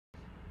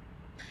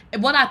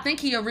what I think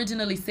he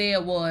originally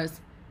said was,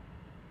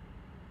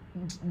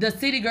 the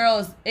city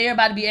girls,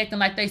 everybody be acting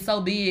like they so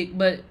big,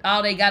 but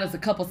all they got is a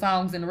couple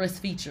songs and the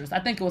rest features. I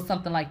think it was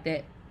something like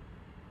that.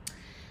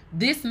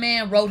 This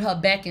man wrote her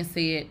back and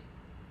said,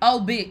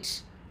 "Oh,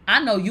 bitch,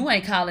 I know you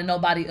ain't calling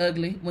nobody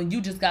ugly when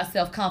you just got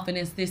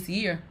self-confidence this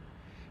year."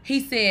 He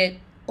said,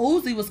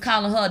 Uzi was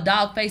calling her a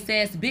dog-faced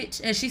ass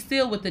bitch, and she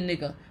still with the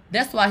nigga.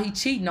 That's why he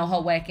cheating on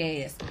her whack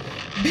ass.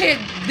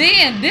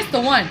 Then, this the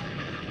one.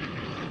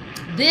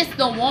 This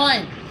the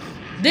one.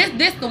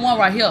 This the one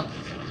right here.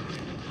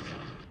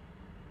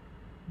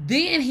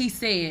 Then he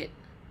said,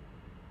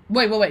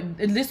 wait.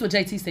 This is what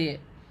JT said.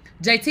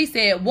 JT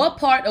said, "What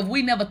part of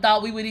we never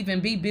thought we would even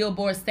be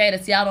Billboard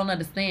status? Y'all don't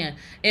understand.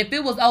 If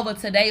it was over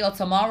today or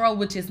tomorrow,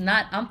 which is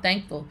not, I'm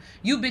thankful.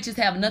 You bitches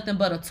have nothing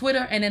but a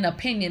Twitter and an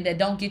opinion that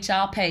don't get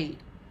y'all paid."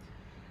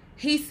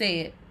 He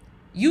said,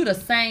 "You the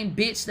same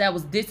bitch that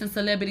was dissing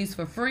celebrities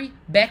for free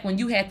back when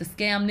you had to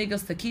scam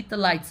niggas to keep the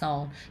lights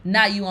on.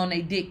 Now you on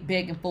a dick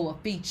begging for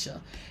a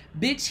feature.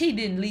 Bitch, he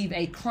didn't leave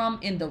a crumb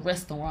in the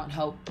restaurant,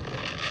 ho."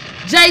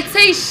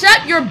 JT,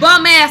 shut your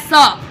bum ass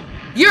up.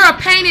 You're a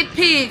painted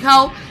pig,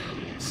 ho.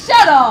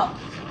 Shut up.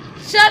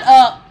 Shut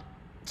up.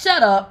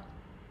 Shut up.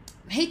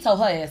 He told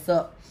her ass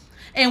up.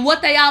 And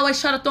what they always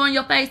try to throw in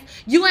your face,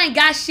 you ain't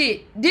got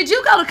shit. Did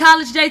you go to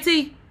college,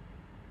 JT?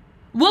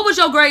 What was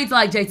your grades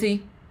like,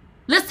 JT?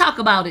 Let's talk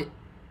about it.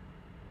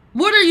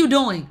 What are you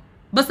doing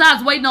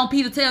besides waiting on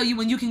P to tell you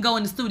when you can go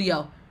in the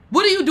studio?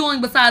 What are you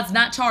doing besides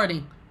not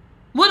charting?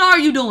 What are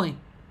you doing?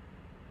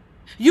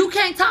 You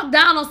can't talk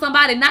down on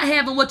somebody not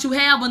having what you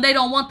have when they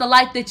don't want the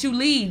life that you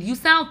lead. You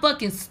sound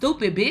fucking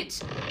stupid,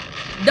 bitch.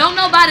 Don't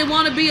nobody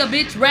want to be a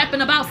bitch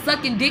rapping about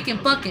sucking dick and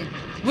fucking,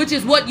 which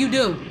is what you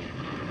do.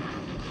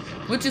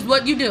 Which is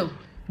what you do.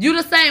 You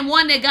the same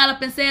one that got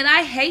up and said,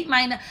 "I hate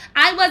my nose.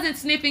 I wasn't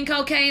sniffing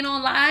cocaine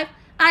on live.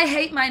 I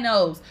hate my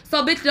nose."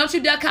 So, bitch, don't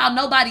you dare call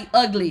nobody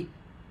ugly.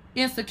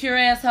 Insecure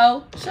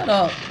asshole. Shut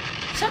up.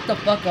 Shut the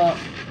fuck up.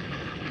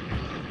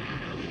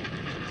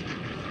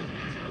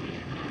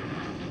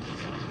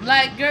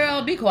 Like,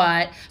 girl, be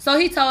quiet. So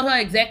he told her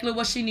exactly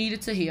what she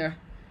needed to hear.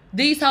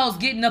 These hoes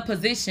get in a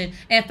position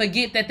and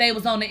forget that they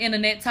was on the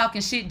internet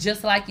talking shit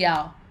just like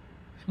y'all.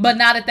 But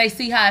now that they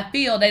see how I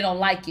feel, they don't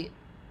like it.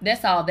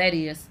 That's all that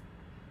is.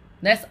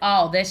 That's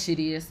all that shit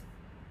is.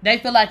 They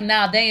feel like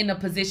now they in a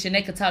position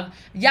they could talk.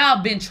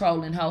 Y'all been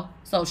trolling, ho.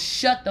 So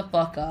shut the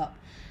fuck up.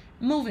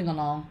 Moving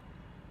along.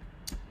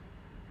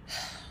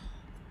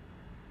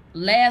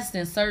 Last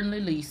and certainly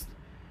least,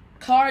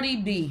 Cardi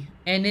B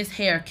and this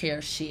hair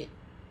care shit.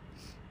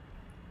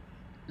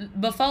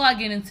 Before I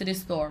get into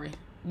this story,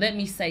 let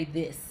me say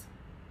this.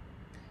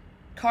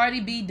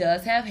 Cardi B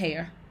does have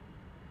hair.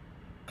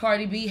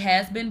 Cardi B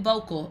has been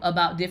vocal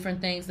about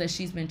different things that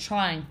she's been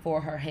trying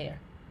for her hair.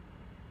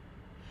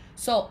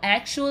 So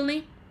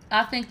actually,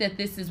 I think that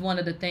this is one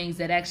of the things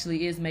that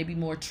actually is maybe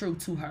more true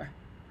to her.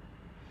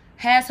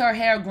 Has her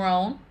hair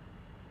grown?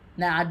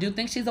 Now, I do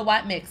think she's a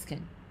white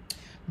Mexican.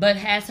 But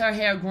has her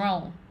hair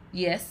grown?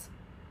 Yes.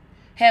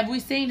 Have we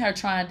seen her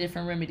trying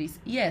different remedies?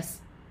 Yes.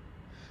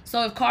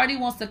 So if Cardi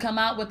wants to come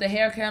out with the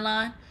hair care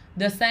line,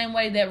 the same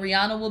way that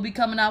Rihanna will be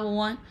coming out with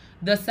one,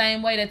 the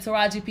same way that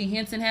Taraji P.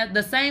 Henson has,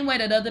 the same way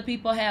that other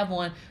people have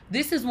one,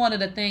 this is one of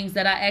the things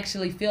that I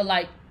actually feel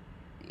like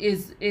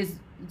is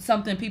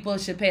something people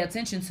should pay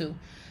attention to.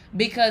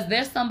 Because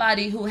there's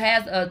somebody who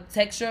has a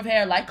texture of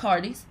hair like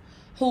Cardi's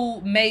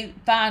who may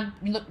find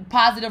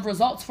positive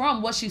results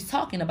from what she's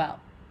talking about.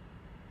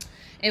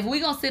 If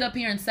we're going to sit up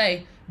here and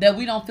say that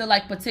we don't feel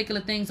like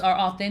particular things are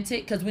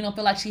authentic because we don't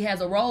feel like she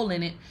has a role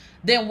in it,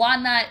 then why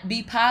not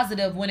be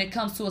positive when it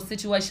comes to a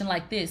situation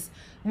like this?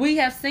 We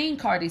have seen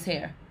Cardi's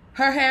hair.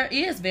 Her hair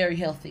is very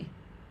healthy.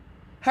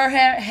 Her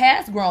hair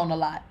has grown a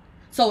lot.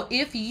 So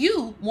if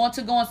you want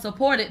to go and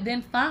support it,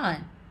 then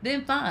fine.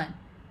 Then fine.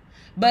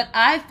 But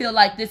I feel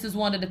like this is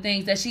one of the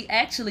things that she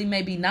actually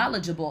may be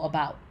knowledgeable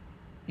about.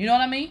 You know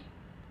what I mean?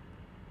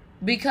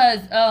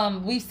 Because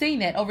we've seen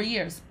that over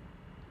years.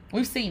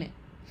 We've seen it.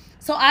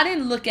 So I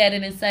didn't look at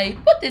it and say,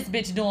 what this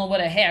bitch doing with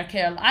her hair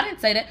care? I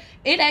didn't say that.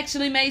 It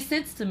actually made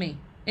sense to me.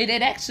 It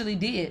actually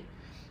did.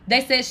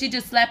 They said she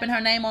just slapping her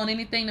name on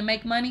anything to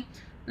make money.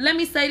 Let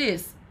me say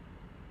this.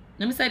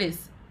 Let me say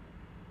this.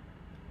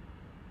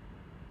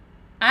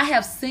 I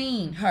have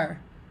seen her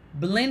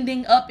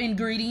blending up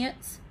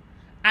ingredients.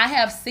 I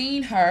have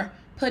seen her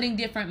putting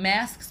different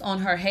masks on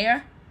her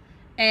hair.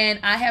 And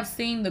I have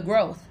seen the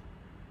growth.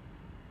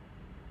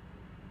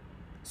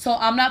 So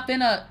I'm not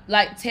finna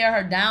like tear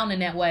her down in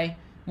that way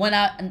when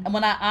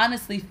I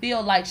honestly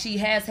feel like she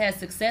has had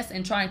success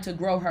in trying to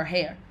grow her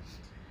hair.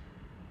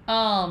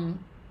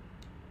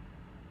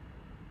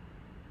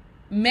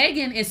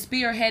 Megan is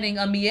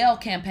spearheading a Mielle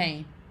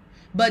campaign.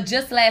 But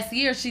just last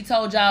year she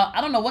told y'all,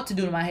 I don't know what to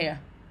do to my hair.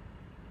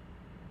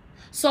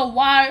 So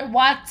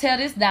why tear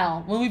this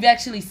down when we've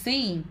actually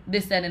seen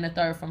this, that, and the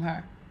third from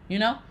her? You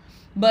know?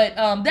 But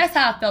that's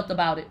how I felt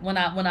about it when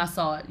I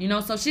saw it. You know,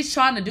 so she's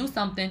trying to do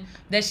something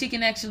that she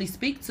can actually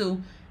speak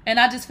to. And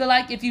I just feel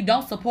like if you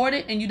don't support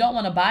it and you don't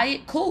want to buy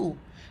it, cool.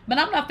 But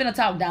I'm not finna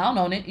talk down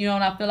on it, you know,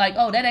 and I feel like,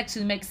 oh, that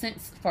actually makes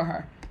sense for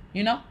her,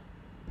 you know?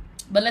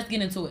 But let's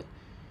get into it.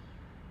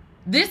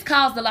 This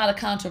caused a lot of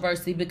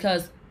controversy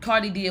because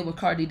Cardi did what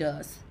Cardi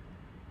does.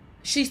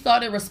 She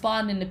started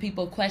responding to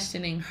people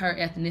questioning her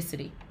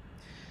ethnicity.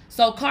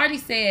 So Cardi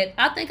said,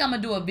 I think I'm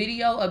going to do a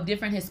video of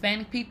different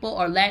Hispanic people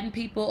or Latin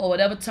people or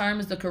whatever term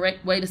is the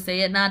correct way to say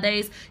it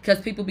nowadays, because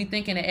people be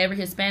thinking that every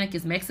Hispanic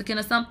is Mexican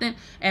or something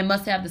and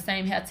must have the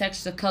same hair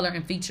texture, color,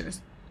 and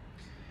features.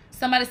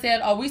 Somebody said,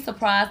 are we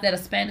surprised that a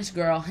Spanish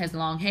girl has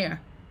long hair?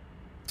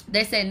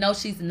 They said, no,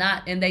 she's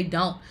not, and they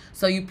don't.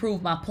 So you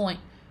prove my point.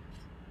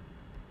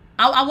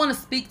 I want to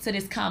speak to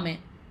this comment.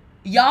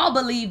 Y'all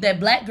believe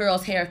that black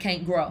girls' hair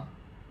can't grow.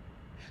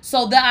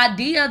 So the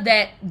idea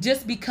that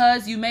just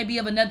because you may be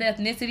of another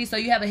ethnicity, so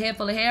you have a head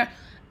full of hair,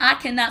 I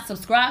cannot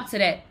subscribe to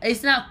that.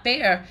 It's not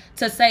fair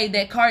to say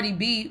that Cardi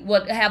B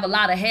would have a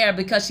lot of hair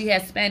because she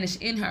has Spanish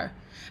in her.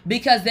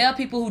 Because there are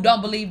people who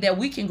don't believe that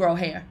we can grow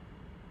hair.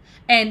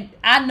 And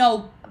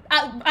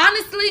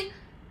honestly,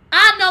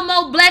 I know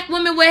more black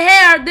women with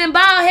hair than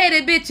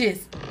bald-headed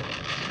bitches.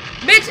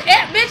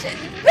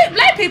 Bitch,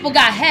 black people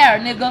got hair,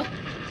 nigga.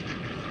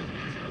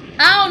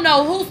 I don't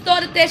know who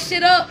started that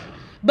shit up.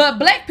 But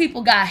black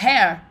people got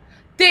hair,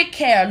 thick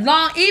hair,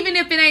 long, even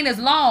if it ain't as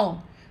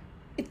long,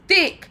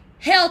 thick,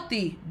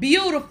 healthy,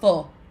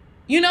 beautiful,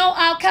 you know,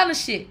 all kind of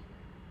shit.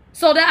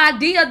 So the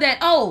idea that,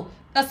 oh,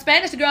 a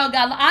Spanish girl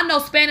I know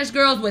Spanish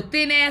girls with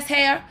thin ass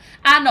hair.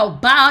 I know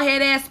bald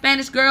head ass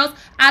Spanish girls.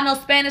 I know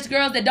Spanish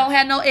girls that don't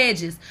have no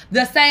edges.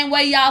 The same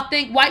way y'all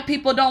think white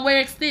people don't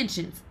wear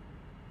extensions.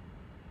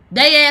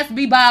 They ass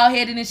be bald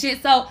headed and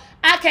shit. So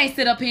I can't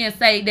sit up here and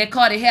say that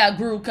Cardi hair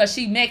grew because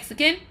she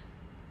Mexican.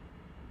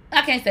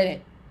 I can't say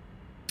that.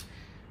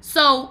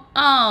 So,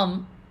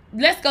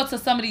 let's go to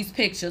some of these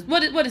pictures.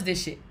 What is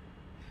this shit?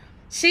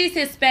 She's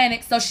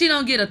Hispanic, so she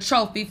don't get a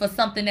trophy for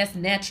something that's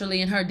naturally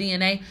in her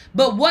DNA.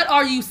 But what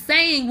are you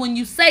saying when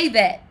you say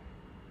that?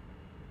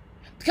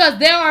 Because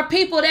there are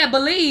people that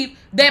believe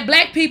that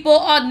black people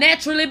are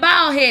naturally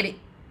bald-headed.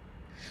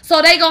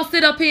 So they gonna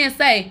sit up here and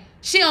say,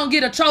 she don't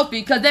get a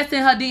trophy because that's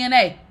in her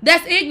DNA.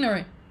 That's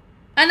ignorant.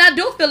 And I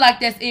do feel like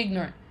that's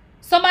ignorant.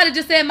 Somebody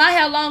just said my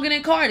hair longer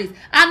than Cardi's.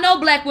 I know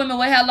black women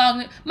with hair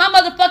longer. My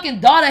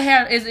motherfucking daughter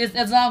hair is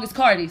as long as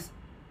Cardi's.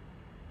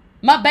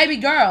 My baby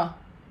girl.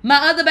 My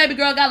other baby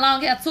girl got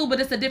long hair too, but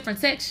it's a different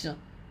texture.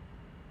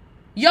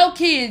 Your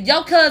kids,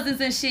 your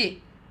cousins and shit.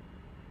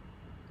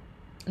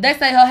 They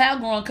say her hair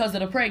growing because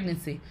of the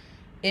pregnancy.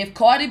 If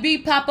Cardi B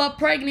pop up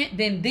pregnant,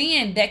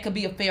 then that could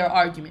be a fair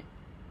argument.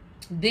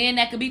 Then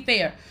that could be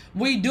fair.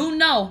 We do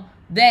know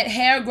that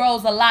hair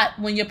grows a lot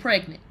when you're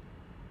pregnant.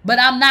 But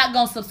I'm not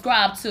going to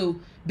subscribe to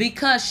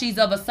because she's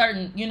of a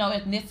certain, you know,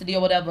 ethnicity or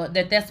whatever,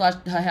 that's why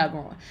her hair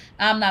growing.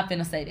 I'm not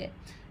finna say that.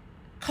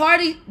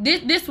 Cardi,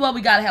 this is what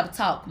we got to have a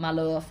talk, my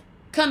love.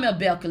 Come here,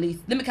 Belcalis.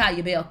 Let me call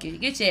you Belky.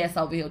 Get your ass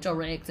over here with your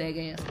ragtag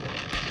ass.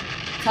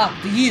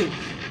 Talk to you.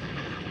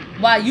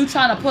 While you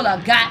trying to pull a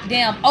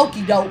goddamn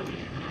okie doke.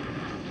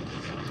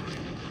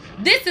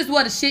 This is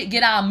where the shit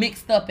get all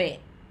mixed up at.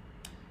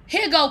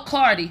 Here go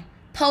Cardi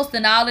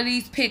posting all of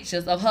these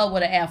pictures of her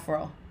with an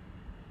afro.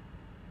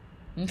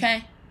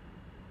 Okay?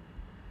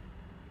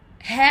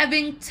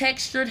 Having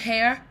textured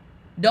hair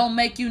don't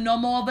make you no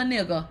more of a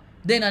nigga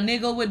than a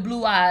nigga with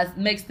blue eyes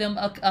makes them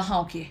a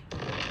honky.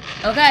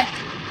 Okay?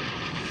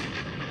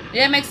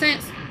 Yeah, makes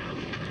sense?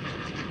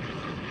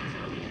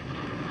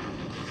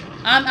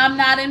 I'm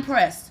not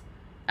impressed.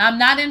 I'm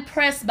not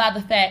impressed by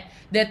the fact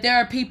that there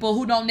are people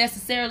who don't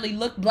necessarily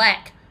look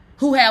black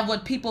who have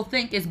what people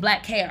think is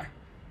black hair.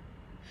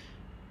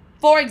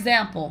 For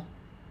example,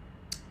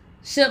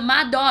 should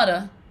my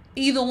daughter,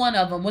 either one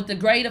of them, with the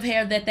grade of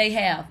hair that they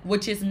have,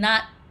 which is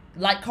not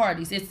like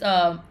Cardi's, it's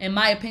in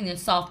my opinion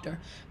softer.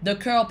 The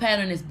curl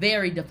pattern is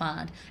very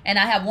defined, and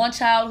I have one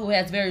child who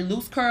has very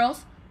loose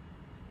curls,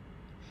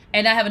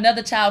 and I have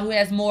another child who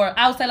has more,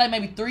 I would say like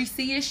maybe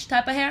 3C-ish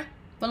type of hair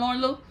for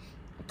Lauren Lou.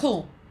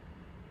 Cool.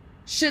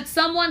 Should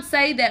someone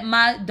say that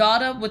my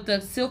daughter with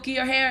the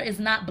silkier hair is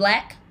not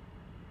black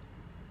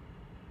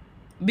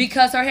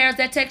because her hair is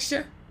that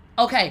texture?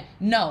 Okay,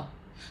 no.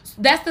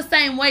 That's the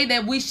same way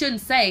that we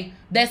shouldn't say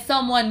that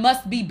someone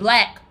must be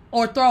black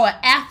or throw an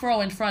afro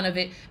in front of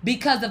it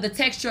because of the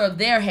texture of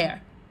their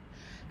hair.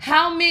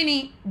 How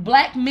many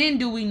black men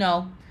do we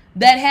know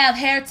that have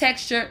hair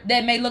texture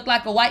that may look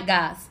like a white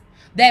guy's,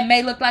 that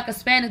may look like a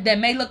Spanish, that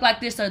may look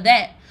like this or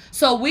that?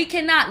 So we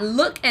cannot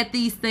look at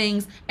these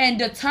things and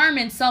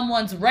determine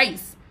someone's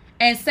race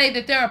and say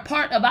that they're a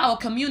part of our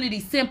community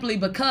simply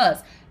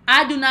because.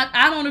 I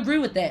don't agree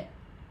with that.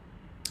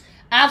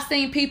 I've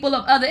seen people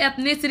of other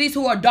ethnicities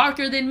who are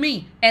darker than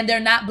me and they're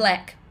not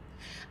black.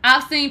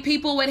 I've seen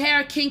people with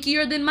hair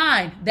kinkier than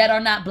mine that are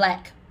not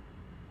black.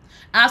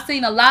 I've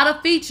seen a lot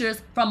of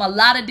features from a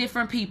lot of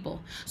different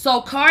people.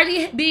 So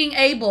Cardi being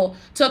able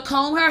to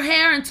comb her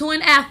hair into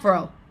an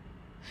afro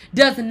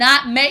does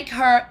not make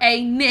her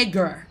a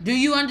nigger. Do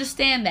you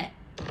understand that?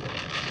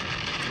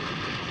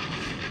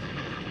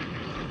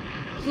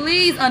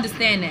 Please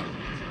understand that.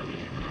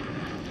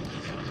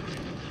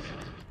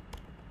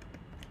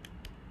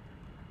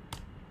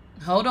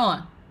 Hold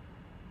on.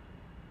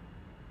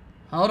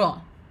 Hold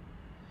on.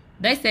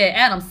 They said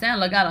Adam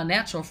Sandler got a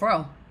natural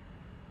fro.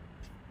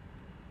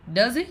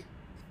 Does he?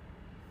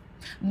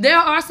 There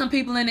are some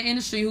people in the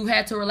industry who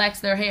had to relax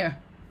their hair.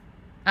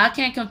 I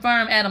can't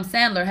confirm Adam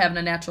Sandler having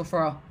a natural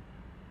fro.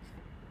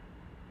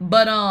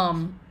 But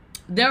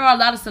there are a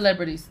lot of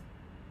celebrities.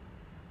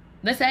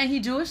 They say, ain't he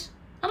Jewish?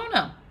 I don't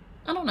know.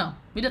 I don't know.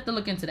 We'd have to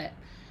look into that.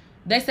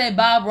 They say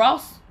Bob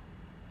Ross.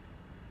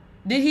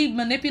 Did he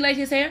manipulate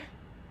his hair?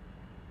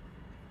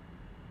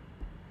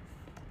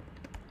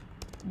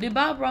 Did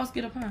Bob Ross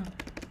get a perm?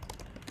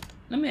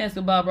 Let me ask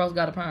if Bob Ross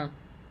got a perm.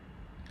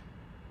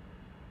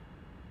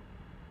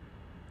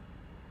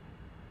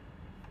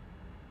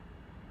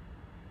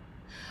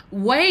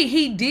 Wait,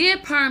 he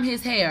did perm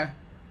his hair.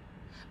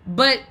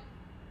 But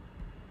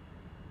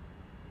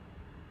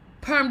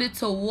permed it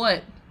to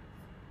what?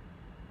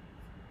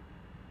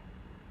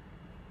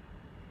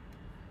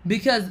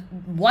 Because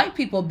white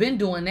people been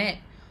doing that.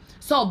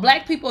 So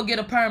black people get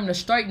a perm to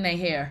straighten their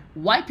hair.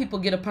 White people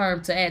get a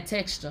perm to add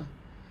texture.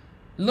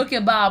 Look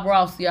at Bob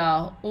Ross,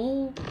 y'all.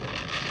 Ooh.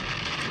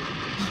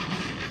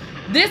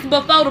 This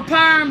before the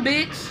perm,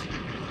 bitch.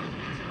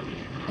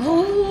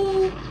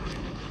 Ooh.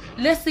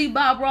 Let's see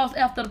Bob Ross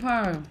after the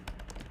perm.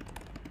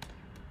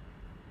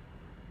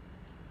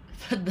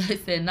 They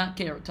said not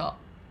Carrot Top.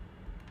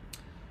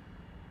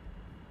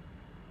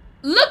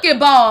 Look at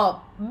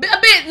Bob.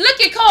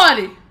 Look at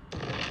Cardi.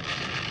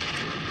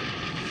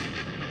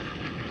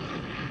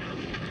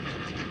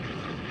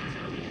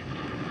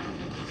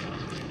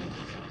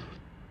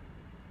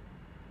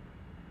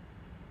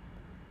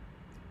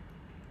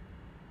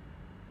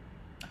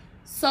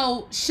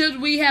 So,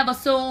 should we have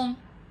assumed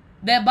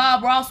that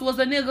Bob Ross was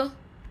a nigga?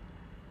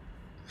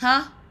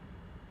 Huh?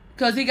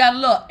 Because he got a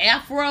little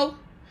afro?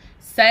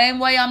 Same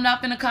way I'm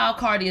not finna call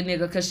Cardi a nigga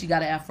because she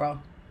got an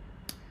afro.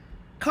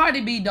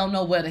 Cardi B don't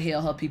know where the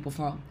hell her people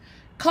from.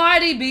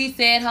 Cardi B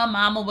said her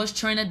mama was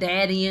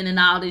Trinidadian and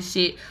all this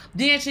shit.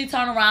 Then she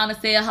turned around and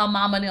said her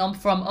mama and them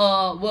from,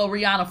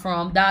 Rihanna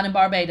from down in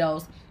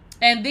Barbados.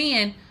 And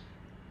then,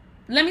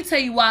 let me tell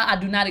you why I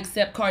do not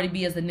accept Cardi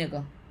B as a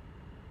nigga.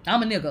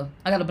 I'm a nigga.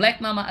 I got a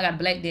black mama. I got a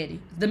black daddy.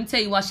 Let me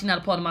tell you why she's not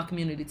a part of my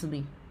community to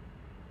me.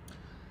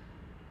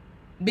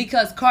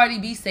 Because Cardi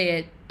B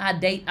said, I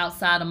date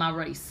outside of my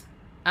race.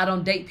 I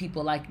don't date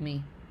people like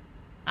me.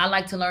 I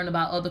like to learn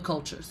about other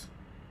cultures.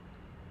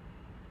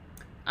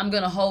 I'm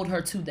going to hold her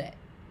to that.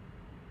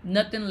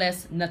 Nothing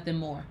less, nothing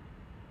more.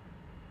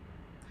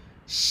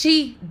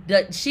 She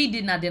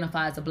didn't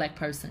identify as a black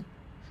person.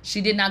 She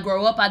did not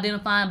grow up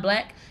identifying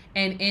black.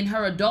 And in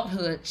her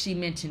adulthood, she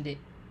mentioned it.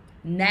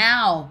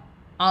 Now,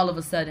 all of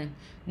a sudden,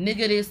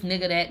 nigga this,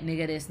 nigga that,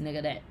 nigga this,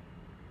 nigga that.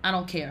 I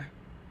don't care.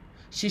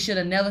 She should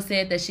have never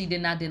said that she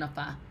didn't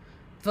identify.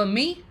 For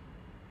me,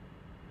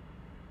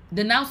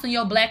 denouncing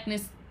your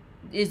blackness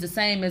is the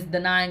same as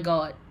denying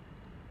God.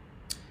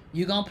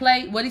 You gonna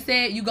play what he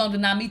said? You gonna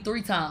deny me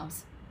 3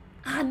 times.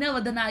 I never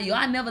deny you.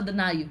 I never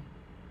deny you.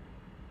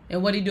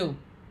 And what he do?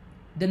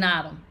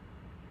 Denied him.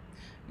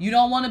 You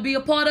don't want to be a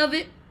part of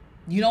it?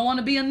 You don't want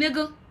to be a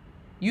nigga?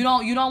 You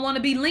don't want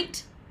to be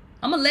linked?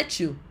 I'm gonna let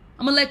you.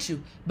 I'm gonna let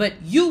you.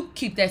 But you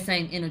keep that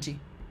same energy.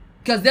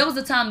 Because there was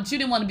a time that you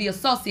didn't want to be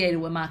associated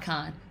with my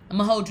kind. I'm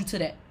gonna hold you to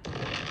that.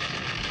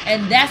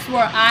 And that's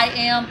where I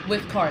am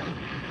with Cardi.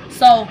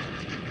 So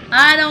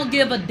I don't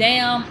give a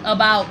damn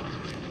about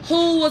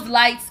who was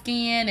light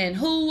skinned and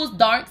who was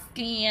dark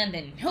skinned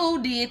and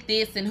who did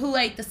this and who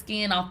ate the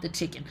skin off the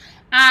chicken.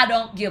 I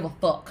don't give a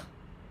fuck.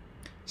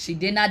 She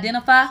didn't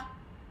identify.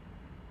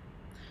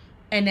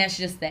 And that's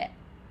just that.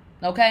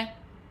 Okay?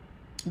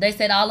 They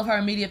said all of her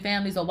immediate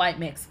families are white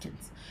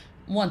Mexicans.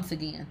 Once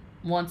again.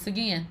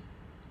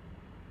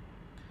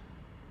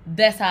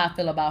 That's how I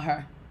feel about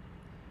her.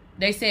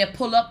 They said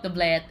pull up the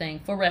Vlad thing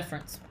for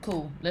reference.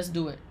 Cool. Let's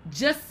do it.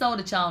 Just so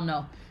that y'all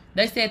know.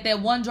 They said that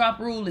 1 drop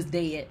rule is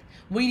dead.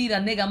 We need a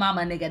nigga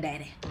mama, nigga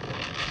daddy.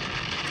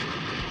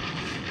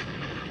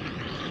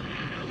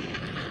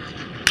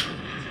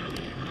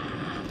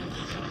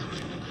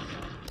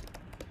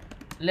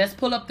 Let's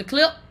pull up the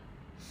clip.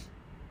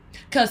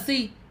 Because,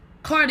 see,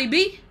 Cardi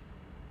B,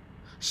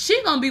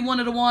 she gonna be one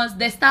of the ones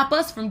that stop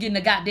us from getting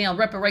a goddamn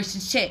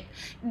reparations check.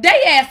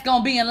 They ass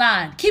gonna be in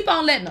line. Keep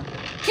on letting them.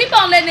 Keep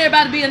on letting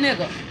everybody be a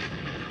nigga.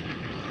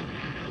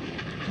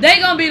 They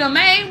gonna be the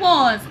main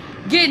ones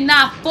getting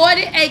out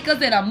 40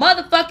 acres and a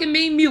motherfucking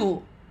mean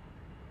mule.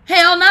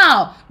 Hell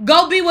no.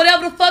 Go be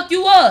whatever the fuck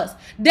you was.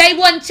 They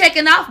wasn't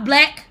checking off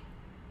black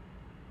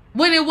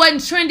when it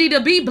wasn't trendy to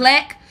be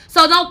black.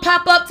 So don't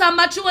pop up talking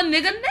about you a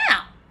nigga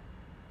now.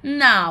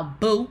 Nah,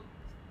 boo.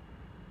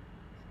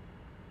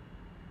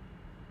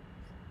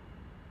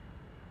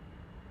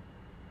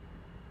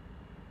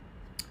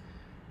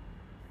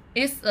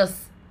 It's a...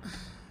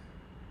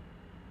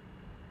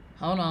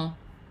 Hold on.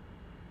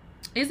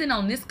 Is it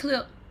on this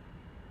clip?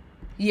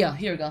 Yeah,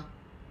 here we go.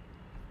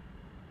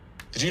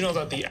 Did you know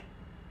that the...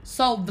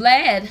 So,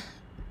 Vlad,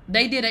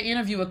 they did an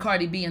interview with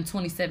Cardi B in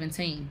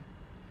 2017.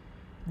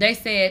 They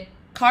said,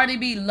 Cardi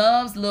B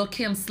loves Lil'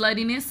 Kim's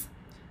sluttiness.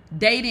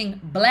 dating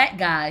black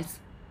guys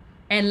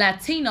and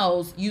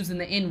Latinos using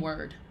the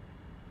N-word.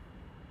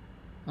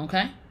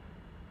 Okay?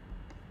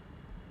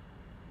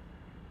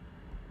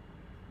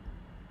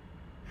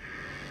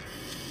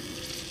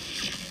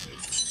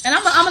 And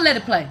I'm gonna let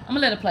it play. I'm gonna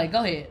let it play.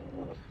 Go ahead.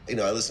 You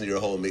know, I listened to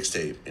your whole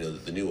mixtape, you know,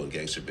 the new one,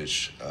 Gangster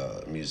Bitch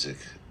Music,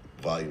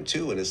 Volume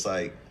 2, and it's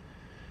like,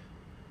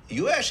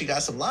 you actually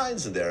got some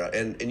lines in there,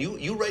 and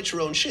you write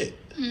your own shit.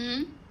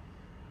 Mm-hmm.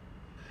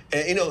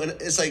 And, you know, and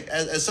it's like,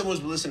 as someone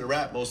who's been listening to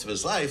rap most of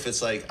his life,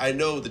 it's like, I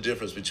know the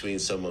difference between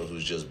someone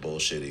who's just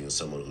bullshitting and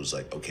someone who's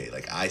like, okay,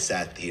 like, I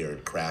sat here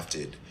and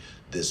crafted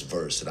this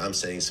verse, and I'm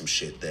saying some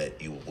shit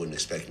that you wouldn't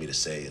expect me to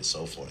say, and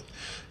so forth.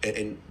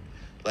 And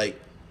like,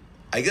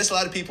 I guess a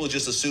lot of people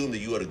just assume that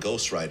you are a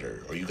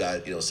ghostwriter, or you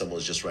got, you know,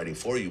 someone's just writing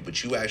for you,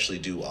 but you actually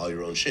do all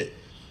your own shit.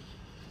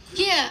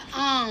 Yeah,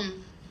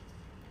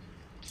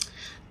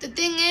 the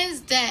thing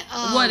is that...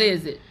 what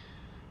is it?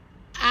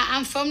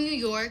 I'm from New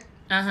York.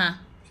 Uh-huh.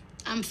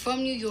 I'm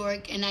from New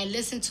York, and I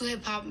listen to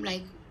hip-hop,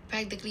 like,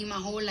 practically my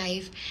whole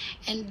life.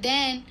 And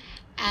then,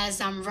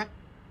 as I'm...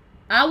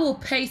 I will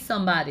pay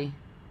somebody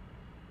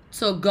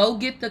to go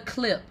get the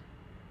clip.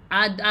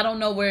 I don't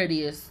know where it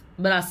is,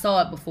 but I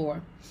saw it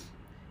before.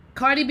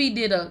 Cardi B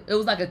did it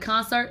was like a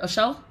concert, a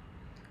show.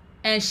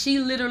 And she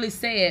literally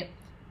said,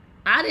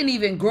 I didn't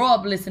even grow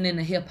up listening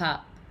to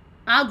hip-hop.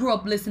 I grew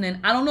up listening,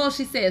 I don't know if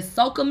she said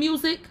soca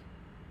music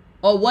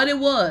or what it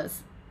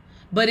was.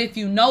 But if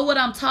you know what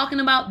I'm talking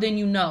about, then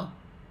you know.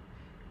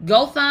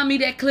 Go find me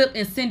that clip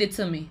and send it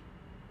to me.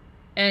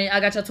 And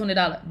I got your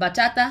 $20.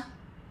 Bachata,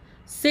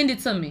 send it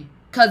to me.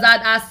 Because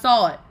I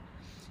saw it.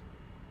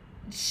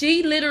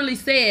 She literally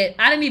said,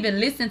 I didn't even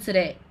listen to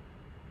that.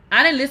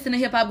 I didn't listen to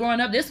hip-hop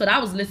growing up. This is what I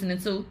was listening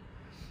to.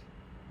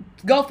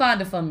 Go find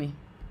it for me.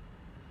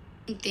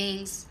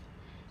 Things.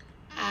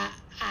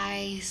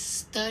 I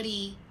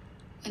study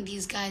when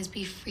these guys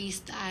be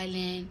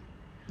freestyling.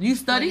 You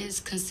study? What is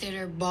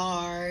considered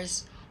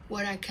bars,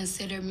 what are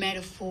considered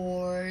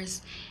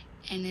metaphors,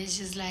 and it's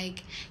just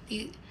like,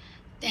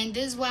 and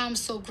this is why I'm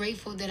so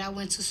grateful that I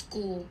went to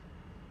school,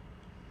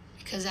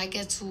 because I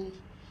get to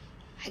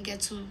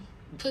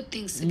put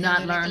things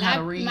together. Not learn how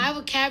to read. My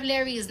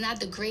vocabulary is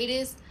not the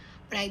greatest,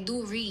 but I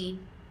do read.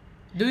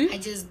 Do you? I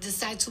just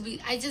decide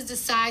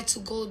to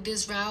go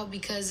this route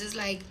because it's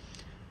like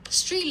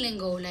street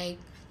lingo, like.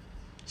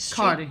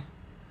 Cardi,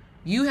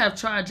 you have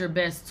tried your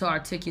best to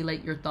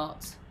articulate your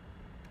thoughts.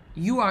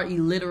 You are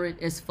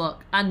illiterate as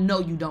fuck. I know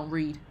you don't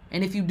read.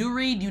 And if you do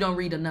read, you don't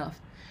read enough.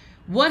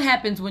 What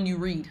happens when you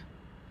read?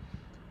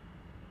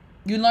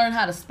 You learn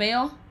how to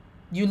spell.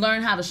 You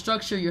learn how to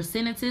structure your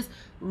sentences.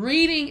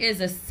 Reading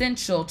is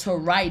essential to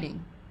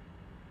writing.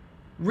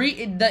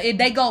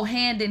 They go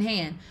hand in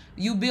hand.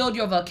 You build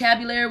your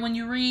vocabulary when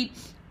you read.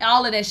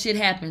 All of that shit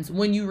happens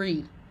when you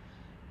read.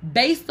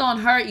 Based on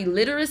her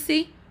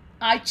illiteracy,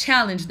 I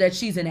challenge that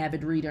she's an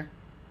avid reader.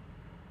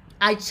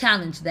 I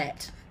challenge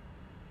that.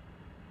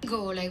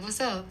 Go, like,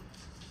 what's up?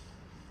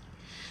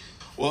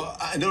 Well,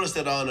 I noticed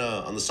that on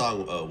the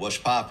song "What's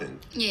Poppin',"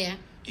 Yeah.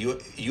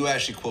 you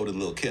actually quoted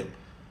Lil' Kim.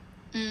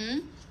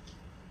 Mm-hmm.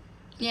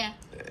 Yeah.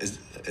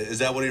 Is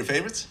that one of your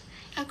favorites?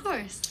 Of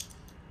course.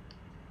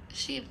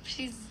 She's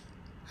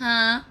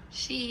Huh?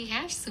 she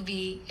has to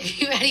be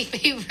everybody's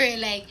favorite.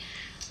 Like,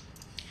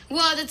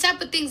 well, the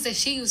type of things that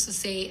she used to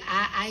say,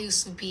 I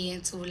used to be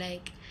into.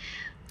 Like,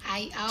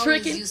 I always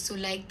Tricking? used to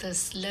like the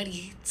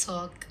slutty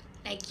talk.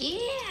 Like, yeah,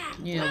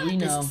 Yeah, wow, we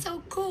know. This is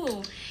so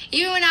cool.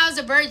 Even when I was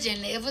a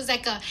virgin, it was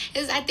like I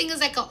think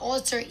it's like an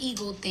alter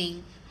ego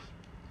thing.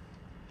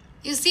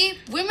 You see,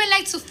 women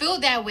like to feel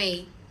that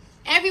way.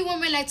 Every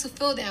woman like to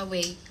feel that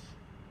way.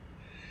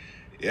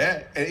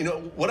 Yeah, and you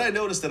know what I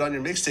noticed that on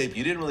your mixtape,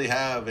 you didn't really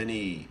have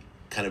any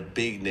kind of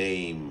big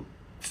name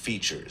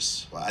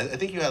features. Well, I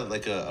think you had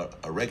like a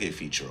reggae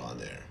feature on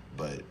there,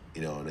 but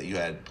you know you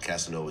had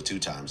Casanova 2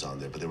 times on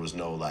there, but there was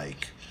no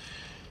like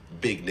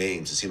big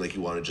names. It seemed like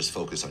you wanted to just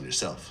focus on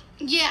yourself.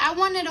 Yeah, I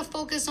wanted to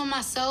focus on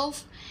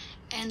myself.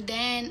 And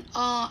then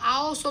I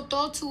also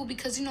thought too,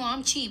 because, you know,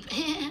 I'm cheap.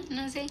 You know what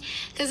I'm saying?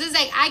 Because it's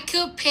like I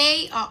could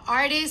pay an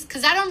artist,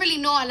 because I don't really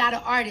know a lot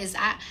of artists.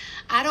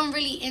 I don't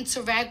really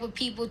interact with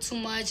people too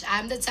much.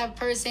 I'm the type of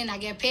person, I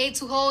get paid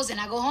 2 hoes and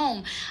I go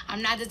home.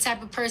 I'm not the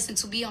type of person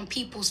to be on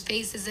people's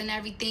faces and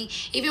everything.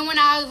 Even when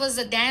I was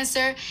a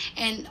dancer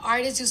and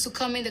artists used to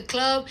come in the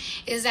club,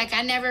 it's like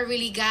I never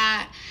really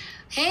got,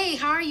 hey,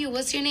 how are you?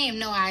 What's your name?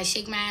 No, I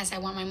shake my ass. I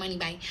want my money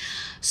back.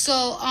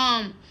 So,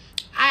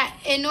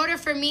 in order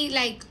for me,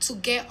 like, to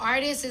get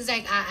artists, is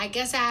like, I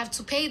guess I have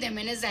to pay them.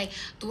 And it's like,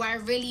 do I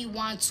really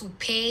want to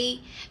pay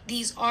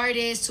these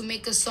artists to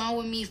make a song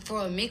with me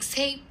for a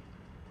mixtape?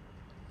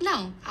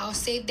 No, I'll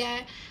save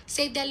that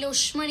little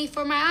money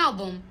for my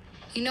album.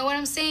 You know what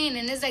I'm saying?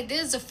 And it's like,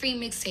 this is a free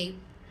mixtape.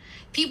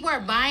 People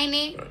are buying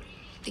it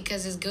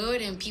because it's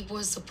good and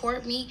people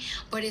support me,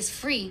 but it's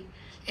free.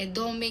 It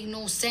don't make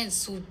no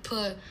sense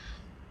to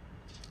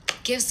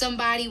give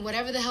somebody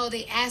whatever the hell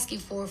they asking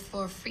for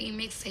a free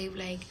mixtape.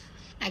 Like,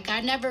 Like,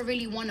 I never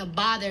really want to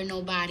bother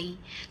nobody.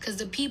 Because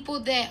the people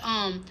that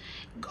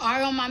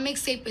are on my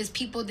mixtape is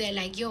people that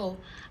like, yo,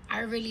 I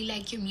really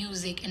like your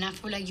music and I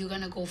feel like you're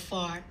going to go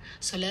far.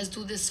 So let's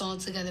do this song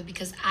together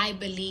because I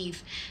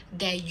believe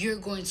that you're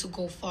going to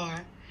go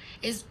far.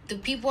 It's the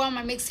people on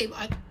my mixtape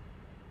are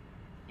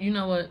You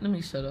know what? Let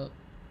me shut up.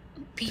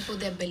 people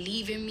that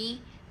believe in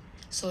me.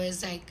 So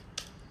it's like,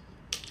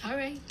 all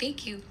right,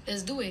 thank you.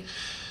 Let's do it.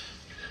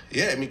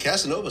 Yeah, I mean,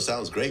 Casanova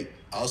sounds great.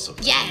 Also,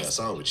 Yes. that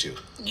song with you.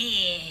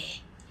 Yeah.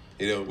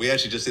 You know, we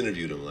actually just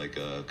interviewed him like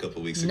a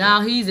couple weeks ago.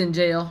 Now he's in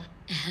jail.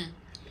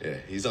 Yeah,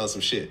 he's on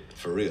some shit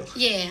for real.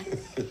 Yeah.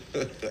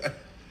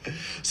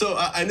 So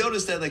I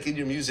noticed that, like, in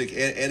your music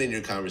and in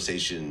your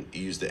conversation,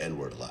 you use the N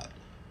word a lot.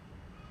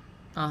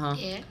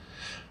 Yeah.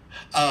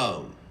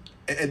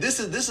 And this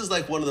is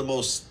like one of the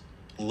most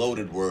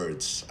loaded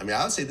words. I mean,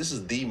 I would say this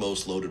is the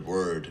most loaded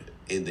word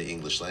in the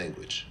English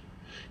language.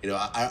 You know,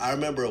 I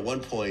remember at one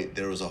point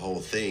there was a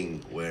whole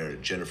thing where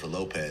Jennifer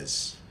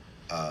Lopez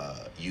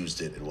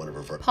used it in one of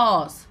her verses.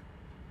 Pause.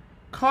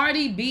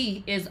 Cardi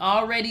B is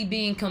already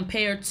being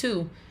compared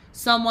to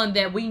someone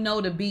that we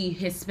know to be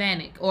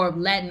Hispanic or of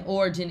Latin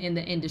origin in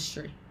the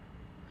industry.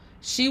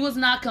 She was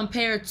not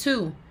compared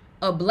to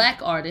a black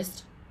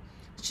artist.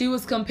 She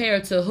was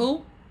compared to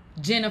who?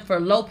 Jennifer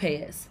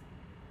Lopez.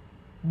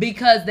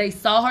 Because they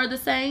saw her the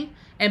same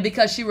and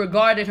because she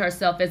regarded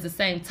herself as the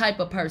same type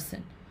of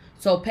person.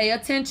 So pay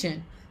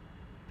attention.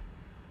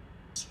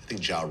 I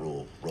think Ja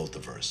Rule wrote the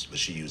verse, but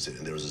she used it,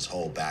 and there was this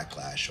whole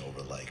backlash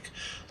over like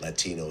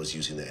Latinos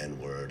using the N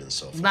word and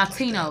so forth.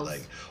 Latinos.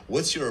 Like,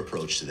 what's your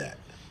approach to that?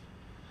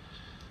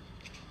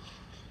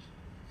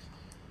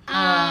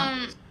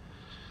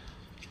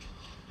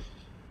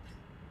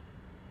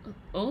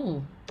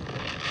 Oh.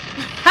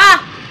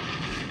 Ha!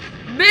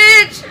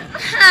 Bitch!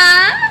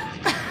 Ha!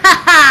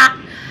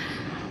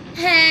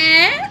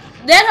 Huh?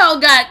 That hoe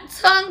got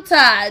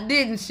tongue-tied,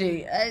 didn't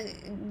she?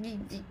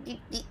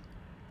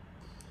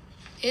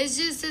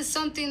 It's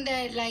something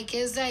that like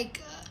is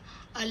like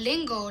a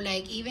lingo.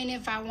 Like, even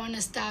if I want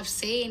to stop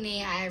saying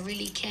it, I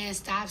really can't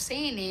stop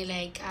saying it.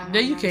 Like,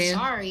 Yeah, you can. I'm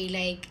sorry.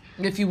 Like,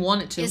 If you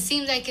wanted to. it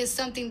seems like it's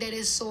something that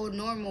is so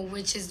normal,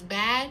 which is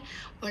bad,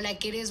 or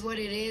like it is what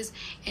it is.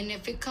 And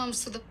if it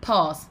comes to the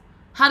Pause.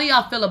 How do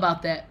y'all feel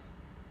about that?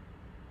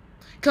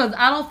 Because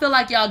I don't feel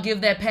like y'all give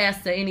that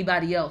pass to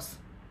anybody else.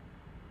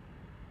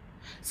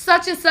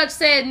 Such and such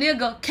said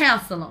nigga,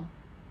 cancel him.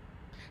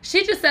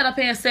 She just sat up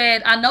here and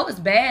said, I know it's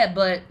bad,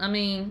 but, I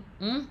mean,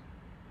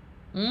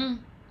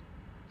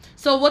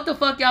 So what the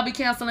fuck y'all be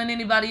canceling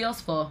anybody else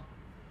for?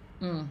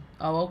 Oh,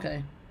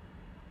 okay.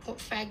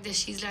 fact that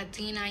she's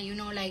Latina, you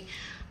know, like,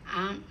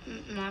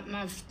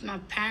 my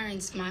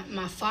parents,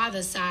 my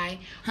father's side,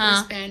 we're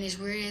Spanish,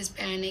 we're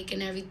Hispanic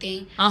and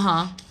everything.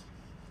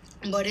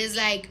 But it's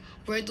like,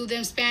 where do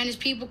them Spanish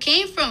people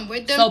came from? Where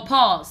them... So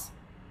pause.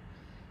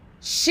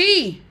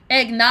 She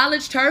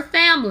acknowledged her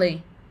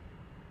family.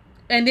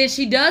 And then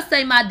she does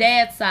say my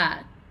dad's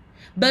side.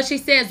 But she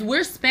says,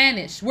 we're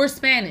Spanish. We're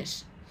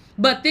Spanish.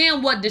 But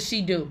then what does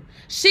she do?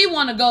 She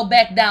want to go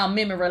back down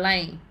memory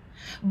lane.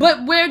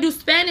 But where do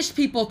Spanish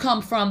people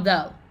come from,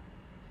 though?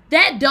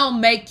 That don't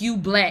make you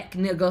black,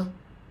 nigga.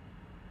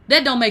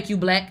 That don't make you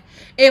black.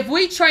 If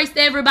we traced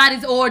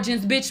everybody's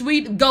origins, bitch,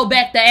 we'd go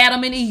back to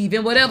Adam and Eve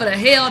and whatever the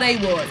hell they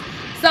was.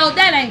 So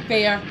that ain't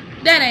fair.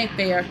 That ain't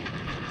fair.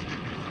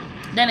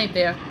 That ain't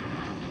fair.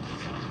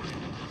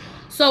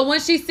 So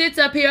when she sits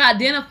up here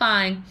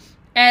identifying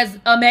as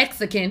a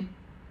Mexican,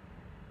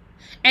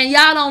 and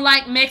y'all don't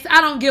like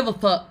I don't give a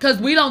fuck, because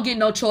we don't get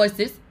no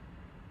choices.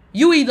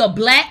 You either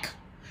black,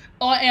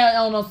 or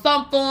on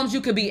some forms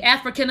you could be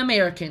African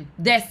American.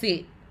 That's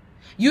it.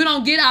 You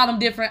don't get all them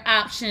different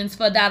options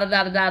for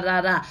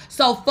da-da-da-da-da-da-da.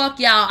 So fuck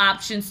y'all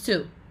options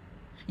too.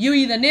 You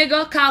either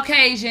nigga,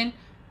 Caucasian,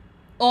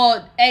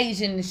 or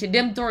Asian and shit.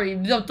 Them three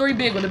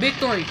big ones, the big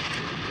three.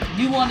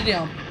 You one of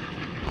them.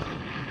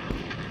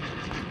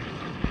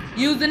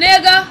 Use the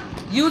nigga,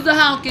 use the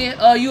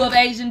honky, or you of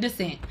Asian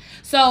descent.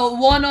 So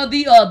one or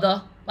the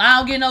other. I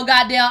don't get no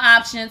goddamn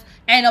options.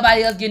 Ain't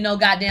nobody else get no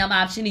goddamn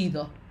option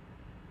either.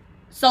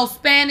 So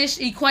Spanish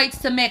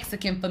equates to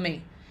Mexican for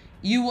me.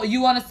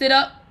 You want to sit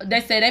up?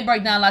 They say they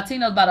break down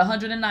Latinos about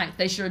 109th.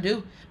 They sure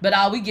do. But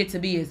all we get to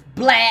be is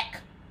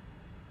black.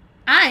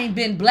 I ain't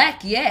been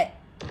black yet.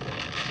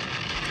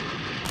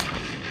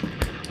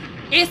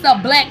 It's a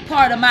black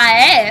part of my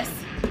ass.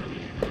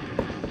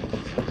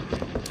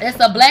 It's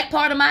a black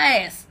part of my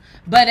ass.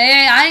 But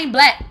I ain't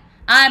black.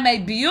 I'm a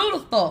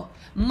beautiful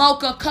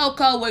mocha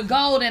cocoa with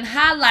golden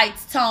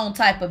highlights tone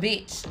type of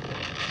bitch.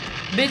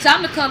 Bitch,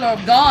 I'm the color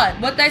of God.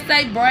 What they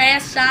say,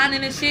 brass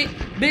shining and shit.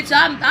 Bitch,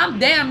 I'm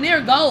damn near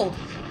gold.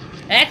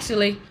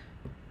 Actually,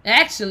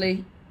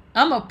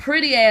 I'm a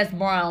pretty ass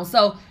brown.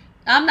 So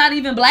I'm not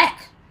even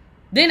black.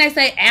 Then they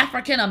say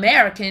African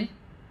American.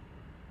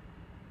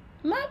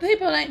 My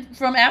people ain't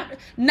from Africa.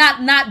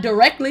 Not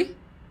directly.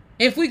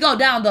 If we go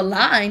down the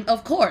line,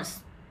 of course.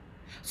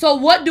 So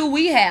what do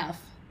we have?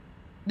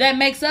 that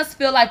makes us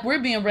feel like we're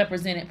being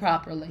represented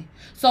properly.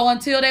 So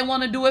until they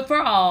want to do it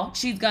for all,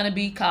 she's going to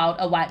be called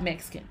a white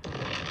Mexican.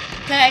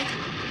 Okay?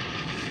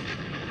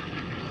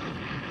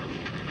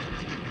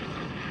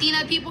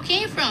 Latina people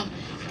came from.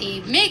 They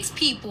mixed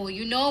people,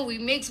 you know. We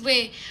mixed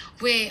with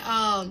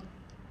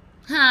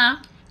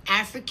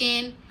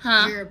African,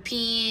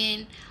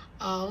 European,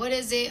 what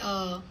is it?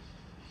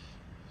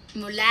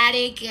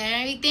 Mulattic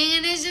and everything,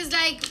 and it's just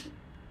like,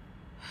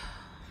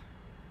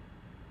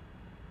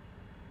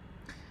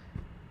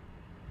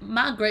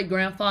 my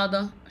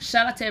great-grandfather,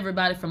 shout out to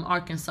everybody from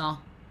Arkansas.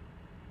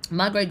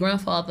 My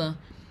great-grandfather,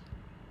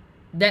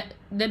 that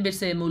bitch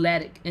said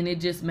mulattic, and it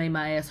just made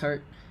my ass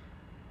hurt.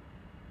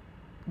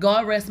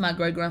 God rest my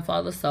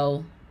great-grandfather's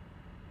soul.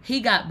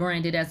 He got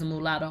branded as a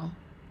mulatto,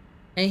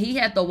 and he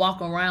had to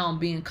walk around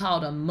being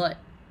called a mutt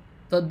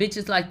for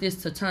bitches like this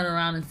to turn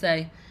around and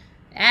say,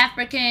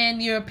 African,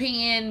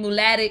 European,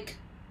 mulattic.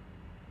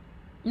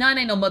 No, it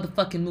ain't no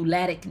motherfucking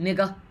mulattic,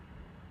 nigga.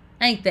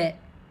 Ain't that.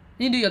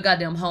 You do your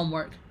goddamn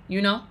homework,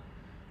 you know?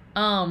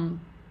 My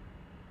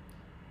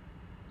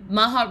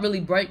heart really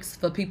breaks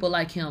for people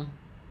like him,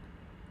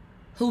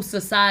 who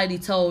society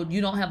told you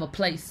don't have a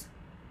place.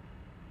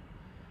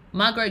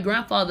 My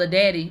great-grandfather,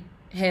 daddy,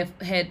 had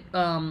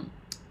a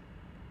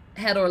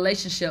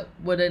relationship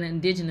with an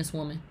indigenous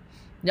woman.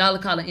 Y'all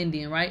call her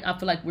Indian, right? I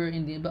feel like we're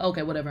Indian, but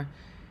okay, whatever.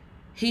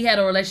 He had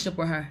a relationship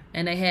with her,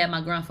 and they had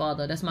my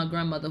grandfather. That's my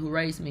grandmother who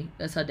raised me.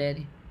 That's her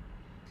daddy.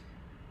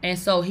 And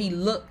so he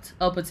looked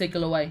a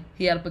particular way.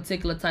 He had a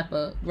particular type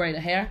of grade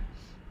of hair.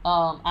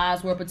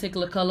 Eyes were a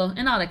particular color,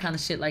 and all that kind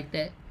of shit like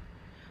that.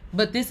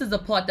 But this is the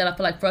part that I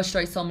feel like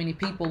frustrates so many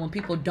people, when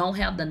people don't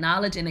have the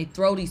knowledge and they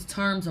throw these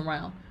terms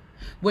around.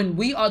 When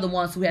we are the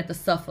ones who had to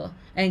suffer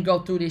and go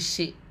through this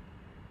shit.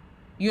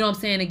 You know what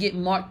I'm saying? And get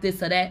marked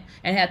this or that.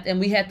 And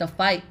we had to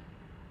fight,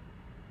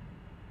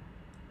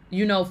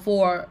 you know,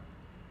 for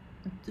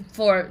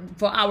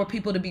our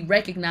people to be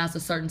recognized a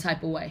certain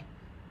type of way.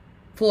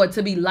 For it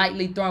to be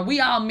lightly thrown. We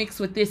all mix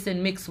with this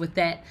and mix with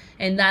that.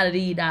 And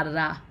da-da-dee,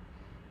 da-da-da.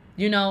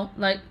 You know,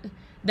 like,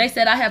 they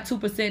said I have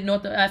 2%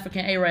 North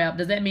African Arab.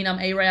 Does that mean I'm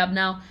Arab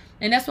now?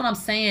 And that's what I'm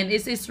saying.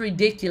 It's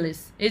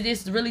ridiculous.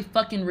 It's really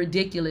fucking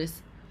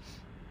ridiculous.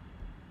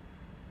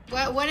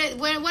 What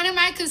am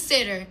I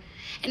considered?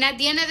 And at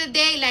the end of the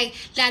day, like,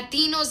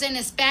 Latinos and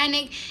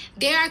Hispanic,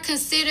 they are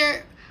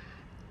considered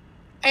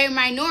a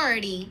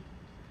minority.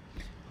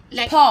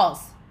 Like,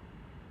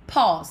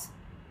 Pause.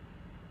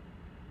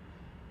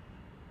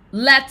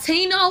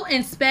 Latino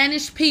and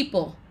Spanish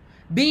people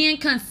being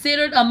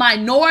considered a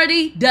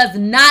minority does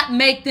not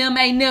make them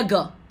a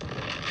nigga.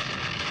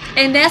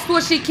 And that's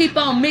what she keep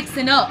on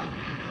mixing up.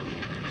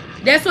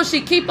 That's what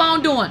she keep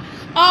on doing.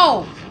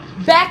 Oh,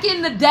 back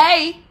in the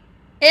day,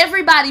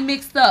 everybody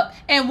mixed up.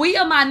 And we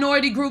a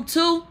minority group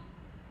too.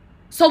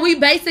 So we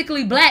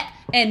basically black.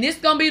 And this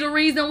gonna be the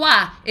reason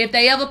why. If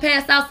they ever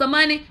pass out some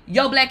money,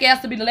 your black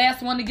ass will be the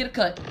last one to get a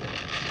cut.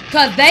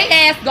 Cause they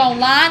ass gonna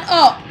line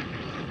up.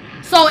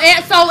 So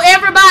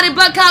everybody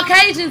but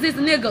Caucasians is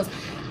niggas.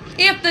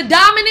 If the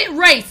dominant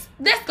race,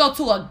 let's go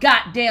to a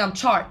goddamn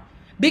chart.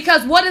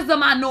 Because what is a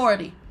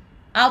minority?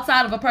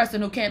 Outside of a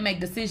person who can't make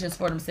decisions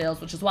for themselves,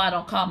 which is why I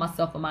don't call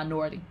myself a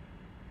minority.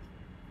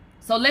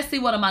 So let's see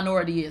what a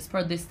minority is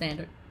per this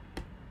standard.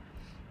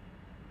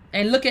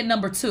 And look at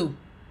number 2.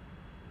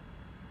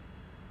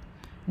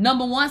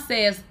 Number 1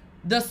 says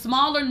the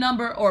smaller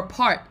number or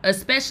part,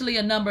 especially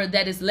a number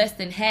that is less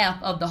than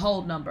half of the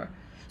whole number.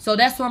 So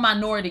that's where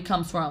minority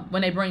comes from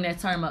when they bring that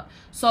term up.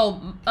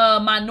 So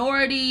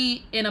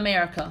minority in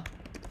America.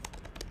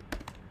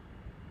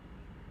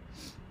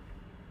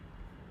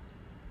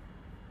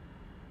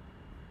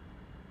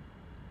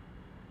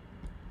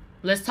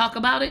 Let's talk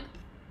about it.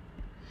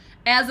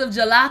 As of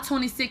July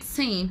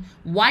 2016,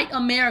 white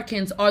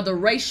Americans are the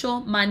racial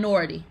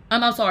minority.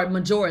 I'm sorry,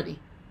 majority.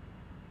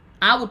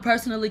 I would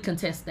personally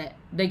contest that.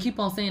 They keep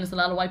on saying it's a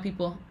lot of white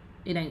people.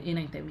 It ain't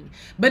that many.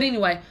 But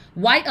anyway,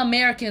 white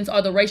Americans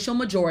are the racial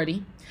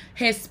majority.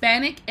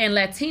 Hispanic and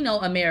Latino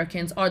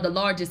Americans are the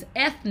largest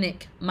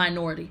ethnic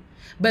minority.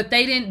 But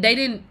they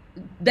didn't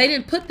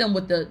put them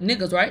with the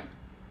niggas, right?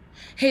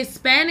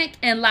 Hispanic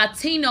and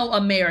Latino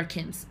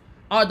Americans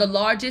are the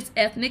largest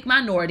ethnic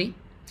minority.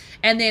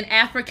 And then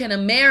African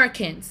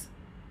Americans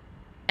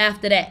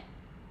after that.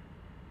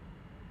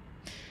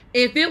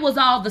 If it was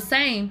all the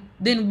same,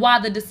 then why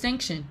the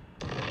distinction?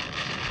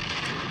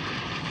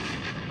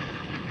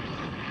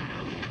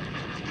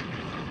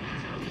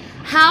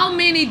 How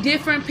many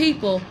different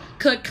people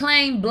could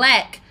claim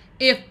black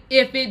if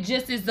it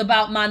just is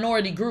about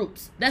minority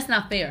groups? That's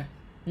not fair.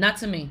 Not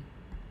to me.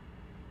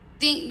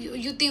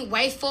 You think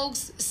white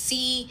folks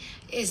see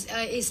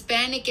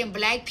Hispanic and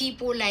black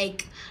people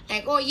like,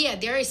 oh yeah,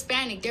 they're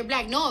Hispanic, they're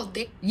black? No,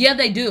 yeah,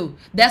 they do.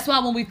 That's why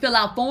when we fill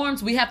out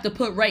forms, we have to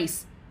put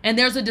race. And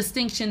there's a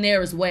distinction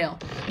there as well.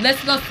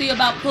 Let's go see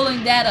about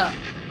pulling that up.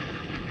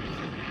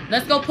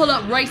 Let's go pull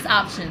up race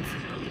options.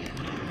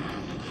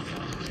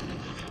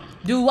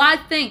 Do I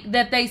think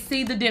that they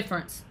see the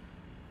difference?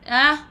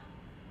 Yeah.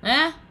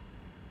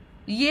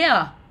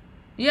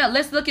 Yeah,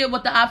 let's look at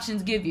what the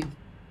options give you.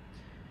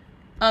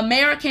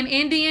 American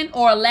Indian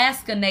or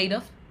Alaska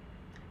Native,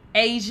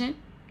 Asian,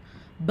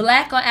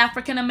 Black or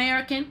African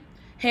American,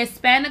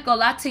 Hispanic or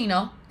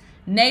Latino,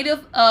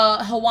 Native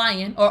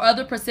Hawaiian or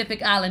other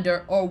Pacific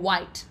Islander, or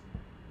white.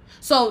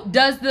 So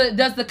does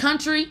the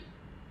country,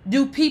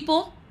 do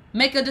people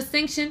make a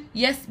distinction?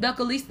 Yes,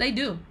 Belcalis, they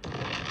do.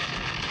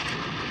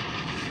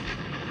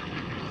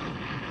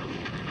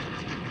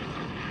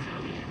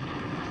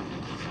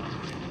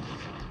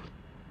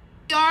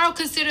 We are all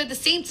considered the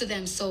same to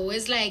them, so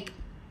it's like,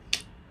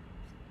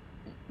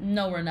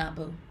 no, we're not,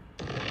 boo.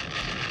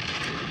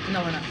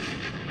 No, we're not.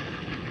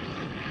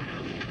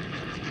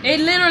 It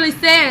literally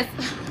says,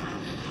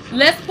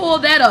 let's pull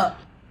that up.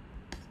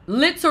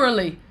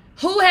 Literally,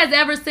 who has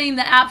ever seen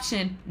the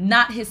option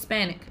not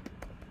Hispanic?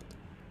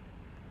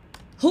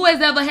 Who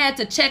has ever had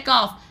to check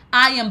off,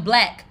 I am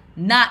black,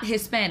 not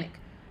Hispanic?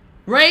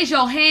 Raise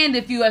your hand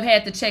if you have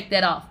had to check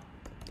that off.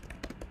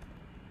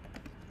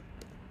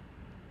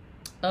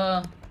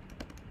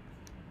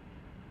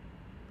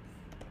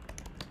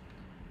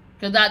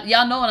 Because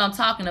y'all know what I'm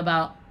talking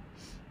about.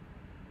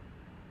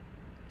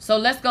 So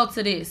let's go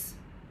to this.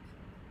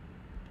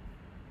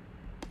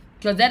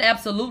 Because that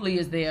absolutely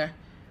is there.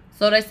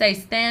 So they say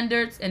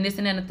standards and this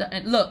and that.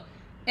 And look,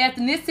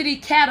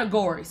 ethnicity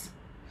categories.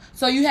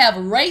 So you have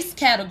race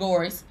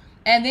categories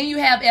and then you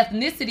have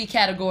ethnicity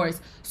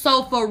categories.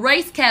 So for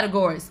race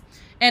categories,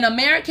 an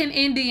American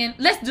Indian,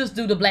 let's just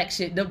do the black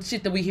shit, the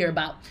shit that we hear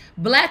about.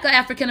 Black or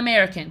African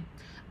American.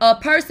 A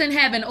person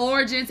having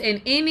origins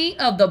in any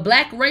of the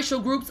black racial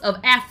groups of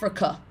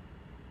Africa.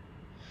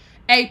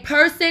 A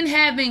person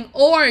having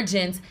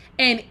origins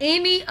in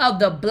any of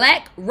the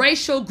black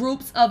racial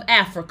groups of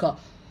Africa.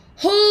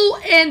 Who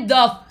in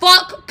the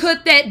fuck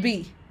could that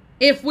be?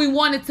 If we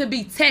wanted to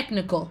be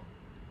technical.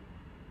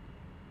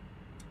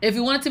 If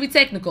you wanted to be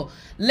technical.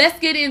 Let's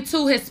get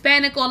into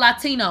Hispanic or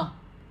Latino.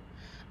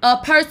 A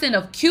person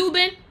of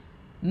Cuban,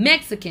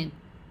 Mexican,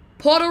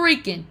 Puerto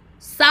Rican,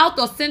 South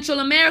or Central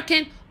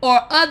American,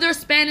 or other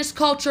Spanish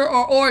culture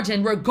or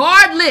origin,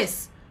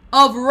 regardless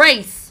of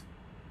race.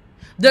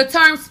 The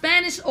term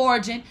Spanish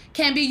origin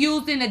can be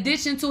used in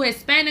addition to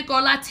Hispanic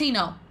or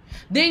Latino.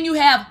 Then you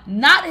have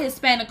not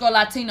Hispanic or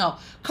Latino.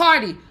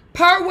 Cardi,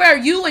 per where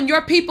you and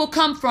your people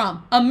come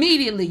from,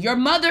 immediately, your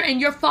mother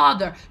and your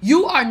father,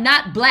 you are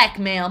not black,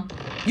 ma'am.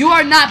 You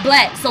are not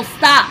black, so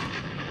stop.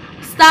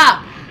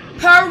 Stop.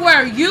 Per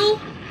where you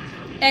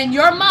and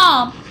your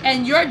mom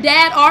and your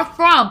dad are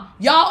from,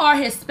 y'all are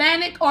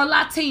Hispanic or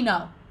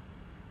Latino.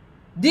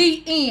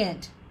 The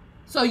end.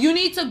 So you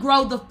need to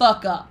grow the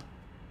fuck up.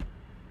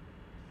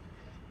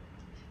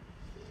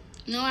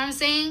 you know what I'm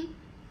saying?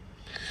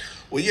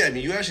 Well, yeah, I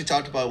mean, you actually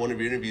talked about in one of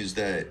your interviews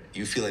that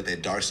you feel like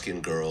that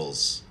dark-skinned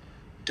girls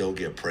don't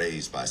get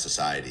praised by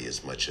society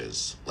as much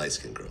as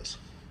light-skinned girls.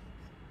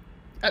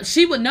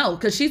 She would know,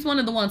 because she's one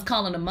of the ones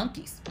calling them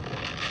monkeys.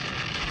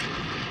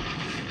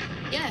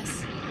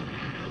 Yes,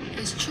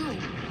 it's true.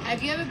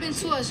 Have you ever been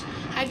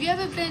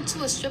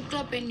to a strip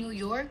club in New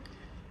York?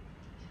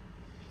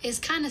 It's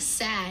kind of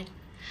sad.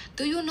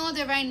 Do you know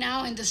that right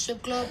now in the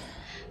strip club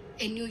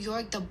in New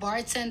York, the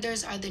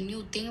bartenders are the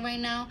new thing right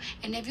now?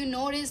 And if you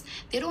notice,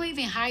 they don't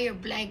even hire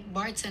black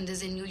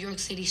bartenders in New York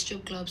City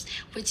strip clubs,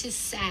 which is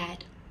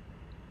sad.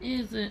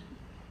 Is it?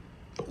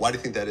 Why do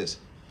you think that is?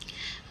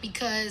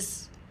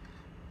 Because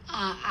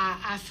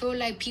I feel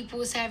like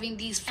people is having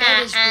these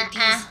fetish with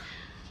these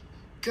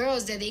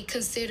girls that they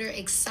consider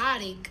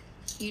exotic,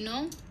 you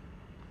know?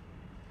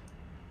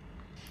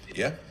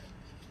 Yeah.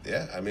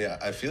 Yeah, I mean,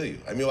 I feel you.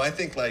 I mean, I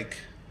think, like,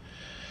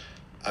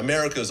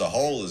 America as a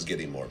whole is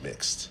getting more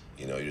mixed.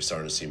 You know, you're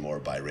starting to see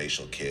more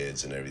biracial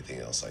kids and everything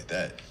else like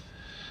that.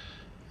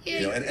 Yeah.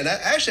 You know, and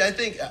I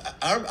think,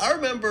 I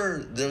remember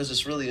there was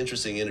this really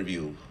interesting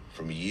interview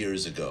from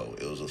years ago.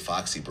 It was with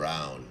Foxy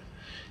Brown.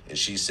 And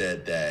she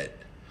said that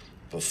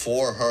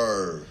before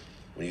her,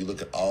 when you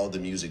look at all the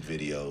music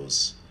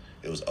videos,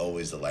 it was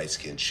always the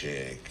light-skinned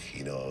chick,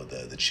 you know,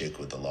 the chick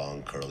with the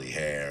long curly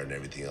hair and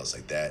everything else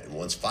like that. And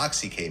once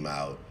Foxy came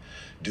out,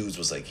 dudes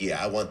was like,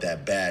 yeah, I want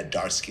that bad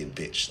dark-skinned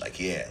bitch. Like,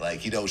 yeah,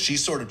 like, you know, she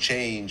sort of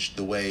changed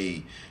the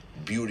way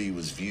beauty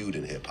was viewed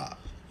in hip-hop.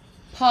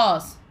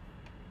 Pause.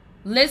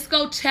 Let's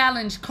go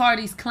challenge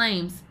Cardi's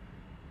claims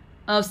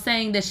of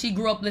saying that she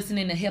grew up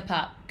listening to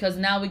hip-hop, because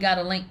now we got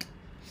a link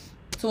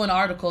to an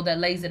article that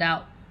lays it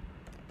out.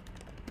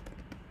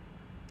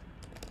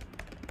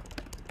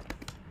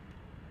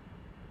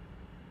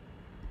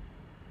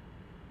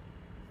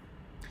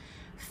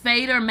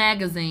 Fader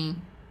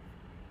Magazine.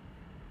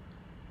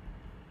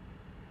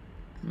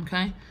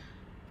 Okay.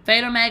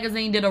 Fader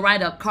Magazine did a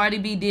write-up. Cardi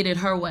B did it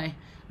her way.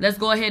 Let's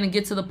go ahead and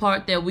get to the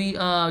part that we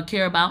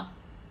care about.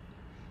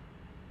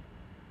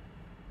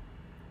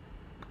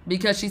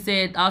 Because she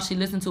said all she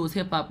listened to was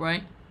hip-hop,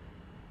 right?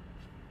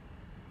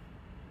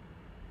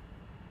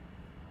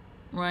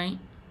 Right?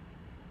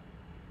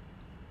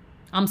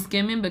 I'm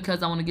skimming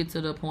because I want to get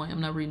to the point.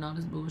 I'm not reading all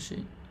this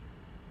bullshit.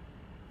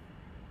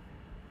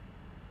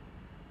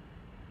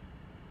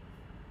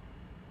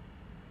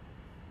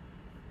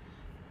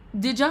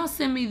 Did y'all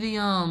send me the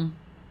I'm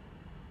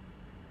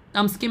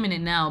skimming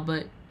it now,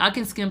 but I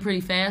can skim pretty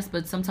fast,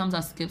 but sometimes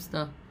I skip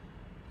stuff.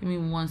 Give me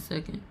 1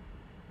 second.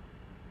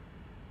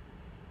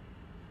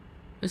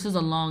 This is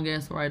a long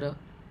ass write-up.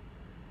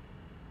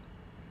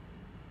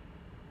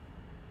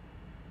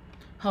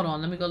 Hold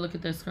on, let me go look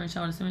at that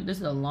screenshot. This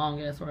is a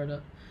long ass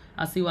write-up.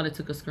 I see why they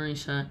took a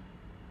screenshot.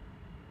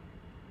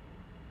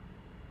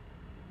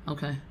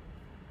 Okay.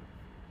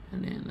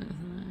 And then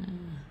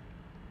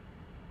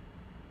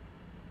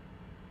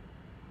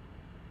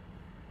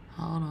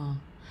hold on.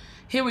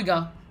 Here we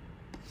go.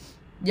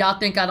 Y'all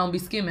think I don't be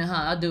skimming,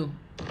 huh? I do.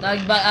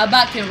 Like, I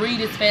about can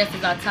read as fast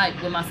as I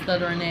type with my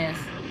stuttering ass.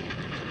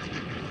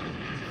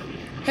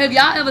 Have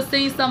y'all ever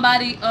seen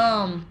somebody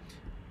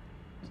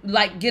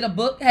like get a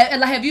book?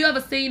 Have you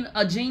ever seen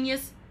a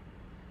genius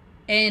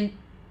and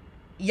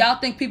y'all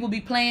think people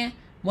be playing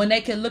when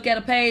they can look at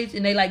a page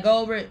and they like go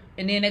over it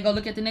and then they go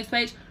look at the next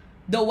page?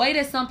 The way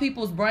that some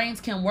people's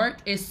brains can work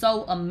is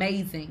so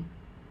amazing.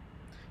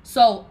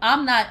 So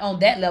I'm not on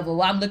that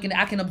level.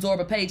 I can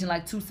absorb a page in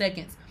like 2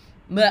 seconds.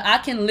 But I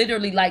can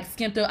literally like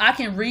skim through. I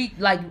can read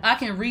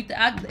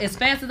as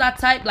fast as I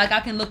type, like I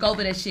can look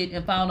over that shit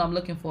and find what I'm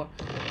looking for.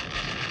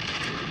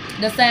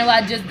 The same way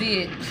I just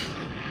did.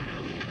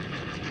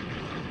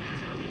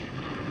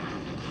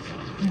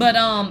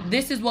 But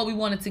this is what we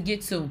wanted to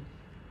get to.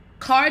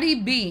 Cardi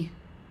B,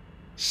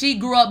 she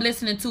grew up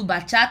listening to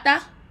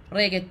bachata,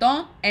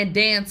 reggaeton, and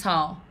dance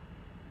hall.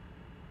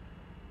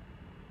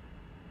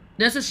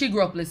 That's what she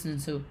grew up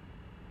listening to.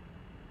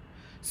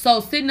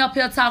 So sitting up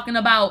here talking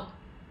about,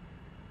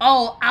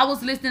 oh, I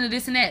was listening to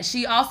this and that.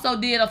 She also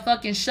did a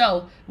fucking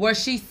show where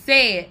she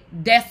said,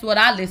 that's what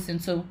I listen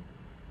to.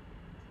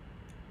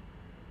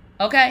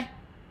 Okay?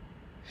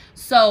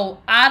 So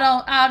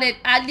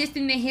I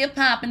listen to hip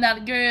hop and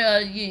that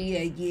girl,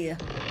 yeah.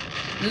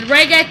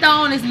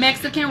 Reggaeton is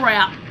Mexican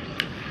rap.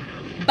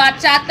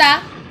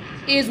 Bachata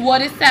is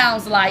what it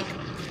sounds like.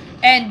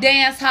 And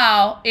dance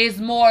hall is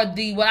more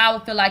what I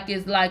would feel like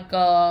is like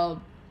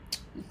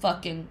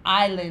fucking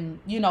island,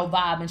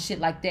 vibe and shit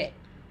like that.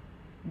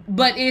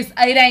 But it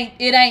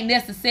ain't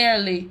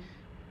necessarily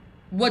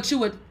what you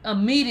would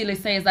immediately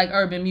say is like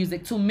urban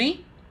music. To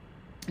me,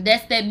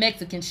 that's that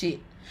Mexican shit.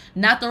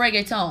 Not the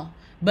reggaeton.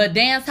 But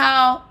dance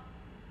hall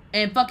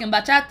and fucking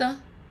bachata,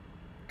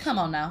 come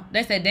on now.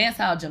 They say dance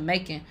hall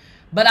Jamaican.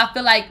 But I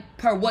feel like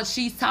per what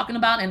she's talking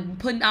about and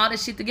putting all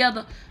this shit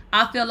together,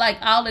 I feel like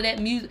all of that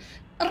music,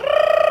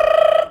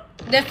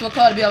 that's what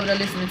Cardi be over there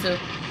listening to.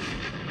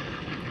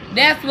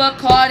 That's what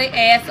Cardi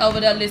ass over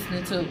there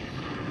listening to.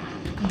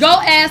 Go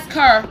ask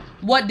her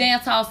what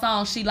dance hall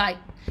song she like.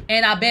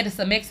 And I bet it's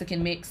a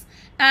Mexican mix.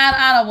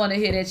 I don't want to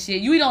hear that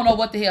shit. You don't know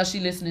what the hell she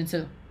listening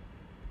to.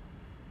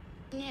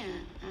 Yeah,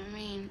 I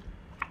mean,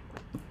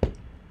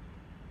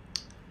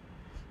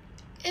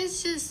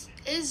 it's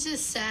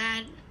just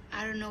sad.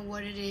 I don't know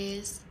what it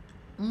is.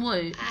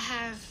 What?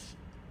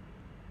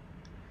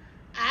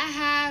 I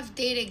have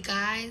dated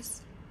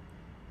guys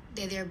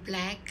that they're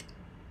black,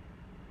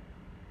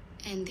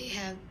 and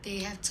they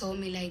have told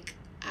me like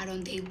I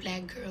don't date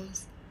black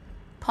girls.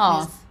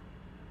 Pause.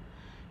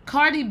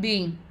 Cardi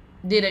B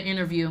did an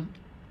interview.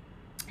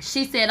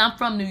 She said, I'm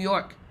from New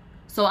York,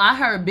 so I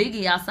heard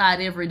Biggie outside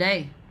every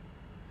day.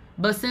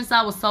 But since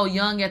I was so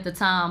young at the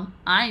time,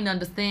 I ain't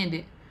understand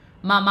it.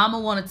 My mama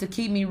wanted to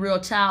keep me real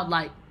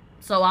childlike,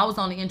 so I was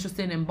only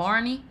interested in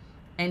Barney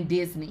and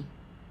Disney.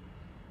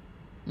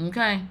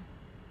 Okay.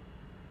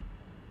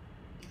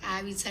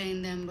 I be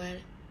telling them,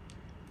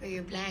 but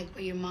you're black,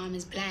 but your mom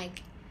is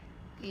black.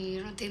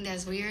 You don't think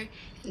that's weird?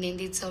 And then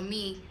they tell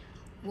me,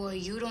 well,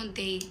 you don't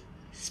date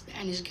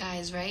Spanish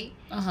guys, right?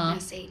 And I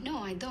say, no,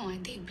 I don't. I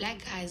date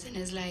black guys. And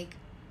it's like,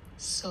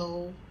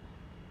 so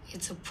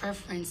it's a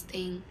preference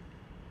thing,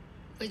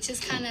 which is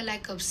kind of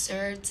like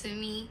absurd to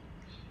me.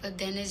 But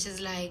then it's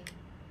just like,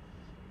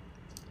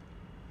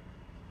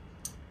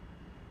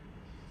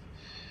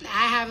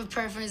 I have a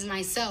preference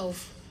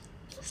myself.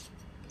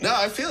 No,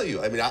 I feel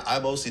you. I mean, I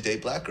mostly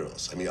date black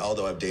girls. I mean,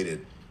 although I've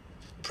dated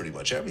pretty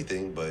much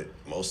everything, but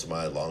most of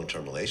my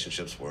long-term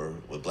relationships were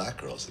with black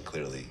girls, and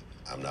clearly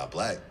I'm not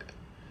black.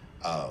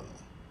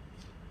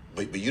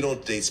 But you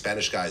don't date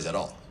Spanish guys at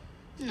all?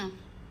 No.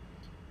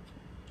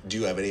 Do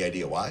you have any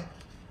idea why?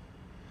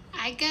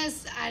 I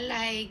guess I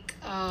like,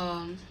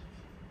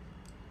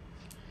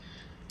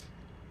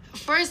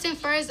 first,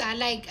 I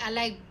like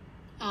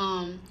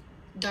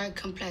dark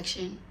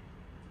complexion.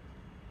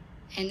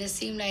 And it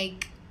seemed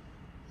like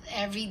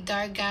every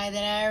dark guy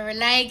that I ever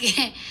like,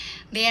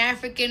 they're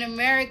African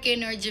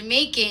American or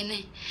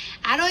Jamaican.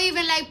 I don't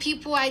even like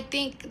people I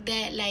think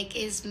that like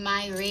is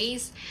my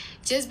race,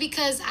 just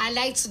because I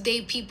like to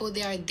date people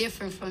that are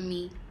different from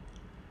me.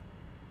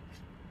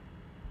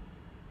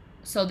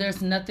 So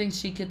there's nothing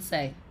she could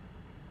say.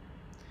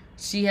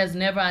 She has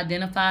never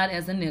identified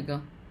as a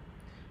nigga.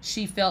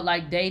 She felt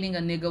like dating a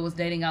nigga was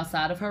dating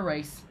outside of her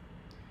race.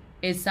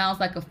 It sounds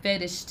like a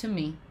fetish to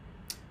me.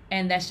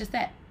 And that's just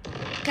that.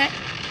 Okay?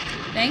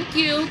 Thank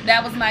you.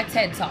 That was my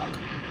TED Talk.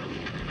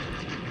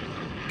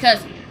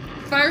 Because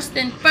first,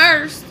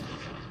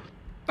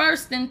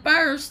 First and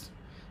first.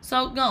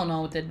 So go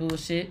on with that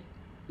bullshit.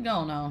 Go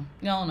on.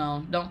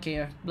 Don't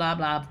care. Blah,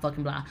 blah,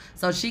 fucking blah.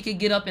 So she could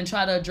get up and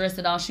try to address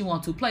it all she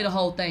wants to. Play the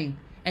whole thing.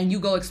 And you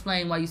go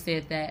explain why you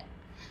said that.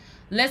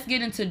 Let's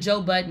get into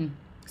Joe Budden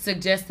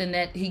suggesting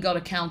that he go to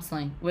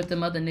counseling with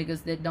them other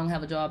niggas that don't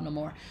have a job no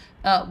more.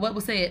 What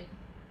was said?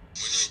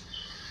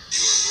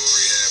 You and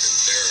Rory having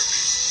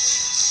therapy.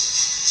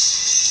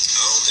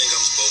 I don't think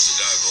I'm supposed to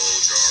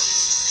divulge our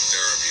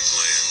therapy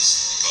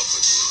plans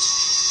publicly.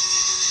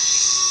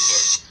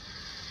 But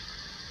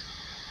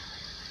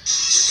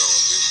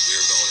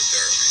we're going to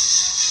therapy.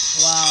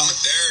 Wow. I'm a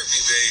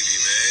therapy baby,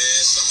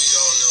 man. Some of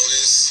y'all know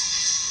this.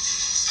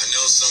 I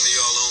know some of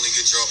y'all only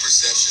get your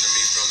perception of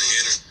me from the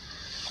internet.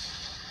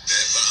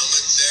 But I'm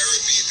a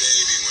therapy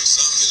baby. When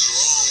something is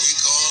wrong, we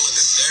call in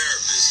a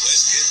therapist.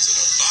 Let's get to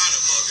the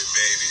bottom of it,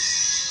 baby.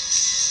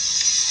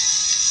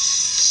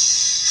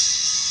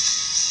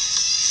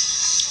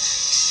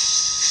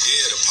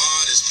 Yeah, the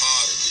pod is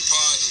podding. We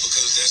podding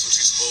because that's what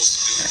you're supposed to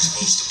do. You're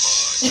supposed to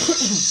pod.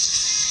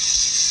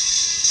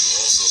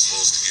 You're also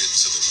supposed to get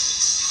to the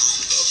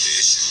root of the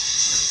issue,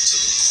 to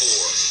the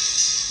core.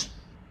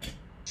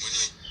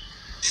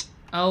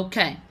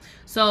 Okay.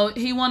 So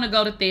he want to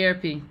go to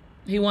therapy.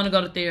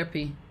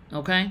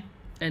 Okay?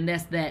 And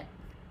that's that.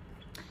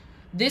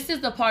 This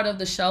is the part of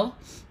the show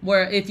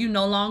where if you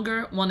no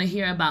longer want to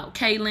hear about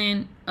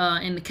Kaylin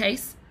in the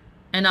case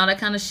and all that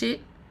kind of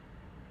shit,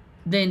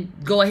 then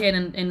go ahead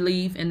and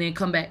leave and then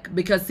come back.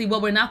 Because, see,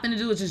 what we're not going to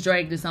do is just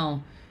drag this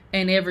on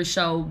and every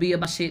show be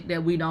about shit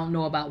that we don't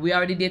know about. We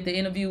already did the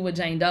interview with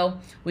Jane Doe.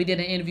 We did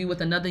an interview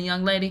with another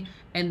young lady.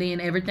 And then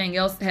everything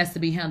else has to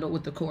be handled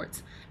with the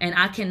courts. And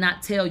I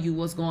cannot tell you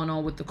what's going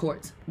on with the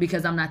courts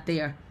because I'm not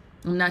there.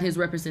 I'm not his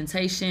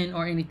representation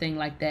or anything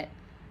like that.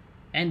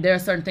 And there are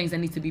certain things that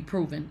need to be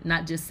proven,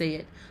 not just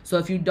said. So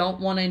if you don't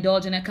want to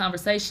indulge in that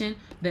conversation,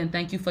 then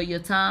thank you for your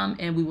time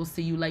and we will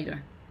see you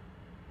later.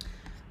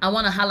 I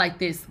want to highlight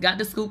this. Got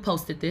the Scoop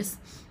posted this.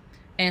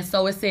 And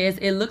so it says,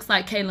 it looks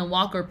like Kaylin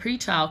Walker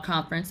pretrial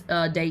conference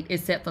date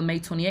is set for May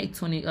 28,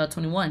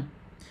 2021.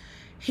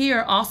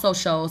 Here also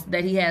shows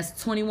that he has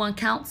 21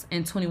 counts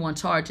and 21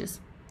 charges.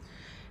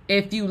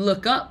 If you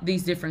look up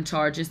these different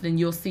charges, then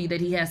you'll see that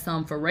he has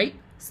some for rape,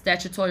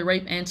 statutory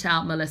rape, and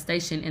child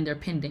molestation, and they're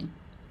pending.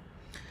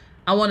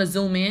 I want to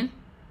zoom in.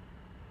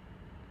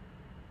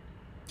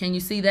 Can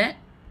you see that?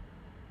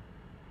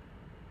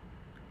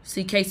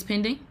 See case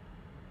pending?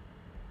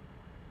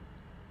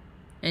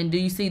 And do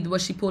you see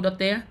what she pulled up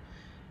there?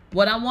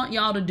 What I want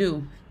y'all to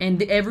do,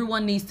 and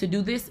everyone needs to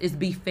do this, is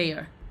be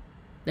fair.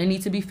 They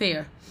need to be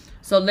fair.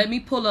 So let me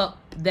pull up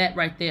that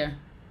right there.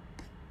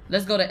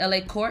 Let's go to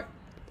LA Court.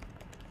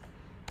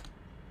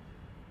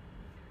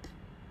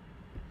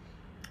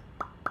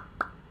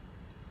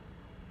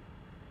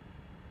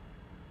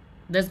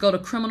 Let's go to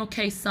criminal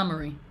case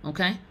summary,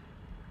 okay?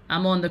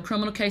 I'm on the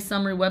criminal case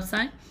summary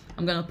website.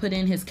 I'm going to put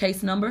in his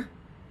case number.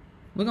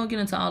 We're going to get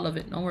into all of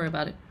it. Don't worry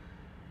about it.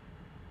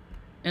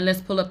 And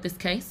let's pull up this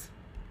case.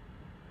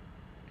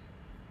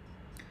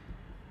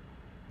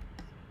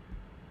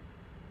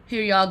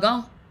 Here y'all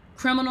go.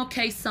 Criminal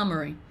case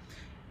summary.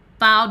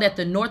 Filed at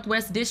the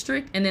Northwest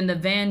District and then the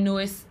Van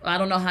Nuys, I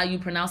don't know how you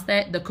pronounce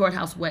that, the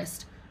Courthouse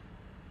West.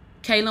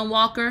 Kaylin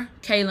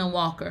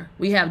Walker.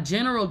 We have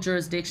general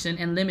jurisdiction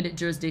and limited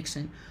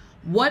jurisdiction.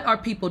 What are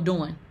people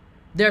doing?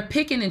 They're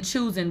picking and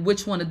choosing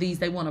which one of these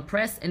they want to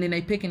press, and then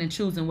they picking and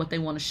choosing what they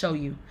want to show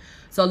you.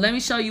 So let me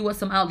show you what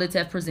some outlets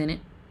have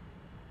presented.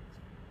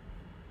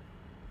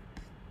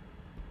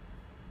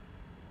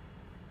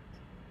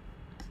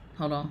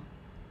 Hold on.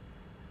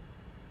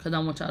 Because I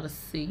want y'all to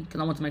see. Because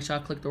I want to make sure I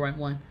click the right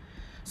one.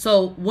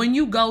 So when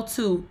you go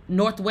to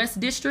Northwest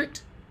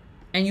District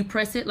and you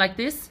press it like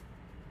this,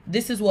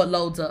 this is what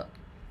loads up.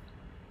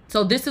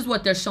 So this is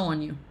what they're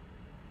showing you.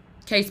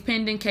 Case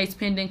pending, case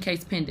pending,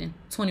 case pending.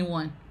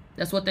 21.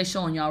 That's what they're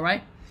showing y'all,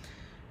 right?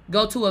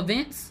 Go to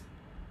events.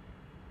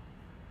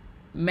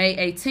 May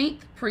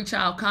 18th,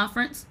 pre-trial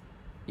conference.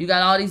 You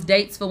got all these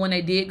dates for when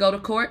they did go to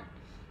court.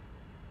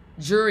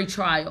 Jury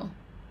trial.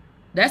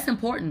 That's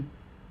important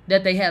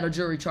that they had a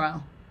jury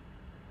trial.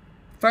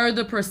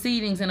 Further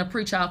proceedings in a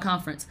pre-trial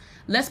conference.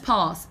 Let's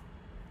pause.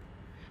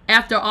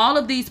 After all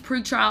of these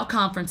pre-trial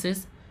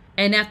conferences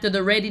and after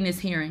the readiness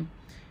hearing,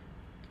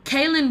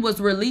 Kaylin was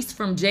released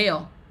from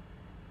jail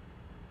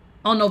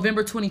on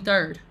November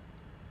 23rd,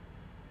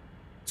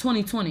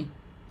 2020.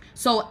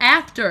 So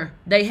after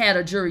they had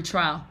a jury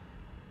trial,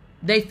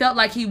 they felt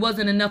like he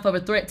wasn't enough of a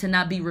threat to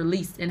not be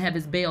released and have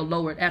his bail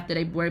lowered after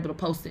they were able to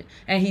post it.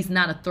 And he's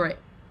not a threat.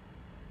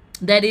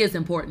 That is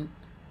important.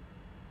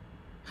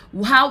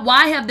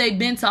 Why have they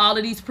been to all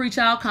of these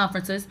pre-trial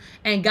conferences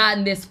and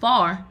gotten this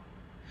far,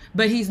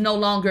 but he's no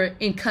longer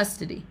in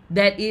custody?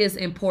 That is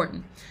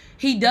important.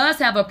 He does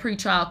have a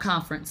pre-trial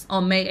conference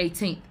on May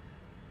 18th.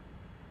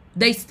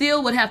 They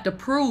still would have to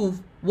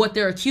prove what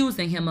they're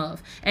accusing him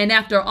of. And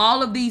after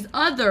all of these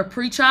other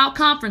pre-trial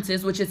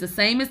conferences, which is the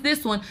same as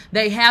this one,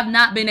 they have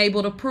not been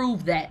able to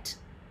prove that.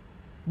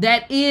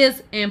 That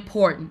is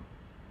important.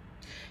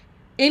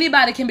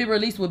 Anybody can be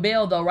released with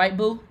bail though, right,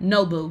 boo?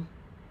 No, boo.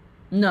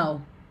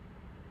 No.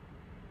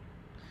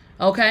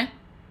 Okay?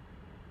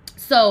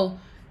 So,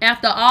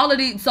 after all of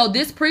these, so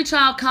this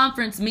pretrial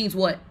conference means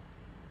what?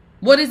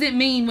 What does it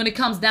mean when it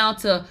comes down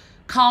to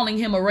calling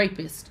him a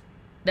rapist?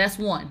 That's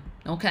one.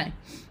 Okay.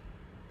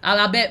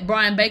 I bet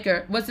Brian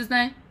Baker, what's his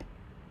name?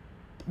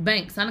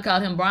 Banks. I'm going to call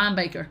him Brian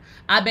Baker.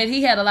 I bet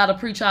he had a lot of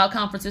pretrial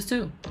conferences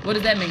too. What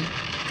does that mean?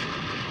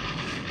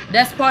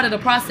 That's part of the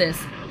process.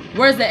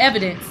 Where's the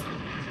evidence?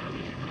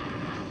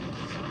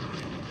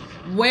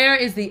 Where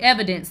is the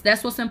evidence?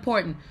 That's what's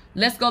important.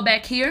 Let's go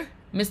back here.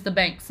 Mr.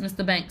 Banks.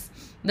 Mr. Banks.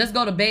 Let's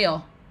go to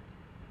bail.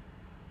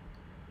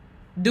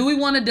 Do we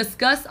want to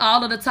discuss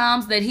all of the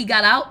times that he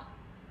got out?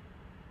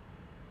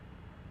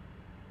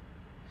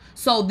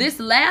 So this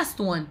last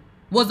one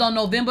was on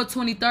November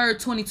 23rd,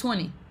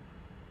 2020.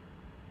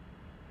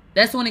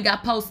 That's when it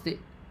got posted.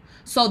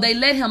 So they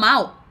let him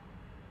out.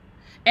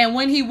 And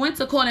when he went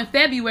to court in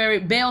February,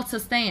 bail to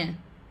stand.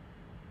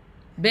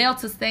 Bail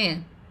to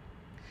stand.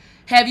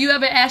 Have you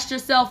ever asked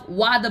yourself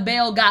why the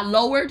bail got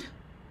lowered?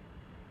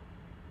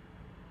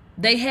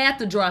 They had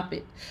to drop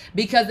it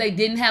because they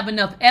didn't have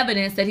enough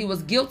evidence that he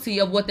was guilty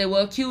of what they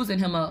were accusing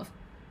him of.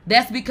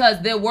 That's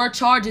because there were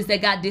charges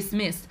that got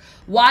dismissed.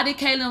 Why did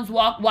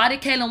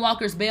Kaylen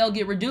Walker's bail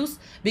get reduced?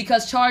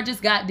 Because charges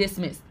got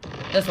dismissed.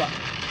 That's why.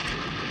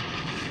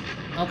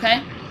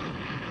 Okay?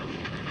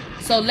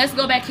 So let's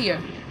go back here.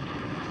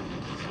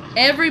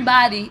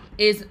 Everybody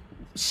is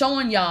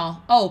showing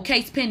y'all, oh,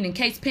 case pending,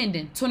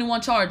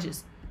 21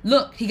 charges.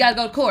 Look, he got to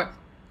go to court.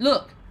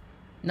 Look.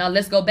 Now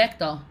let's go back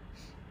though.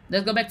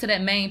 Let's go back to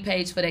that main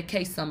page for that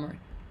case summary.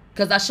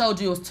 Because I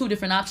showed you it was 2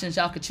 different options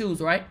y'all could choose,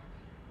 right?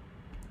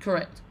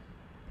 Correct.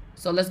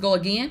 So let's go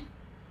again.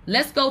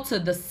 Let's go to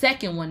the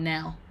second one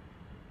now.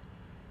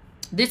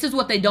 This is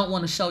what they don't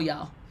want to show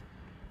y'all.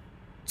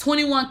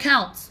 21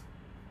 counts.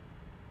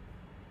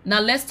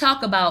 Now let's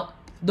talk about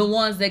the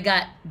ones that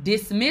got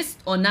dismissed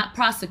or not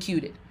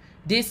prosecuted.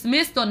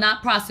 Dismissed or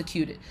not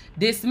prosecuted.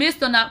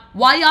 Dismissed or not.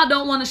 Why y'all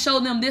don't want to show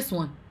them this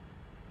one?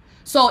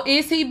 So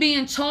is he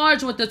being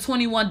charged with the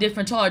 21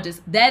 different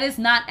charges? That is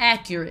not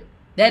accurate.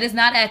 That is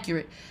not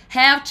accurate.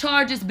 Have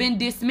charges been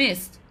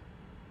dismissed?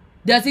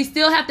 Does he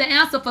still have to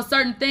answer for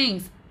certain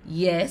things?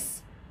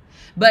 Yes.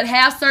 But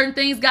have certain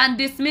things gotten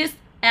dismissed?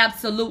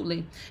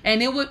 Absolutely.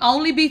 And it would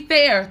only be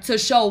fair to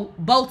show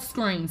both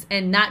screens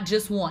and not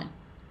just one.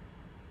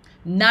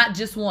 Not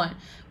just one.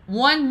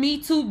 One Me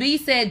Too B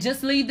said,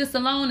 just leave this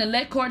alone and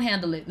let court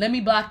handle it. Let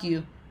me block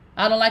you.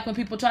 I don't like when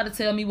people try to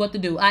tell me what to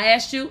do. I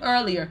asked you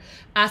earlier.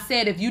 I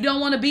said, if you don't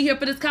want to be here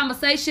for this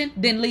conversation,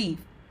 then leave.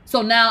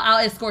 So now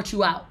I'll escort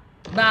you out.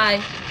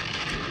 Bye.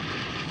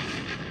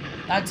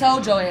 I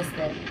told your ass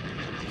that.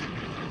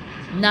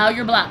 Now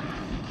you're blocked.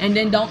 And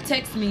then don't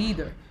text me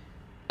either.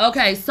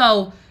 Okay,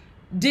 so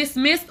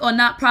dismissed or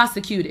not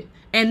prosecuted.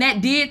 And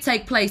that did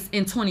take place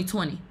in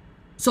 2020.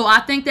 So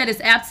I think that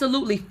it's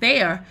absolutely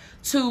fair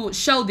to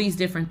show these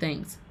different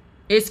things.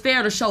 It's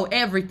fair to show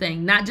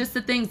everything, not just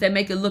the things that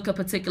make it look a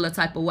particular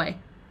type of way.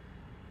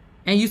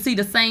 And you see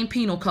the same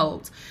penal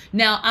codes.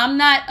 Now, I'm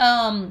not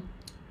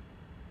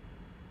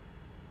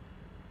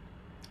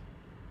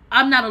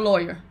a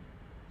lawyer.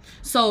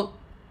 So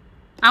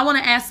I want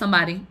to ask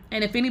somebody,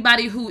 and if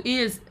anybody who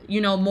is,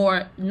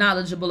 more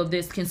knowledgeable of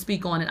this can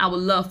speak on it, I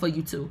would love for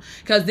you to.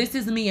 Because this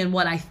is me and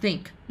what I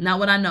think, not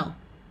what I know.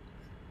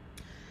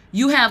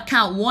 You have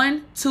count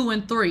 1, 2,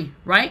 and 3,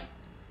 right?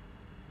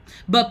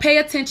 But pay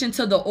attention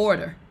to the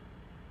order.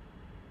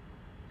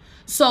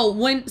 So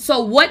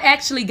what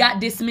actually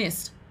got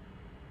dismissed?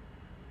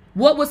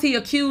 What was he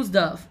accused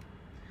of?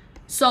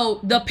 So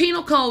the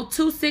penal code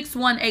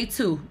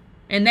 26182,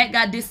 and that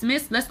got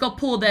dismissed. Let's go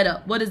pull that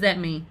up. What does that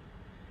mean?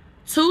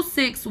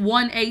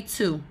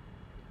 26182.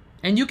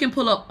 And you can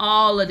pull up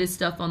all of this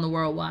stuff on the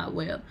World Wide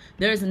Web.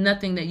 There's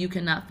nothing that you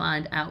cannot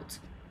find out.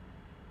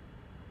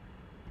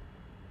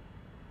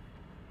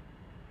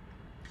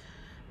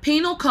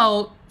 Penal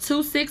code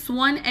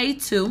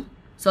 26182.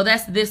 So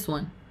that's this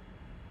one.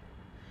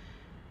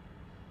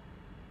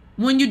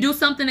 When you do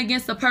something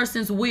against a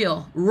person's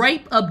will,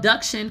 rape,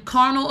 abduction,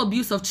 carnal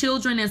abuse of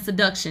children, and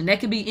seduction. That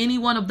could be any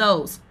one of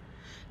those.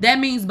 That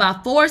means by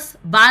force,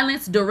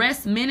 violence,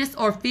 duress, menace,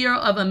 or fear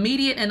of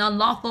immediate and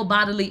unlawful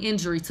bodily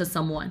injury to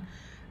someone.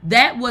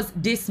 That was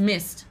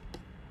dismissed.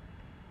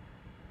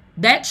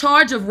 That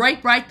charge of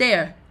rape right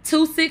there,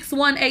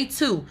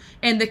 26182,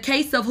 in the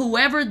case of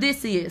whoever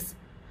this is,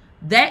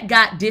 that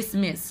got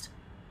dismissed.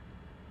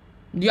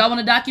 Do y'all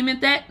want to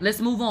document that? Let's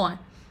move on.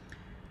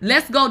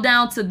 Let's go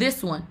down to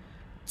this one.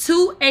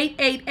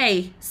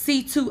 288A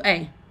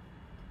C2A.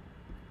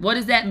 What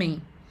does that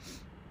mean?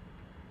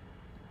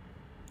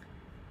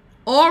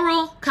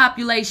 Oral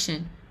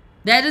copulation.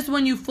 That is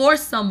when you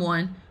force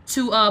someone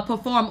to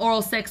perform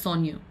oral sex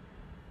on you.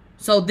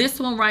 So this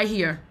one right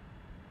here.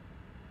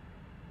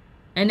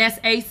 And that's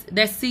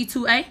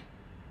C2A?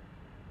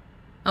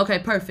 Okay,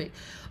 perfect.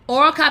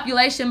 Oral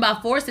copulation by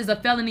force is a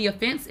felony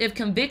offense. If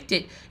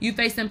convicted, you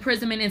face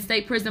imprisonment in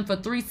state prison for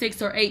 3,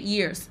 6, or 8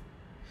 years.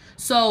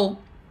 So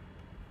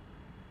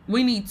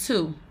We need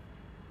 2.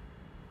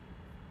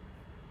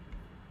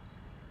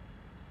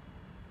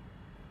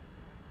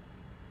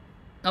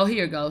 Oh,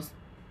 here it goes.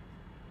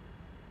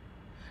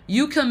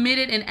 You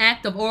committed an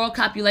act of oral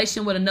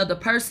copulation with another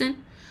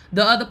person.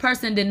 The other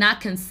person did not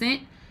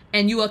consent,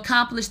 and you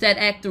accomplished that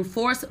act through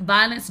force,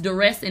 violence,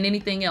 duress, and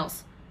anything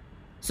else.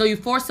 So you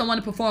forced someone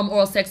to perform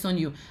oral sex on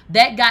you.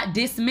 That got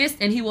dismissed,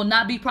 and he will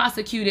not be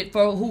prosecuted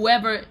for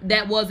whoever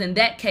that was in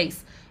that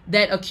case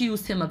that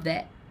accused him of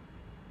that.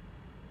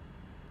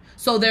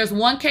 So there's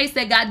one case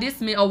that got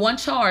dismissed, or one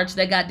charge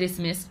that got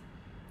dismissed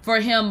for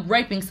him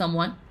raping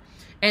someone.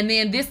 And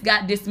then this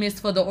got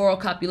dismissed for the oral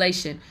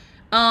copulation.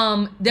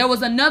 There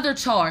was another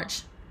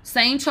charge,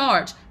 same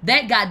charge,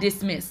 that got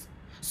dismissed.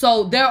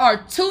 So there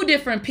are 2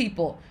 different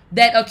people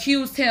that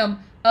accused him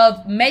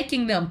of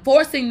making them,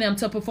 forcing them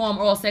to perform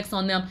oral sex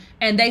on them,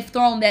 and they've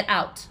thrown that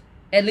out.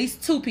 At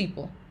least 2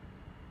 people.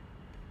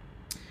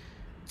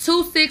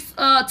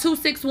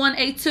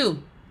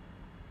 26182.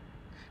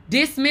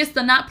 Dismissed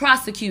or not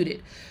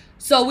prosecuted.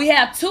 So we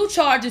have 2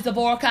 charges of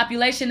oral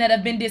copulation that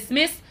have been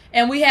dismissed,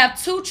 and we have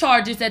 2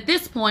 charges at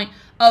this point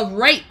of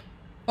rape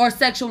or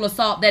sexual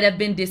assault that have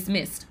been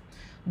dismissed.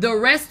 The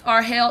rest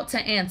are held to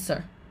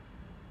answer.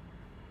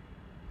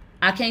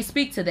 I can't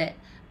speak to that.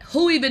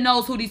 Who even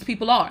knows who these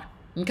people are?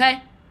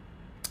 Okay?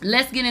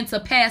 Let's get into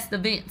past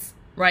events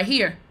right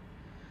here.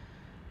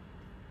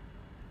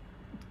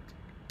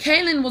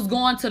 Kaylin was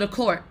going to the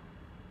court.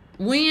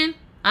 When?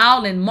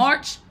 All in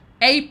March,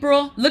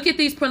 April. Look at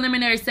these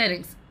preliminary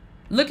settings.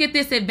 Look at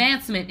this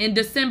advancement in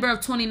December of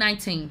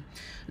 2019.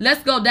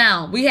 Let's go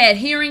down. We had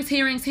hearings.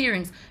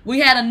 We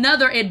had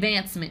another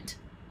advancement.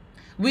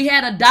 We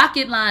had a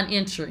docket line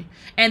entry.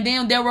 And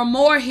then there were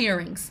more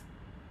hearings.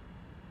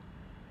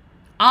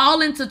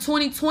 All into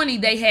 2020,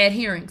 they had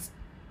hearings.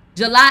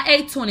 July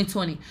 8th,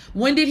 2020.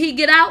 When did he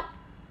get out?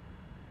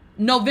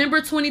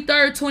 November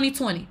 23rd,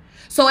 2020.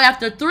 So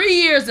after 3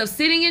 years of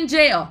sitting in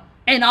jail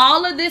and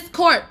all of this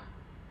court,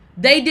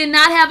 they did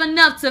not have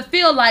enough to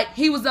feel like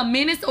he was a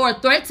menace or a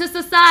threat to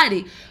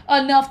society,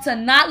 enough to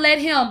not let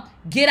him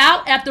get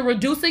out after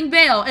reducing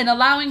bail and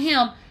allowing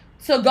him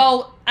to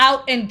go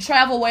out and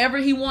travel wherever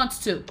he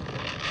wants to.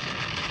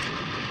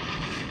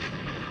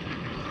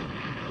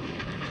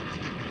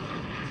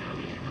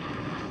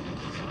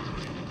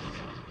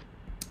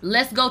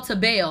 Let's go to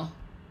bail.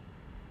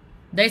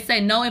 They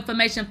say no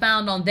information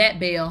found on that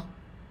bail.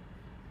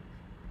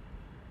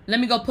 Let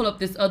me go pull up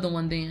this other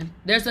one then.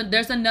 There's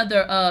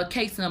another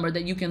case number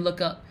that you can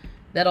look up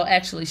that'll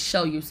actually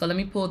show you. So let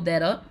me pull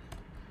that up.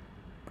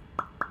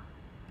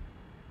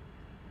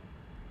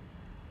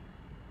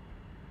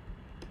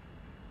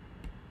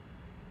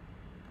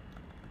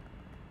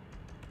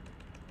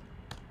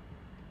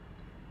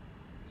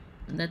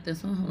 Let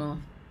this one, hold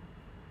on.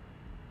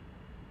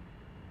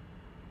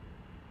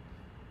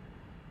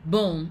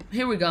 Boom,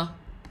 here we go.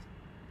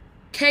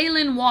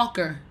 Kaylin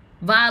Walker.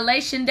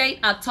 Violation date,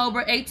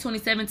 October 8,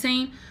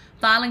 2017.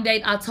 Filing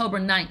date, October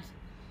 9th.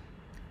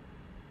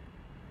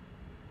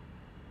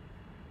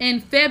 In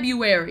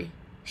February,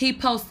 he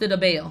posted a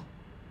bail.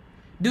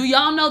 Do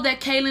y'all know that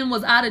Kaylin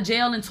was out of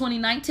jail in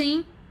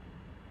 2019?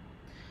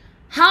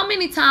 How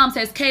many times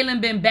has Kaylin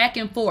been back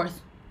and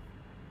forth?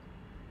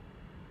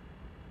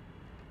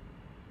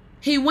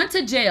 He went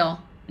to jail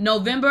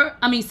September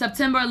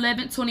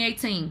 11th,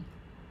 2018.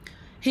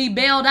 He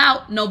bailed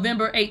out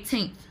November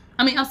 18th.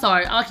 I'm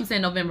sorry. I keep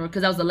saying November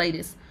because that was the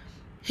latest.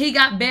 He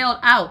got bailed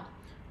out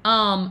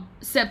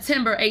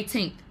September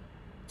 18th,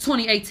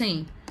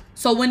 2018.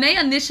 So when they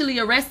initially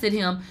arrested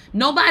him,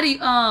 nobody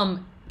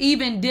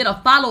even did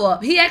a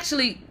follow-up. He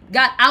actually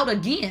got out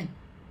again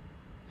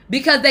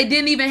because they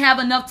didn't even have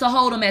enough to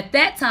hold him at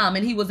that time,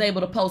 and he was able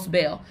to post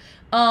bail.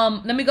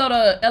 Let me go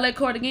to LA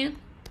court again.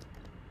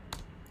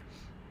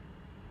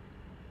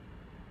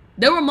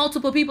 There were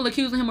multiple people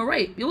accusing him of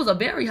rape. It was a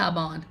very high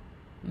bond.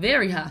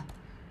 Very high.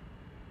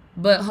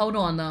 But hold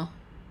on, though.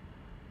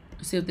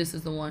 Let's see if this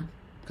is the one.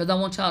 Because I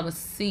want y'all to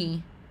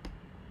see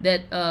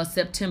that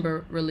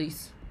September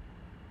release.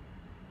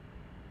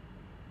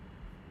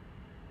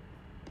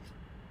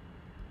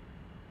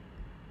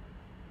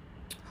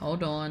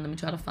 Hold on. Let me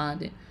try to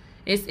find it.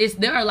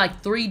 There are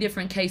like 3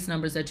 different case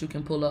numbers that you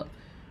can pull up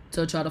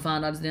to try to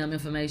find out this damn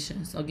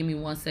information. So give me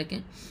 1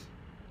 second.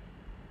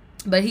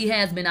 But he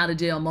has been out of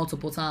jail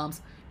multiple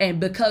times. And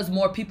because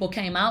more people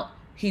came out,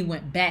 he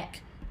went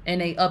back. And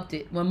they upped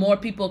it. When more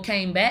people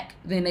came back,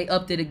 then they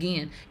upped it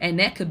again. And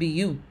that could be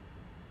you.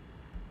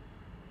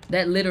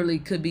 That literally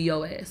could be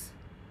your ass.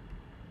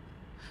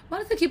 Why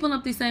does it keep pulling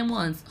up these same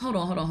ones? Hold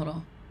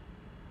on.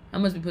 I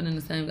must be putting in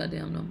the same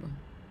goddamn number.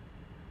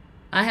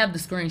 I have the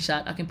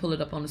screenshot. I can pull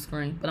it up on the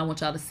screen. But I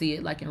want y'all to see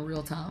it like in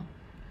real time.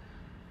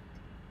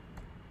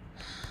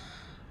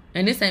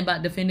 And this ain't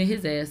about defending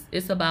his ass.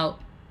 It's about,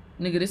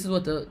 nigga, this is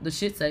what the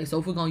shit say. So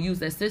if we're going to use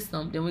that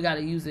system, then we got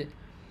to use it.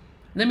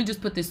 Let me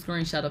just put this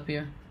screenshot up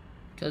here.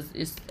 Because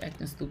it's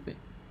acting stupid.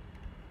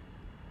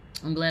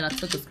 I'm glad I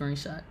took a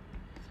screenshot.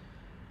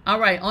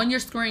 Alright, on your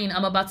screen,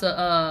 I'm about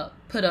to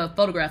put a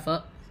photograph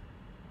up.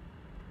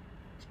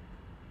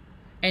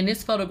 And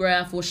this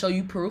photograph will show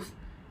you proof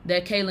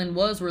that Kaylin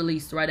was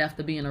released right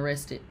after being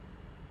arrested.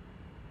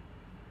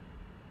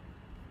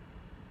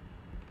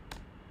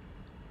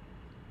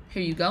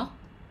 Here you go.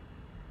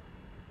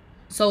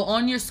 So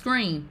on your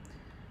screen,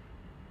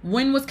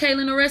 when was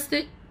Kaylin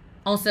arrested?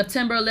 On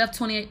September 11th,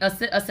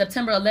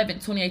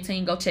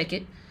 2018. Go check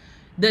it.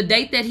 The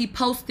date that he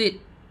posted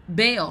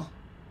bail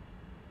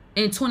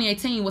in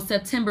 2018 was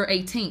September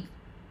 18th.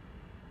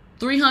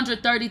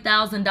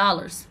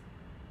 $330,000.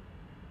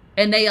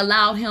 And they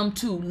allowed him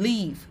to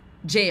leave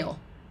jail.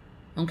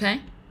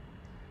 Okay?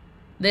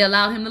 They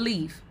allowed him to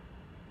leave.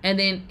 And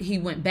then he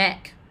went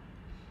back.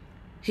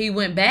 He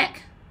went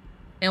back.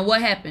 And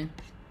what happened?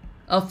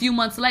 A few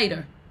months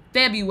later,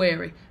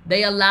 February,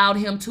 they allowed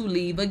him to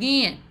leave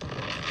again.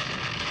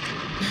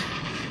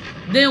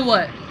 Then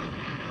what?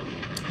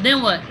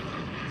 Then what?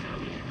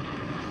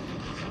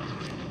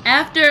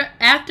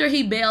 After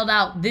he bailed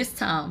out this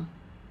time,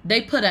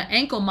 they put an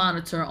ankle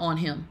monitor on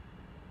him.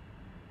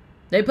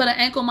 They put an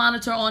ankle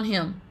monitor on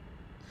him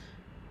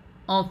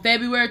on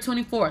February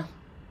 24th.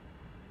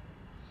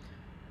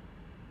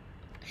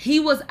 He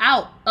was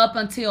out up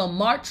until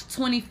March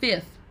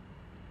 25th,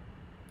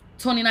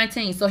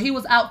 2019. So he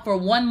was out for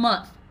 1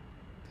 month.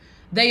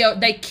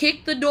 They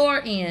kicked the door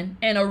in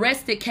and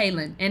arrested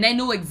Kaylin. And they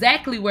knew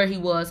exactly where he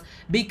was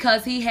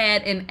because he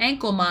had an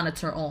ankle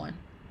monitor on.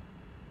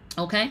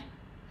 Okay?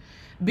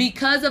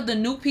 Because of the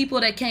new people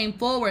that came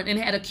forward and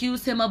had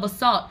accused him of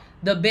assault,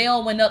 the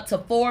bail went up to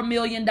 $4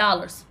 million.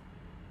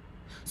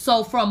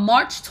 So from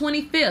March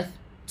 25th,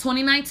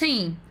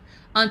 2019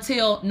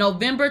 until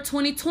November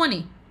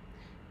 2020,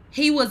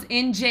 he was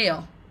in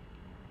jail.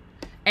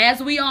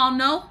 As we all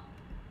know,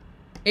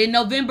 in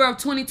November of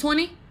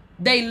 2020,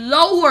 they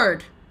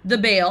lowered the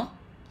bail.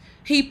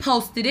 He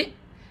posted it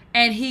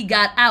and he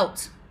got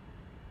out.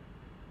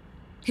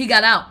 He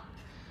got out.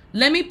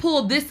 Let me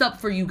pull this up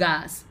for you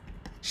guys.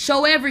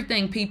 Show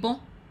everything,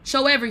 people.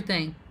 Show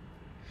everything.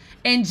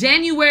 In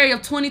January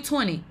of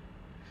 2020,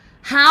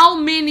 how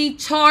many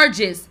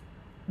charges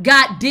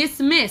got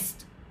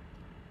dismissed?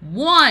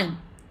 1,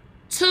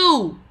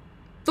 2,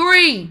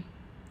 3,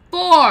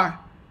 4,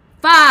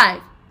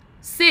 5,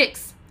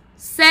 6,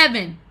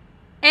 7,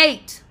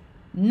 8,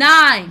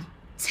 9,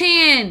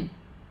 10.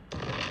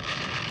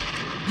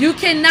 You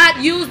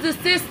cannot use the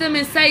system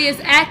and say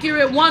it's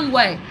accurate one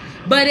way,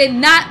 but it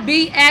not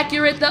be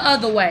accurate the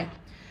other way.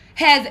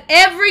 Has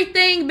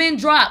everything been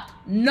dropped?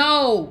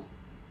 No.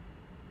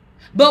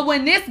 But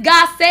when this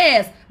guy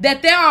says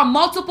that there are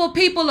multiple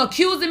people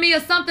accusing me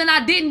of something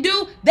I didn't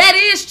do, that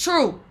is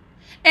true.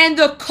 And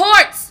the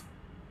courts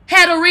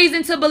had a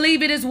reason to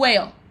believe it as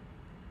well.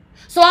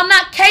 So I'm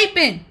not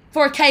caping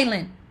for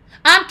Kaylin.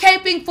 I'm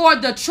caping for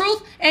the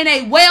truth and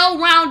a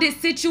well-rounded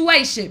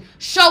situation.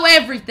 Show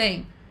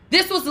everything.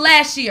 This was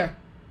last year.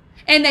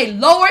 And they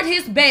lowered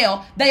his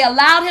bail. They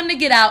allowed him to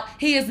get out.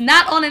 He is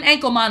not on an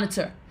ankle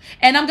monitor.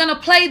 And I'm going to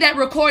play that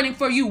recording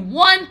for you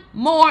one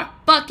more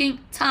fucking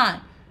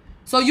time.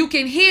 So you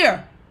can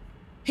hear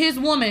his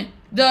woman,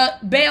 the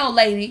bail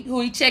lady who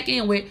he checked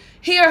in with,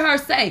 hear her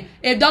say,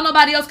 if don't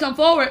nobody else come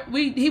forward,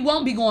 he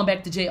won't be going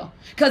back to jail.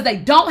 Because they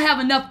don't have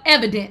enough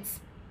evidence.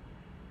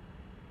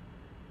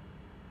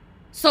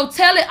 So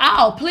tell it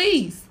all,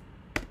 please.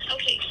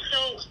 Okay,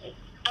 so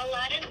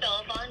Aladdin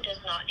bail bond does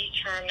not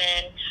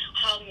determine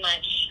how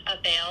much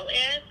a bail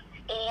is,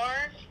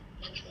 or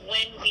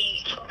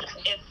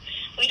if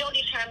we don't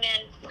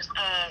determine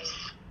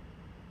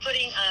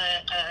putting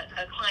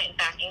a client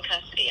back in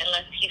custody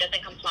unless he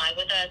doesn't comply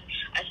with us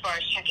as far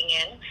as checking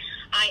in.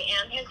 I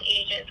am his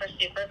agent for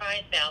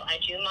supervised bail. I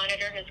do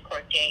monitor his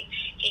court date.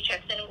 He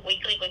checks in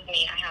weekly with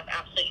me. I have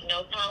absolutely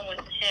no problem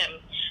with him.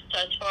 So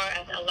as far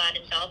as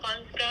Aladdin bail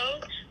bonds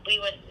goes, we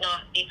would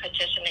not be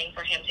petitioning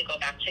for him to go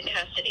back to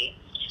custody.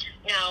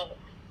 Now,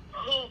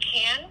 who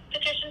can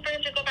petition for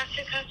him to go back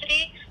to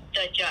custody?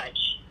 The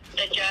judge.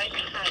 The judge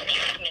has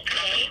judgment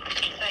day,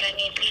 but I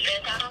mean, he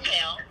is out on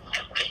bail,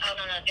 out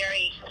on a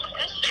very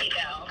custody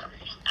bail.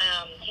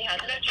 He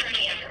has an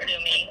attorney, I'm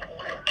assuming.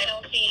 I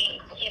don't see,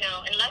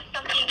 unless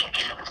something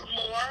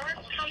more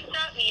comes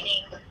up,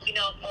 meaning,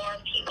 more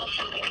people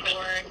moving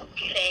forward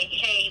saying,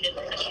 hey, this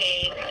is the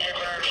case, there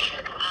were,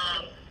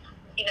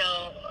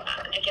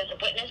 I guess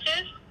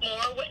witnesses,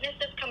 more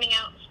witnesses coming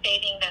out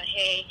stating that,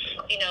 hey,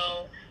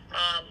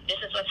 this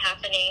is what's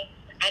happening.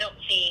 I don't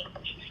see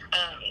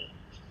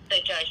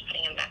the judge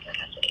putting him back in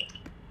custody.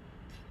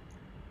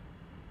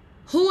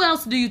 Who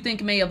else do you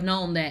think may have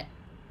known that?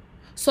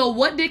 So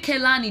what did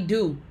Kehlani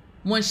do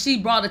when she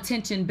brought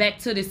attention back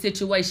to this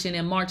situation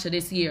in March of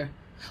this year?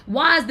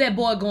 Why is that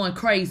boy going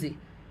crazy?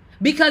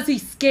 Because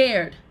he's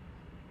scared.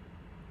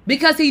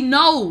 Because he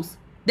knows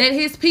that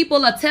his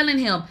people are telling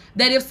him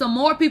that if some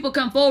more people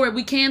come forward,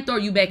 we can throw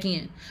you back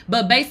in.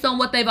 But based on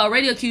what they've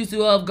already accused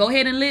you of, go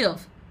ahead and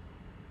live.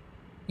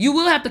 You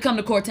will have to come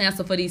to court to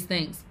answer for these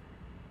things.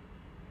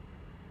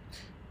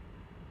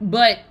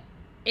 But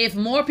if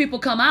more people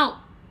come out,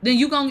 then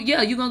you're gonna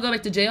go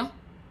back to jail.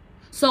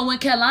 So when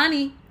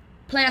Kehlani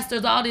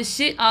plasters all this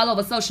shit all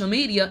over social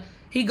media,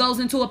 he goes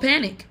into a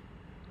panic.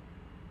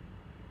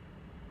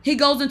 He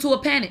goes into a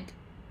panic.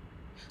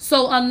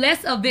 So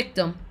unless a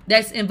victim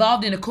that's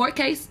involved in a court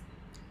case,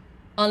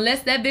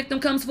 unless that victim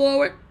comes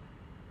forward,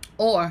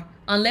 or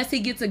unless he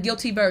gets a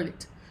guilty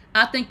verdict,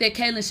 I think that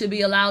Kalen should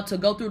be allowed to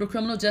go through the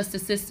criminal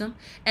justice system,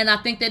 and I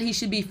think that he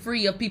should be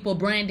free of people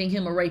branding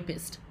him a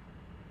rapist.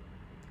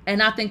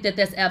 And I think that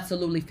that's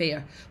absolutely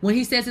fair. When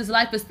he says his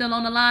life is still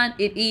on the line,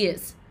 it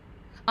is.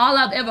 All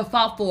I've ever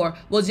fought for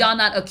was y'all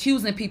not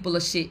accusing people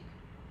of shit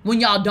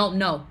when y'all don't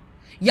know.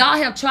 Y'all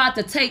have tried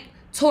to take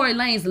Tory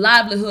Lanez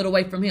livelihood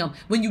away from him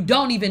when you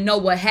don't even know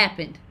what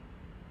happened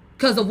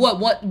because of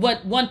what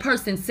one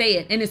person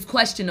said, and it's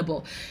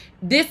questionable.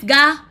 This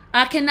guy,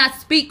 I cannot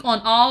speak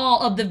on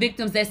all of the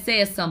victims that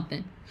said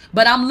something,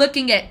 but I'm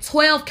looking at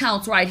 12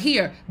 counts right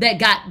here that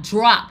got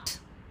dropped.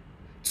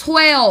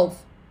 12.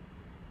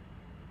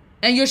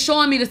 And you're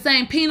showing me the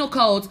same penal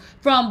codes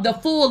from the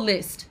full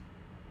list.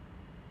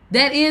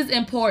 That is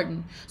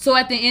important. So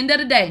at the end of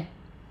the day,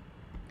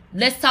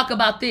 let's talk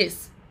about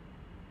this.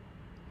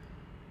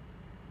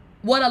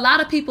 What a lot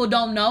of people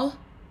don't know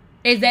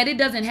is that it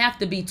doesn't have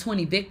to be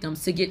 20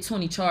 victims to get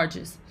 20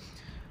 charges.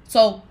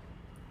 So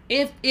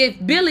if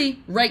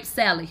Billy rapes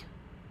Sally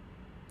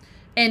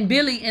and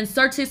Billy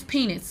inserts his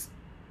penis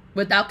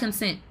without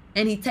consent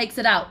and he takes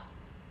it out,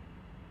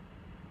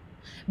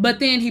 but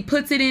then he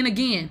puts it in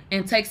again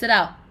and takes it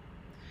out,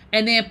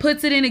 and then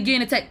puts it in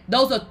again and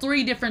those are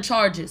 3 different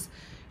charges.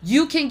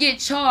 You can get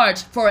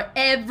charged for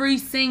every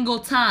single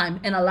time,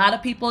 and a lot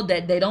of people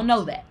that they don't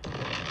know that.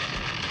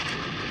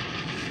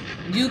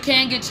 You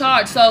can get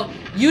charged. So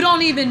you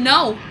don't even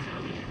know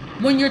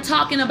when you're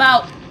talking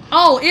about,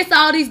 oh, it's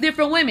all these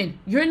different women.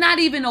 You're not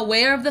even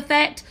aware of the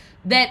fact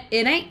that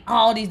it ain't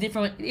all these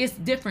different, it's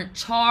different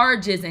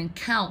charges and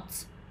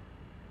counts.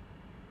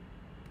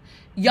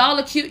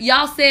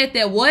 Y'all said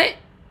that what?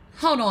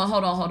 Hold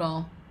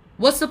on.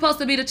 What's supposed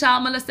to be the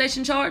child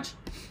molestation charge?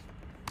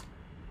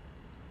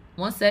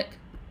 One sec.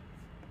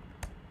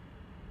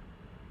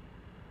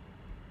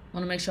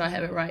 Want to make sure I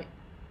have it right.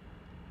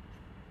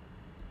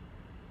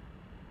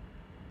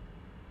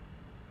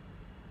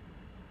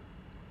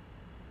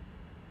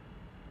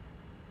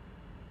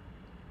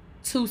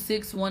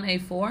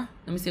 $26184.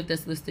 Let me see if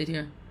that's listed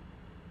here.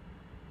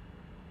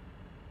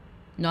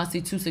 No, I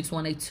see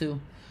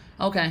 26182.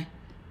 Okay.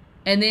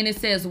 And then it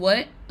says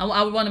what?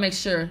 I would want to make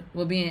sure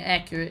we're being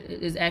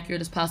accurate, as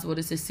accurate as possible.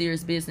 This is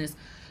serious business.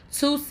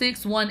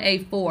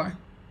 26184.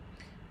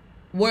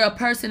 Where a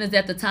person is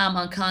at the time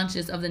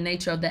unconscious of the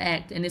nature of the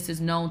act, and this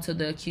is known to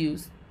the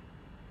accused.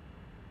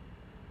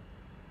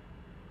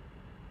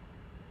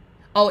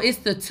 Oh, it's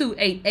the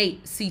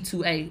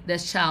 288C2A.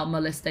 That's child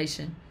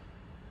molestation.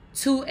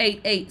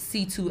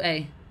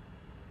 288C2A.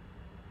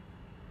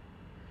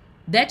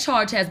 That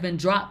charge has been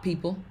dropped,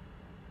 people.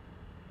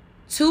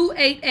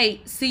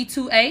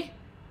 288C2A,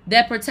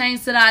 that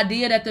pertains to the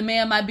idea that the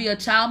man might be a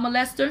child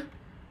molester.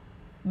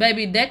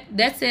 Baby,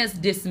 that says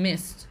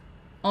dismissed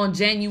on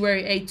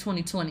January 8,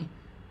 2020.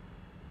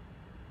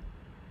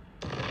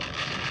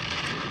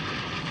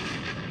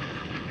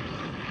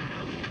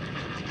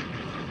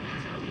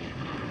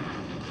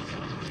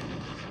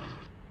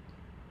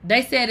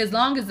 They said as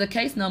long as the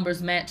case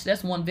numbers match,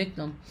 that's 1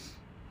 victim.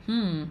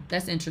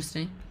 That's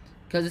interesting.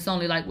 Because it's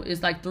only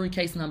like 3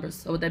 case numbers.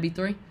 So would that be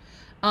 3?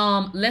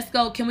 Let's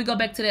go. Can we go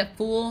back to that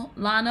full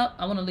lineup?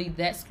 I want to leave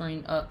that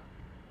screen up.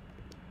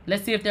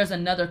 Let's see if there's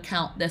another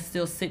count that's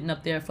still sitting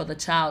up there for the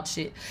child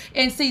shit.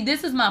 And see,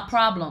 this is my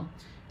problem.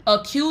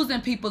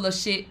 Accusing people of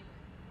shit.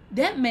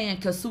 That man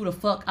could sue the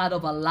fuck out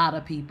of a lot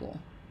of people.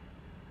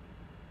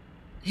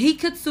 He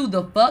could sue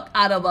the fuck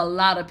out of a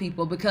lot of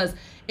people because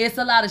it's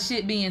a lot of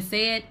shit being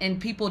said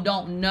and people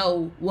don't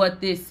know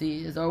what this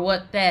is or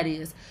what that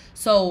is.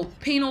 So,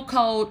 Penal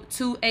Code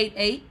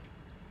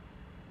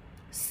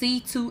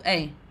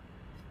 288C2A.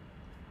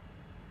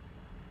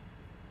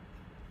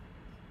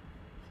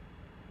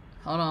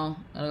 Hold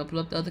on. I gotta pull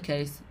up the other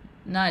case.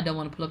 No, I don't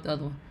want to pull up the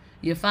other one.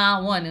 You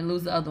find one and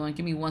lose the other one.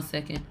 Give me 1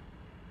 second.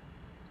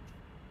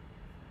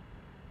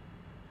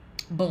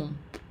 Boom.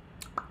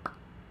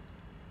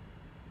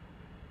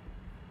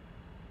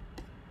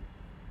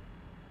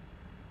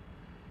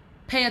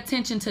 Pay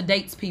attention to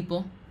dates,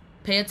 people.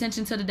 Pay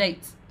attention to the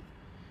dates.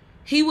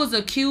 He was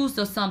accused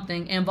of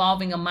something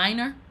involving a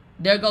minor.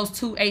 There goes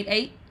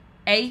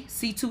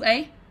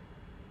 288C2A.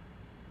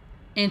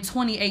 In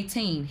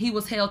 2018, he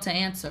was held to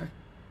answer.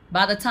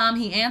 By the time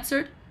he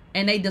answered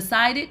and they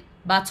decided,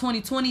 by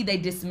 2020, they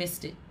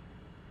dismissed it.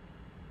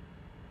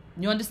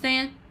 You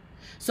understand?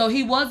 So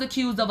he was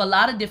accused of a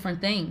lot of different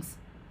things.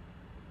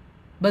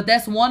 But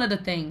that's one of the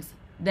things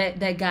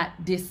that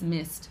got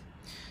dismissed.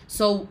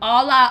 So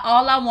all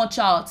I want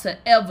y'all to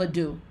ever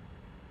do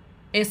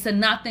is to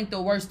not think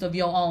the worst of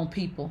your own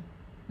people.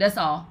 That's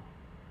all.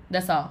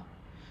 That's all.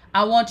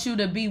 I want you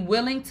to be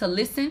willing to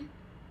listen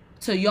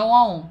to your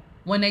own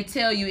when they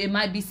tell you it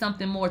might be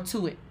something more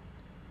to it.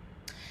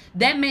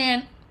 That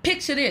man,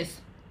 picture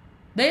this.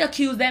 They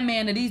accused that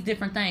man of these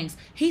different things.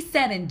 He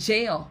sat in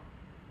jail.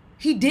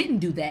 He didn't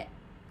do that.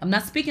 I'm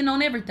not speaking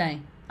on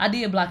everything. I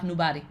did block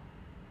nobody.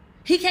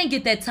 He can't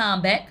get that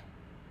time back.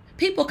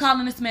 People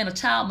calling this man a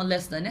child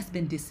molester, and that's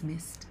been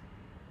dismissed.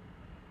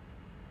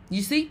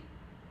 You see?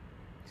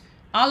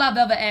 All I've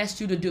ever asked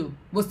you to do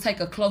was take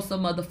a closer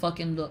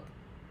motherfucking look.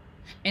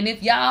 And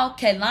if y'all,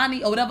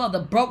 Kehlani, or whatever, the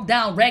broke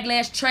down, regular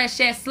ass,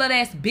 trash ass, slut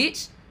ass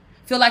bitch,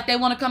 feel like they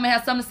want to come and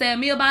have something to say to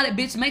me about it,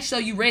 bitch, make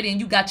sure you ready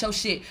and you got your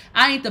shit.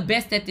 I ain't the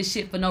best at this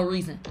shit for no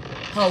reason.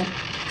 Ho.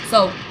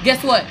 So,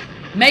 guess what?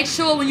 Make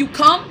sure when you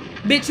come,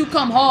 bitch, you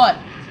come hard.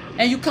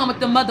 And you come with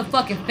the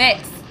motherfucking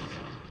facts.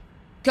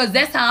 Because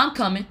that's how I'm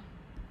coming.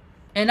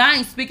 And I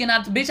ain't speaking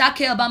out to bitch. I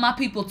care about my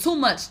people too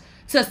much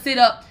to sit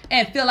up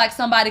and feel like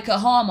somebody could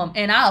harm them.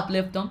 And I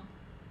uplift them.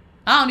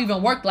 I don't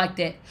even work like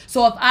that.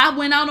 So if I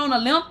went out on a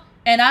limb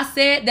and I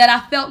said that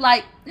I felt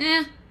like,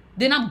 then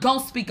I'm going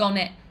to speak on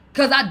that.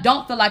 Because I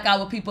don't feel like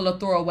our people are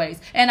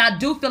throwaways. And I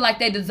do feel like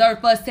they deserve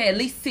for us to at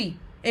least see.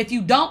 If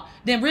you don't,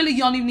 then really you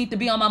don't even need to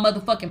be on my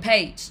motherfucking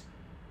page.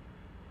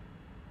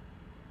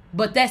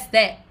 But that's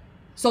that.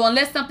 So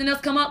unless something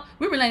else come up,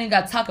 we really ain't even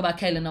got to talk about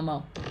Kayla no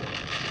more.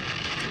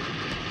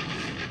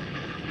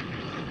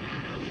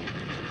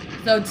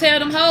 So tell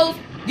them hoes,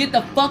 get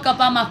the fuck up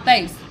on my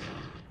face.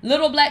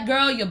 Little black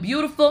girl, you're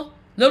beautiful.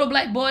 Little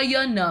black boy,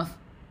 you're enough.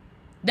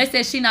 They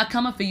said she not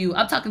coming for you.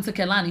 I'm talking to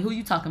Kehlani. Who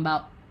you talking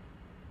about?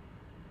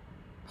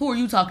 Who are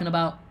you talking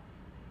about?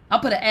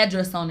 I'll put an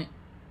address on it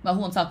about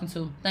who I'm talking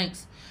to.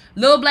 Thanks.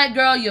 Little black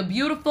girl, you're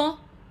beautiful.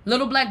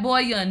 Little black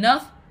boy, you're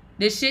enough.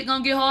 This shit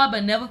gonna get hard,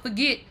 but never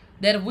forget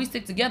that if we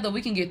stick together,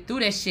 we can get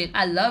through that shit.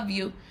 I love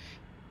you.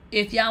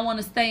 If y'all want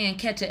to stay and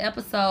catch an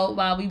episode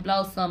while we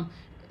blow some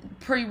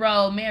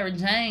pre-roll Mary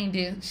Jane,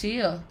 then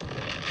chill.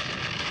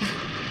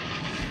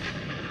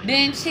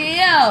 Then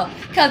chill.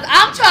 Because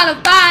I'm trying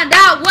to find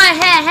out what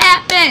had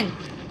happened.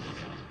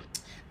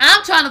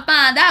 I'm trying to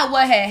find out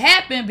what had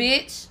happened,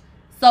 bitch.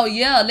 So,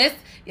 yeah,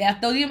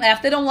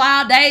 after them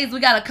wild days, we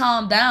got to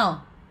calm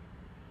down.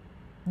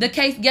 The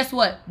case, guess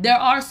what? There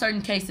are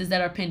certain cases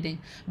that are pending.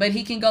 But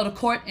he can go to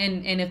court,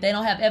 and if they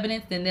don't have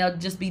evidence, then they'll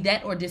just be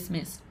that or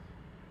dismissed.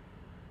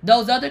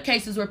 Those other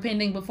cases were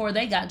pending before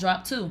they got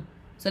dropped, too.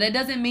 So that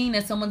doesn't mean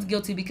that someone's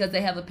guilty because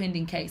they have a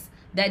pending case.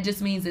 That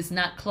just means it's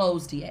not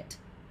closed yet.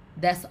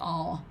 That's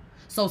all.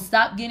 So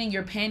stop getting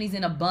your panties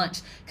in a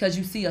bunch because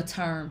you see a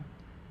term.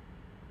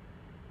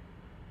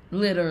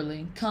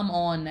 Literally. Come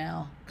on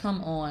now.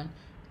 Come on.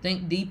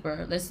 Think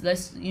deeper. Let's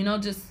just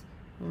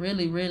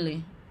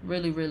really,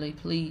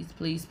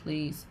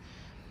 please.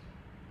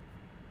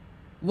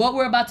 What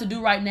we're about to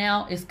do right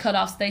now is cut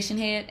off Station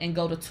Head and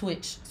go to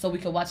Twitch so we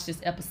can watch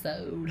this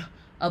episode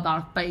of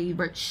our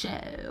favorite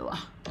show.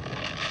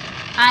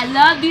 I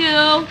love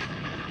you.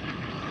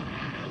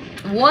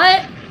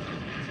 What?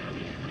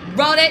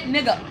 Roll that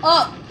nigga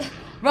up.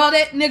 Roll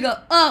that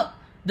nigga up.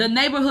 The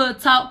neighborhood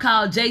talk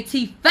called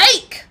JT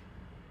fake.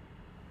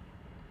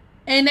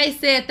 And they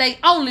said they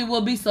only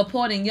will be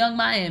supporting Young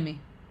Miami.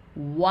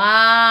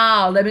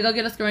 Wow. Let me go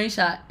get a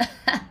screenshot.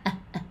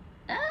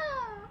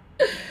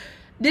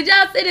 Did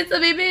y'all send it to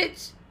me,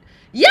 bitch?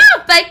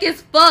 Y'all fake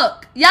as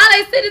fuck. Y'all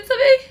ain't send it to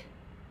me?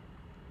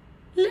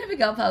 Let me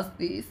go post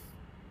this.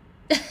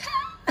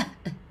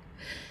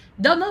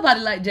 Don't nobody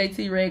like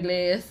JT Red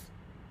Glass.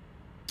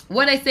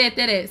 Where they said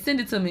that at?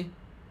 Send it to me.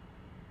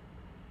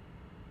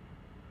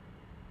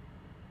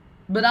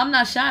 But I'm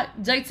not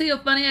shocked. JT a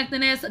funny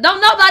acting ass.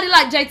 Don't nobody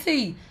like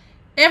JT.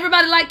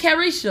 Everybody like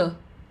Carisha.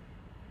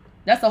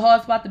 That's a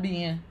hard spot to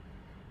be in.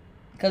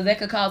 Because that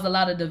could cause a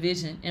lot of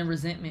division and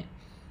resentment.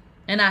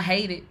 And I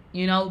hate it,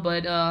 you know,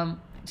 but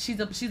she's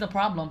a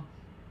problem.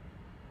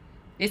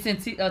 It's in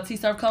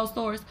T-Surf Cold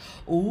stores.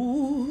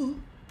 Ooh.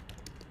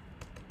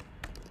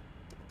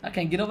 I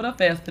can't get over there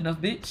fast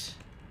enough, bitch.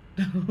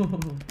 I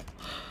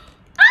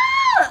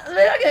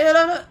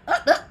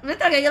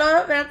can't get over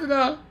there fast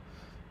enough.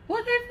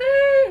 What they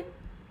say?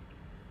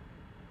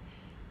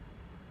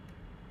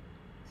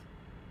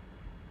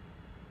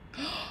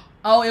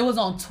 Oh, it was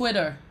on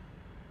Twitter.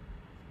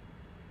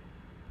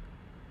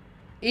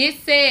 It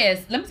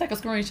says, let me take a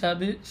screenshot,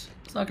 bitch,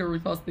 so I can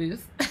repost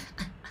this.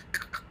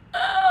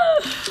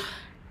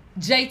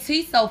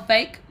 JT so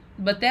fake,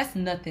 but that's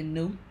nothing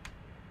new.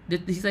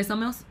 Did he say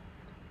something else?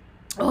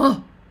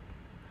 Oh,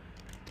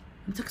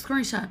 let me take a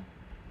screenshot.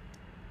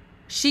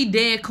 She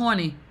dead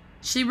corny.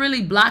 She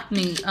really blocked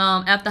me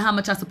after how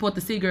much I support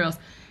the Seagirls.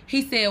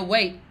 He said,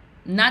 wait,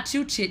 not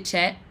you, chit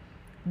chat.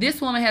 This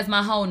woman has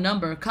my whole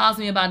number. Calls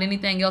me about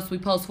anything else we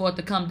post for it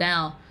to come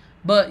down.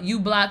 But you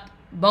blocked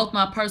both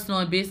my personal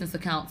and business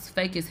accounts.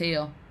 Fake as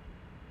hell.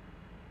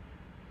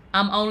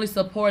 I'm only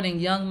supporting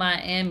Young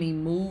Miami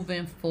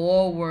moving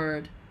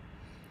forward.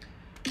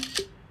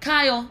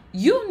 Kyle,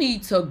 you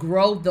need to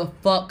grow the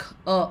fuck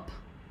up.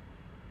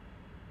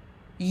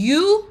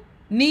 You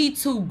need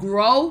to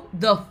grow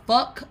the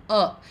fuck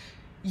up.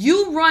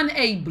 You run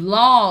a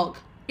blog.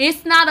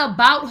 It's not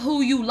about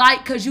who you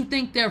like because you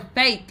think they're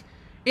fake.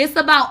 It's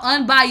about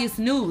unbiased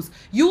news.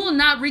 You will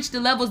not reach the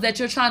levels that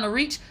you're trying to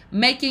reach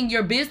making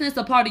your business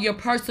a part of your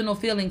personal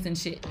feelings and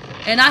shit.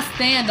 And I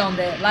stand on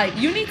that. Like,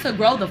 you need to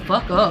grow the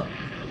fuck up.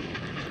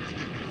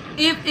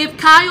 if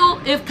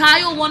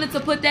Kyle wanted to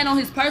put that on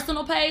his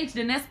personal page,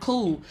 then that's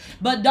cool.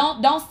 But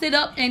don't sit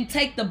up and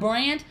take the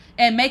brand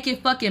and make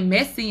it fucking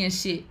messy and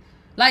shit.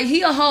 Like,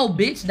 he a whole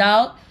bitch,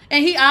 dog.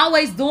 And he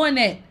always doing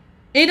that.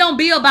 It don't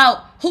be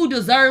about who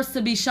deserves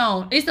to be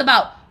shown. It's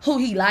about who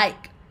he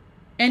like.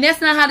 And that's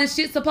not how this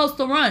shit's supposed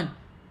to run.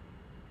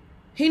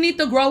 He need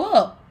to grow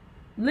up.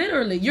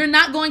 Literally. You're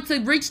not going to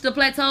reach the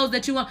plateaus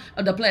that you want.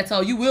 Or the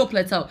plateau. You will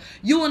plateau.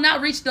 You will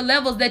not reach the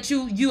levels that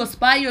you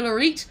aspire to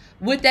reach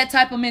with that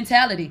type of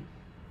mentality.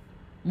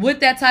 With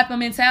that type of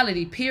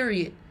mentality.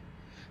 Period.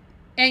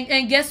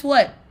 And guess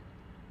what?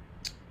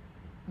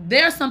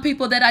 There are some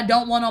people that I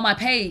don't want on my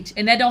page,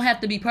 and that don't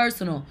have to be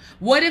personal.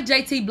 What if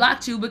JT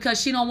blocked you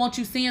because she don't want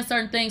you seeing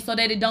certain things so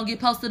that it don't get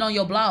posted on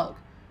your blog?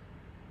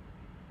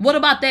 What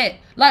about that?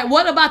 Like,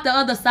 what about the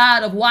other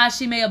side of why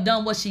she may have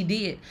done what she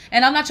did?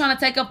 And I'm not trying to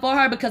take up for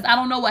her because I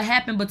don't know what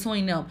happened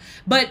between them.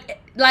 But,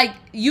 like,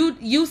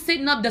 you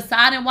sitting up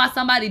deciding why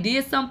somebody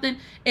did something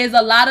is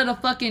a lot of the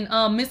fucking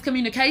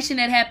miscommunication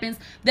that happens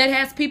that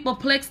has people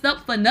plexed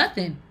up for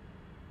nothing.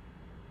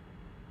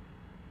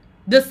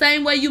 The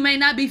same way you may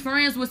not be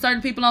friends with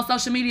certain people on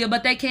social media,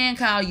 but they can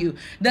call you.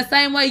 The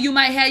same way you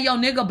might have your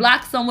nigga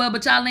blocked somewhere,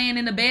 but y'all laying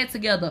in the bed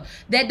together.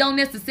 That don't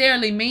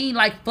necessarily mean,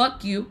 like,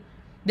 fuck you.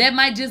 That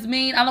might just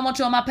mean I don't want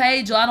you on my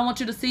page, or I don't want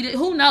you to see that.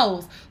 Who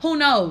knows? Who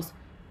knows?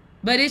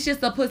 But it's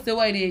just a pussy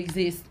way to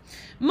exist.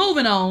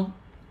 Moving on.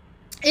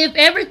 If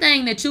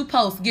everything that you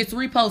post gets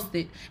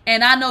reposted,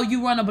 and I know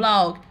you run a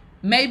blog,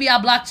 maybe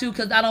I blocked you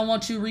because I don't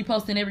want you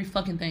reposting every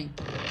fucking thing.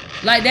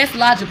 Like, that's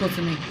logical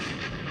to me.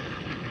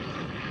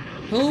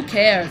 Who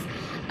cares?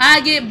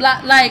 I get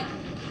blocked, like,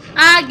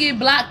 I get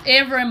blocked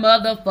every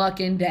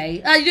motherfucking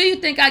day. Do you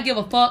think I give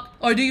a fuck?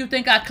 Or do you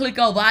think I click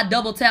over, I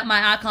double tap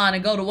my icon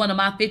and go to one of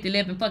my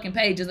 11 fucking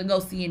pages and go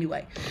see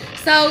anyway?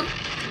 So,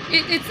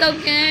 it's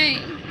okay.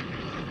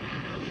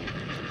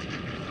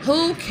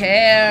 Who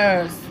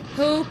cares?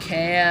 Who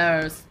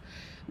cares?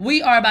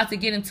 We are about to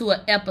get into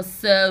an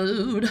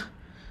episode.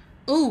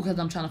 Ooh, because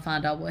I'm trying to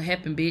find out what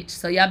happened, bitch.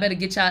 So, y'all better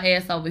get y'all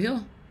ass over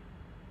here.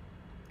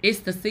 It's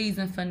the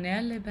season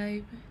finale,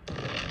 baby.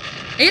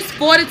 It's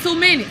 42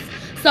 minutes.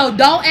 So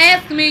don't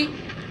ask me.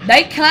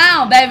 They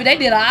clown, baby. They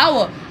did an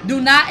hour. Do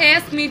not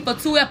ask me for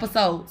 2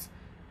 episodes.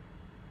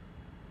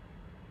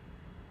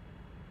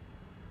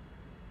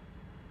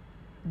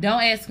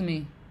 Don't ask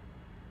me.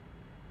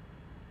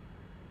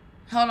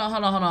 Hold on.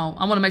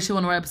 I want to make sure we're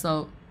on the right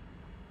episode.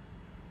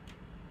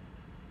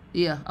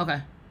 Yeah,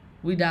 okay.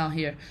 We down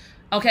here.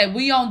 Okay,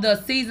 we on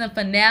the season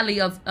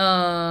finale of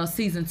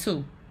season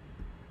 2.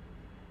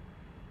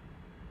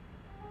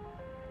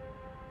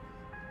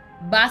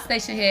 Bye,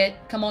 station head.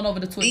 Come on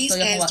over to Twitch. These so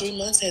past 3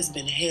 months has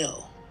been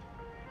hell.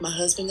 My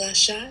husband got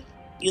shot.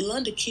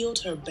 Yolanda killed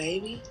her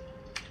baby.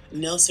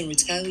 Nelson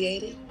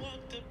retaliated.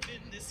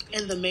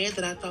 And the man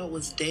that I thought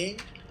was dead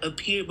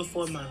appeared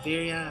before my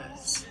very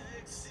eyes.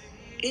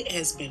 It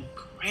has been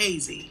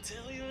crazy.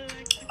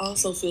 I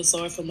also feel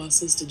sorry for my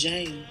sister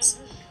James.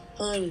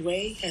 Her and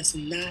Ray has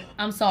not...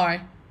 I'm sorry.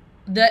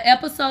 The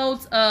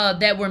episodes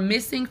that were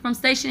missing from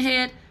Station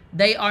Head,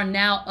 they are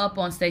now up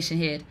on Station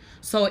Head.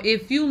 So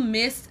if you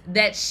missed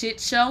that shit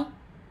show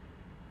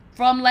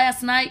from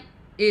last night,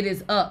 it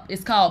is up.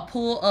 It's called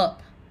Pull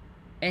Up.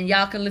 And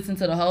y'all can listen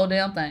to the whole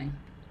damn thing.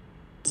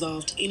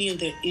 Resolved any of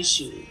their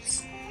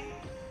issues.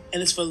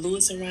 And as for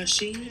Louis and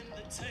Rashid,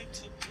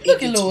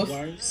 Look it at gets Louis.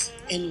 worse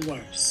and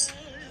worse.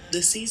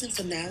 The season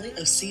finale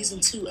of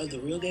season 2 of The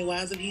Real Gay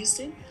Wives of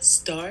Houston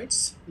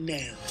starts now.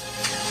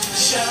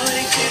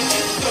 Shawty, can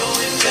you throw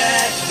it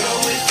back?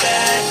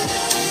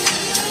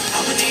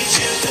 I'ma need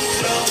you to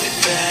throw it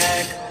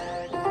back.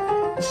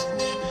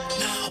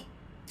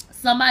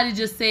 Somebody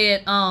just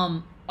said,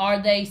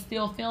 are they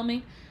still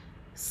filming?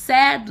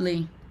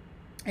 Sadly,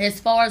 as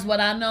far as what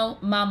I know,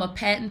 Mama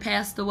Patton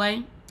passed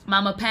away.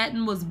 Mama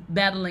Patton was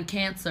battling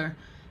cancer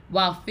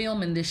while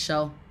filming this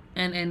show.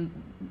 And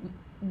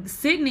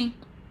Sydney,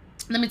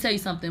 let me tell you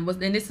something,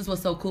 and this is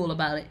what's so cool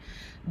about it.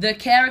 The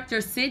character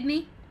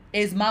Sydney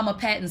is Mama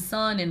Patton's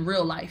son in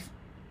real life.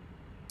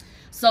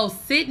 So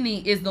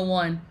Sydney is the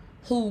one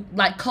who,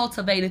 like,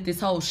 cultivated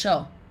this whole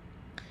show.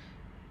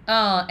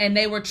 And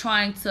they were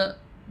trying to...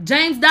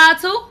 James died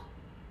too?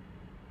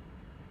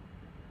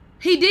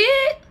 He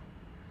did?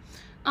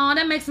 Oh,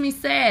 that makes me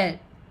sad.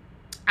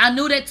 I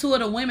knew that 2 of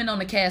the women on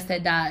the cast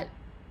had died.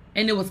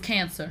 And it was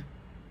cancer.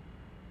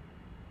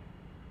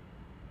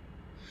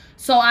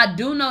 So I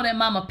do know that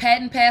Mama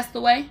Patton passed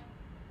away.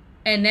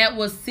 And that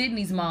was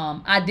Sydney's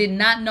mom. I did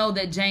not know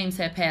that James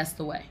had passed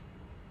away.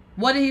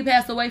 What did he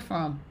pass away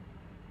from?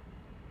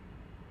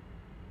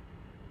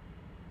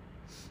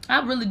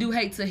 I really do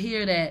hate to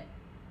hear that.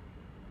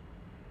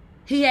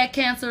 He had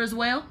cancer as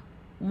well?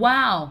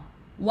 Wow.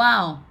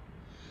 Wow.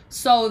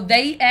 So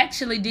they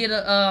actually did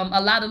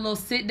a lot of little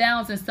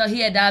sit-downs and stuff.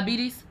 He had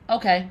diabetes?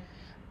 Okay.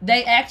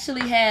 They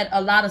actually had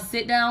a lot of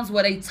sit-downs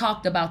where they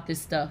talked about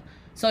this stuff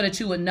so that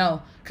you would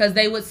know.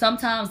 Because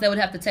sometimes they would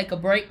have to take a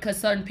break because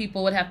certain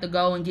people would have to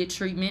go and get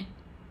treatment.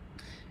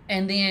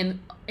 And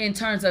then in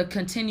terms of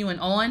continuing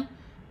on,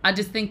 I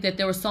just think that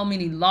there were so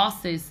many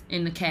losses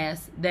in the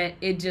cast that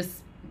it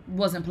just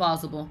wasn't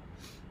plausible.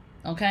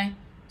 Okay?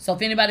 So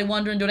if anybody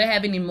wondering, do they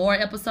have any more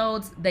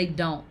episodes? They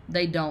don't.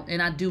 They don't.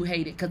 And I do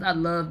hate it because I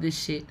love this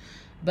shit.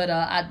 But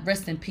I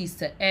rest in peace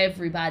to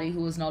everybody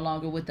who is no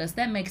longer with us.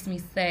 That makes me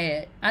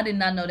sad. I did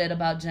not know that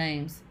about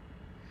James.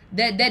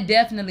 That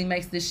definitely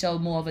makes this show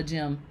more of a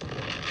gem.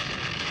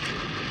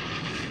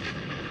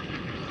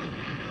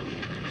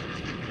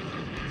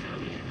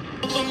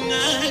 I'm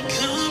not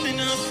coming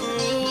up through.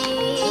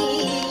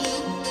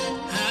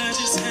 I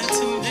just had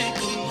to make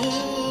a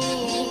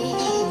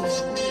move.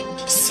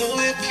 So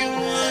if you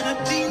wanna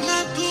be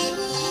my boo,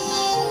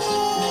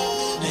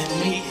 let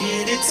me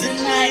hit it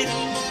tonight.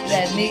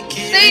 Let me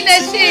sing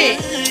that shit.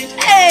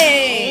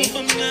 Hey.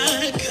 I'm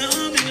not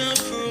coming up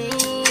through.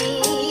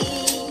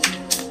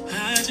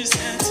 I just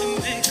had to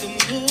make a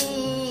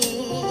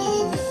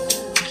move.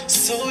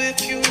 So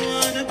if you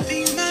wanna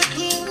be my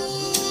boo,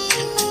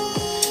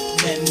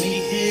 let me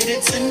hit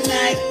it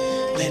tonight.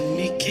 Let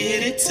me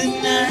get it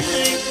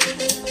tonight.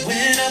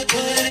 When I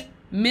put it.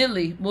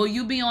 Millie, will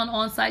you be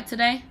on site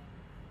today?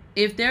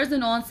 If there's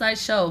an on-site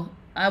show,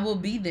 I will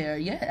be there.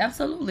 Yeah,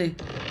 absolutely.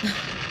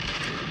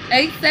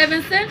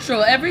 8/7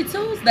 Central every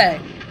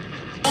Tuesday.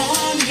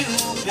 On you,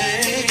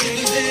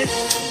 baby.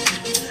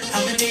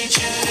 I'ma need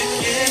you to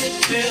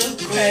get real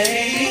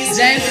crazy.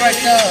 James right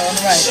there on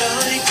the right.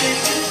 Shawty, can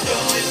you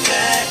throw it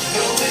back,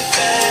 throw it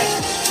back?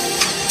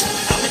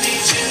 I'ma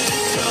need you to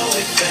throw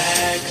it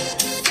back.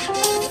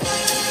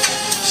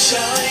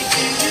 Shawty,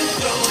 can you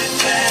throw it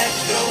back,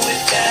 throw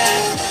it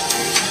back?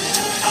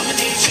 I'ma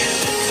need you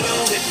to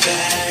throw it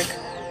back.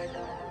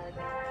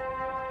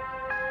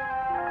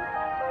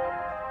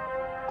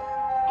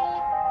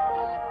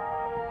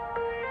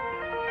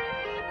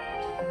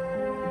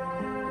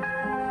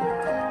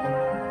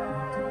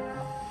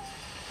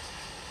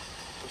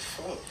 The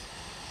fuck?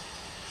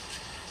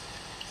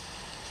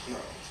 No,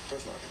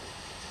 that's not him.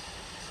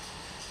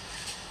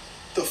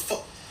 The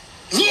fuck?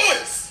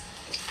 Lewis!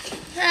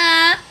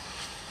 Huh?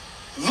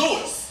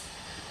 Lewis!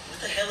 What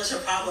the hell is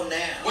your problem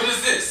now? What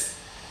is this?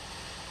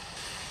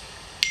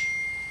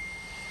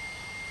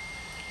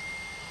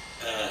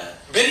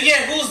 Better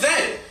yet, who's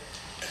that?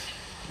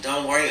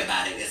 Don't worry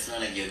about it. It's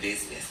none of your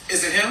business.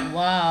 Is it him?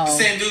 Wow. The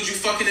same dude you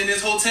fucking in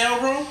this hotel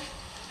room?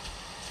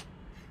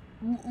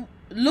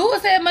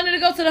 Lewis had money to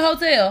go to the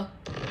hotel.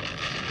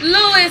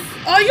 Lewis,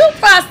 are you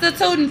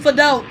prostituting for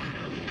dope?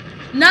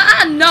 Now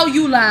I know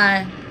you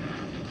lying.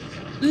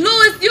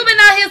 Lewis, you been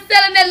out here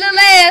selling that little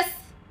ass.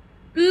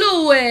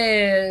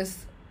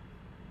 Lewis.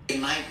 It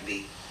might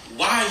be.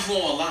 Why are you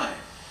online?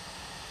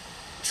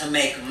 To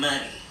make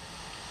money.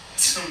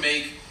 To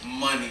make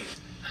money.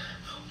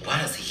 Why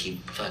does he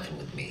keep fucking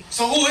with me?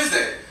 So who is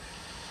that?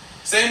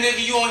 Same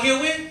nigga you on here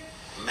with?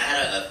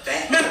 Matter of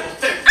fact, Matter of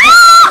fact.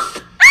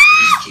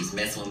 he just keeps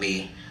messing with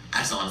me. I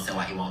just don't understand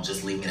why he won't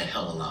just leave me the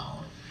hell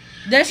alone.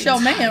 That's your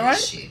man, right?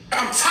 Shit.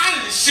 I'm tired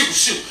of this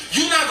shoot.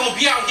 You're not gonna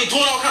be out here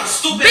doing all kinds of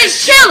stupid Bitch, ass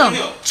shit kill on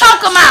him. here.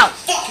 Choke him out.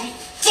 Fuck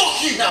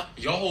you.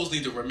 Y'all hoes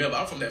need to remember,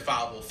 I'm from that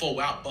 504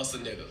 where I bust a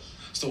nigga.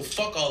 So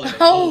fuck all of that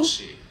Oh.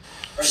 bullshit.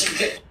 Or she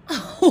could.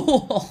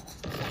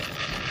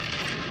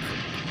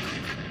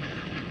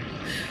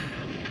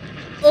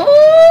 Ooh,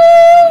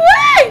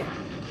 wait.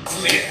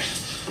 Yeah.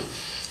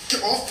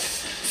 Get off.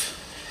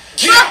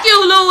 Fuck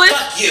you, Lewis.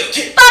 Fuck you.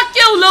 Fuck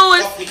you,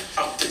 Lewis. Fuck me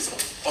out this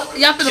motherfucker.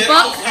 Y'all finna Get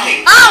fuck? off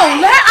me.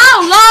 Oh,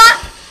 Lord.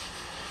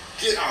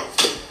 Get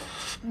out.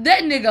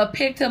 That nigga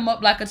picked him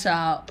up like a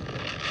child.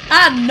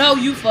 I know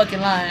you fucking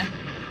lying.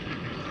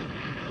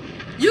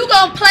 You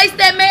gonna place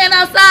that man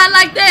outside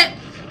like that?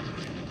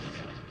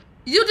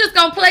 You just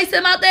gonna place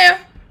him out there?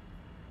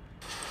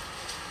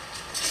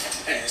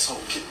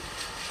 Asshole kid.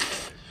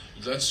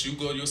 Let you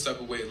go your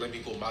separate way, let me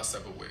go my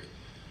separate way.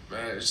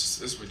 Man,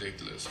 it's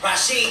ridiculous.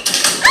 Rashid.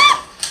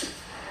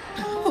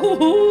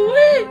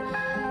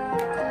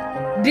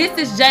 This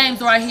is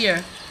James right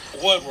here.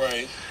 What,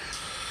 Ray?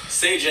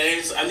 Say,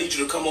 James, I need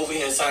you to come over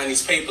here and sign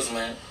these papers,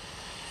 man.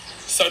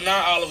 So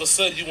now all of a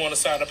sudden you want to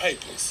sign the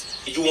papers?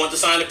 You want to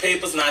sign the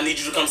papers? Now I need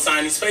you to come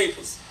sign these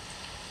papers.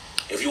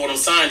 If you want them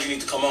signed, you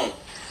need to come on.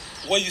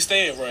 Where you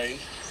staying, Ray?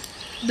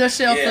 The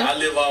shelter. Yeah, I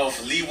live off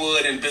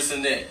Leewood and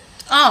Bissonnet.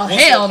 Oh,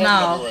 What's hell your phone no.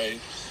 number, Ray?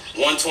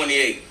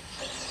 128.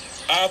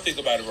 I'll think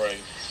about it, Ray.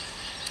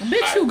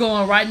 Bitch, you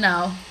going right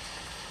now.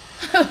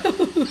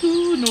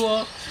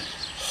 No.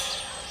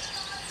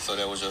 So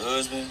that was your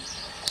husband?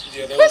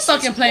 Yeah, that Quit was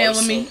fucking playing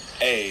with me.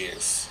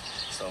 Ass.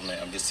 So man,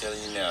 I'm just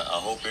telling you now, I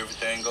hope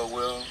everything go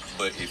well.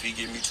 But if he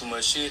give me too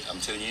much shit,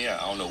 I'm telling you now,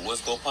 I don't know what's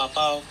gonna pop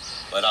off.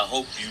 But I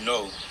hope you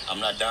know I'm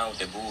not down with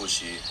that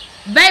bullshit.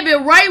 Baby,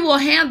 Ray will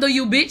handle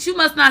you, bitch. You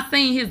must not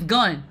seen his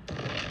gun.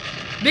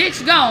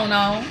 Bitch, go on.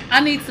 I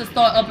need to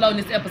start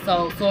uploading this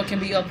episode so it can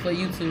be up for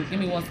YouTube. Give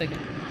me 1 second.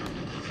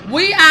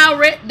 We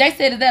already, they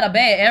said, is that a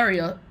bad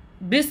area?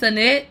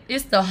 Bissonnet,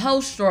 it's the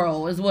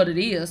Hostro is what it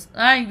is.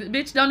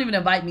 Bitch, don't even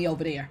invite me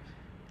over there.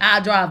 I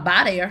drive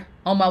by there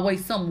on my way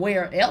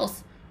somewhere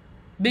else.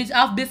 Bitch,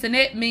 off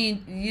Bissonnet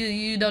mean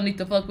you don't need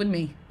to fuck with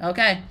me,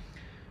 okay?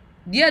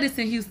 Yeah, this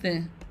in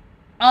Houston.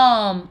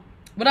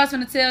 What I was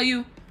gonna tell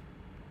you.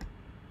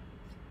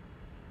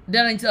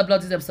 Then I need to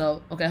upload this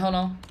episode. Okay, hold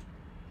on.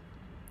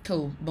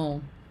 Cool.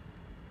 Boom.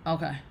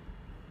 Okay.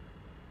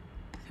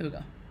 Here we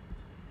go.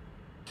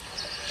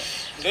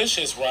 Let's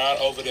just ride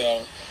over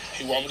there.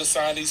 He want me to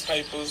sign these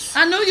papers.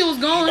 I knew you was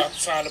going. He about to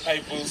sign the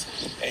papers,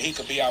 and he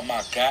could be out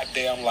my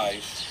goddamn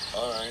life.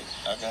 All right,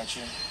 I got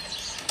you.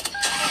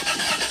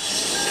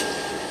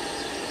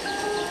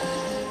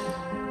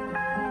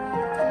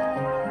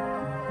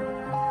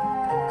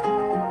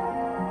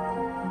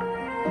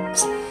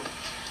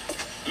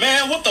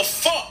 Man, what the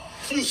fuck?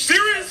 You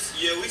serious?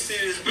 Yeah, we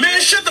serious.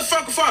 Man, shut the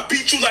fuck before I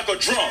beat you like a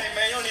drum. Hey,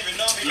 man, you don't even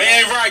know me.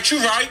 Man, right, you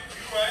right.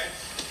 You right.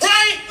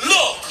 Right?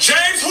 Look,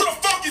 James, who the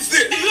fuck is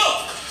this? Look,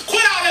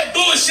 quit all that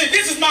bullshit.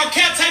 This is my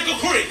caretaker,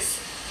 Chris.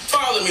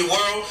 Follow me,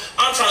 world.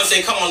 I'm trying to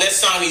say, come on, let's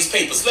sign these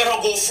papers. Let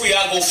her go free,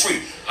 I go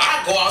free.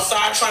 I go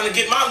outside trying to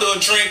get my little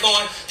drink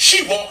on.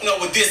 She walking up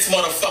with this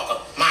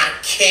motherfucker, my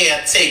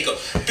caretaker.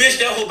 Bitch,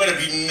 that hoe better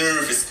be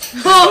nervous.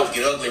 It's about to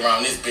get ugly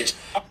around this bitch.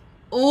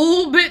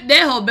 Ooh, bitch,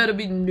 that hoe better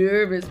be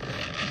nervous.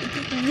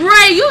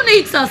 Ray, you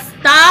need to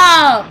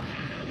stop.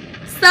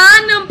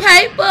 Sign them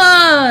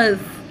papers.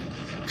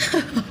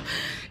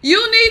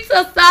 You need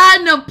to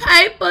sign them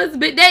papers,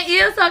 bitch. That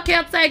is her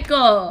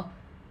caretaker.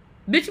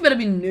 Bitch, you better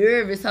be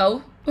nervous,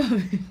 ho.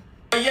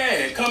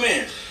 Yeah, come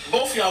in.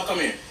 Both of y'all come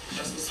in.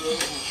 That's what's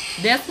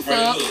up. That's what's Right,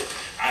 up. look,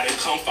 I didn't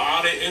come for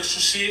all that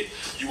extra shit.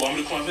 You want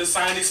me to come here and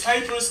sign these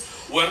papers?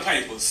 Where the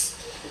papers?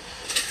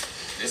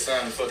 Just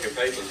sign the fucking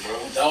papers, bro.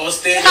 Don't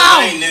stand in the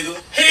lane, nigga.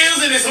 He's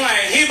in his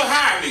lane. He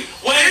behind me.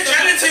 Wait, I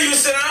didn't tell you to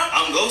sit down.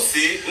 I'm gonna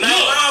sit. No,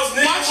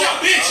 nigga. Watch your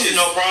bitches.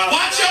 No problem.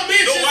 Watch your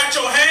bitches. Don't watch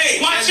your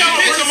hands. Watch your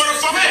bitches.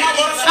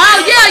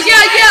 Oh,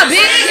 yeah,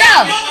 bitch.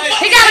 Yeah.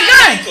 He got a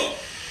gun.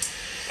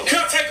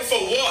 Caretaker for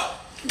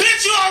what?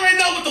 Bitch, you already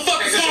know what the fuck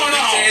is going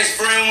on. His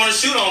friend wanna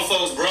shoot on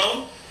folks,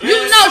 bro. You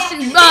know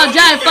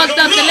James fucked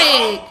up the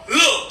leg.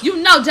 Look.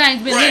 You know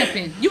James been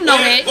limping. You know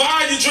that.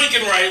 Why are you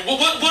drinking, Ray?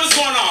 What is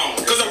going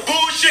on? Because of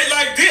bullshit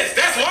like this.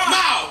 That's why.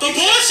 No, the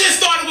bullshit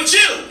started with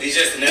you. He's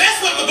just an That's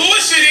what the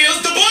bullshit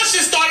is. The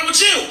bullshit started with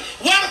you.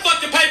 Why the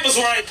fuck the papers,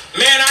 Ray?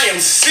 Man, I am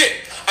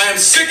sick. I am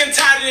sick and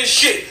tired of this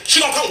shit. She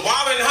gonna come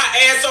wobbling her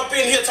ass up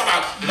in here talking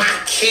about my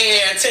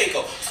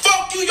caretaker.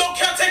 Fuck you, your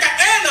caretaker,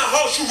 and the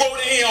house you wrote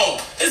in here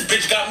on. This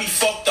bitch got me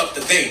fucked up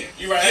today.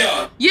 You right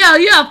here?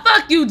 Yeah.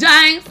 Fuck you,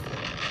 James.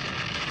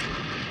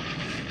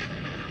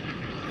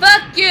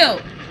 Fuck you.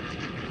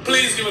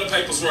 Please give me the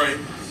papers, Ray.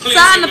 Please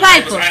Sign give the me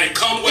papers. I didn't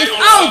come away It's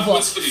on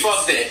over. for this.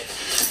 Fuck that.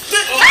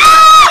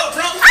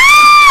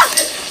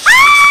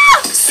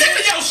 Sick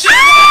of your shit,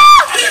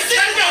 I'm sick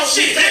of your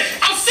shit,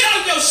 I'm sick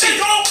of your shit.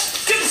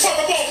 Get the fuck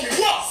up off me.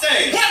 What?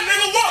 Say. What,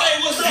 nigga, what?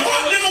 Hey, what's up?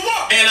 What, nigga,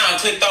 what? Man, I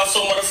clicked out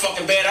so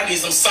motherfucking bad. I need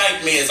some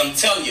psych meds. I'm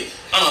telling you.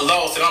 I done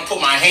lost it. I done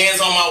put my hands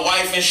on my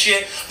wife and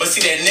shit. But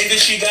see that nigga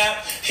she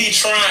got? He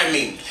trying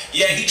me.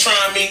 Yeah, he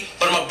trying me.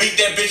 But I'm gonna beat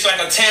that bitch like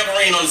a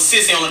tambourine on the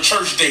sissy on the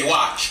church day.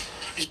 Watch.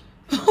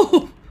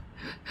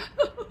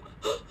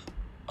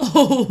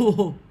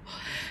 Oh,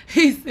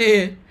 he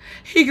said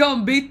he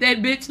gonna beat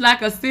that bitch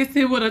like a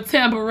sissy with a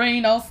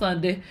tambourine on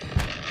Sunday.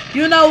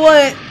 You know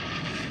what?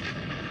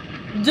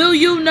 Do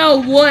you know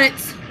what?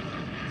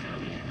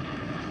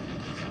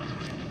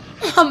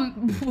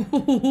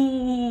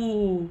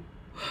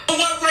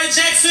 What, Ray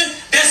Jackson?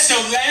 That's your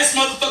last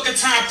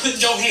motherfucking time putting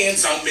your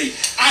hands on me.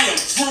 I am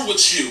through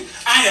with you.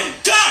 I am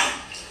done.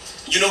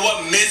 You know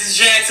what, Mrs.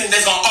 Jackson?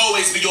 That's gonna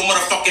always be your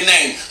motherfucking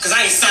name. Cause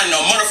I ain't signing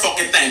no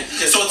motherfucking thing.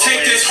 So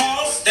take this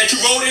horse that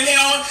you rode in here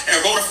on and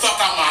roll the fuck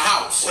out my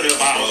house. Whatever,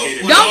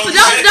 Don't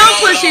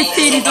push his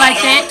titties like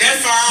that.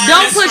 That's fine.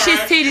 Don't That's push fine.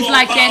 his titties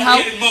like that,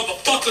 ho.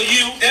 Motherfucker,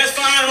 you. That's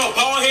fine. I'm a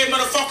bald head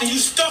motherfucker. You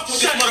stuck with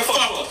this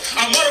motherfucker.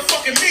 I'm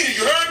motherfucking meter.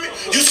 You heard me?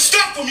 You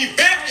stuck with me,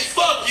 bitch.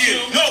 Fuck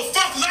you. No,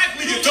 fuck like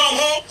me, you dumb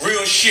hoe.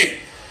 Real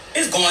shit.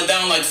 It's going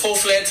down like 4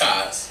 flat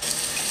tires.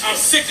 I'm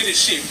sick of this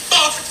shit.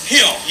 Fuck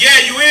him.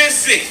 Yeah, you is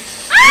sick.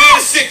 You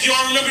is sick. You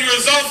don't remember your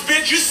results,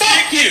 bitch? You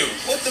sick. You.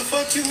 What the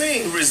fuck you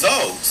mean,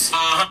 results?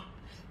 Uh-huh.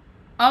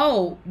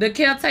 Oh, the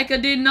caretaker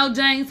didn't know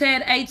James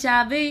had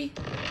HIV?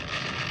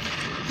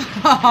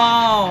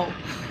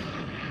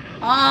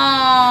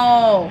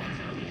 Oh.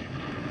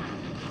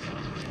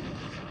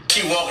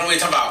 She walking away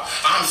talking about,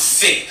 I'm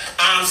sick.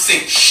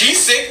 She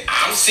sick,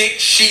 I'm sick,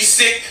 she's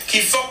sick.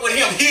 Keep fuck with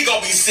him, he gonna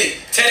be sick.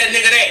 Tell that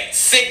nigga that.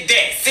 Sick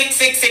that.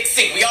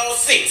 Sick. We all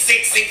sick.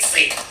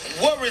 Sick.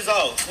 What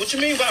results? What you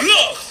mean by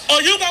Look,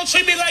 are you gonna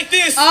treat me like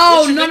this?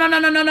 Oh,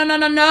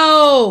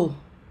 no.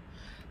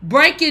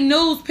 Breaking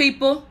news,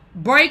 people.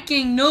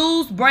 Breaking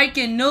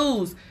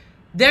news.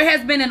 There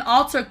has been an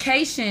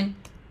altercation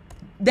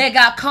that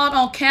got caught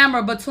on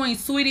camera between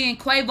Sweetie and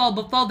Quavo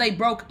before they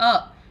broke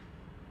up.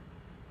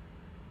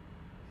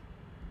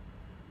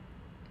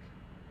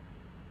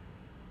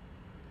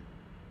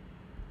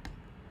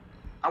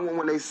 I want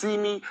when they see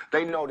me,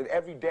 they know that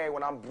every day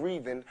when I'm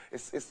breathing,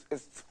 it's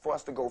for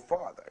us to go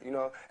farther. You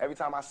know, every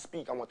time I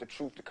speak, I want the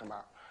truth to come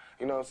out.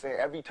 You know what I'm saying?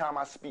 Every time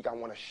I speak, I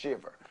want to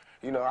shiver.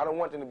 You know, I don't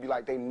want them to be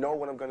like, they know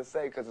what I'm going to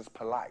say because it's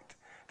polite.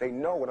 They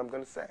know what I'm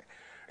going to say.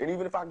 And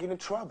even if I get in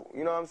trouble,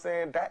 you know what I'm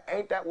saying?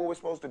 Ain't that what we're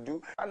supposed to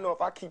do? I know if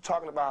I keep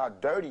talking about how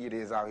dirty it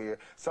is out here,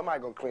 somebody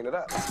gonna clean it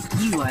up.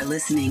 You are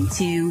listening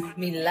to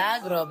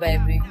Milagro,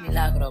 baby.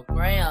 Milagro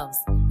Grams.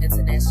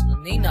 International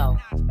Nino.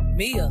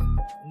 Mia.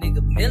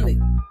 Nigga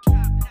Millie.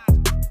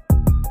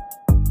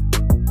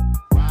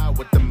 Ride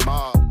with the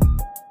mob.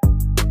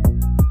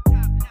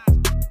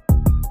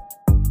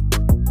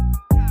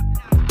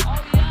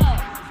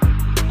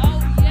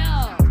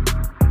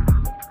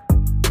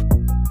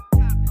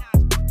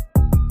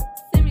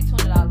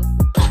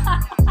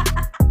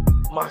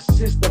 My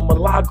sister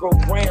Milagro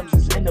Grams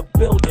is in the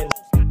building.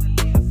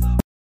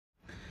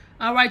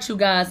 All right, you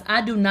guys,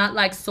 I do not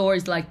like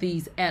stories like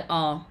these at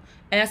all.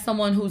 As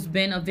someone who's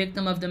been a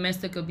victim of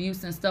domestic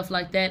abuse and stuff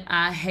like that,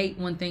 I hate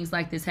when things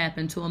like this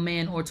happen to a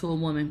man or to a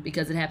woman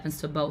because it happens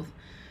to both.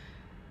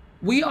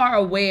 We are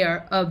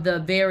aware of the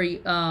very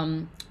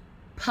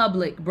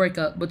public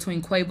breakup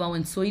between Quavo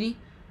and Saweetie.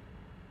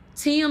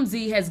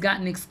 TMZ has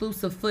gotten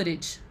exclusive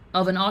footage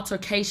of an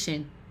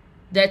altercation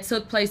that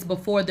took place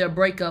before their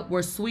breakup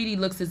where Saweetie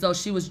looks as though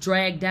she was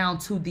dragged down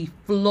to the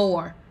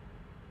floor.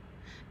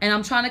 And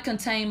I'm trying to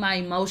contain my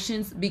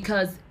emotions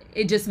because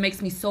it just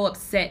makes me so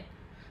upset.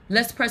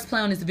 Let's press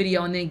play on this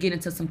video and then get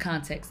into some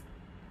context.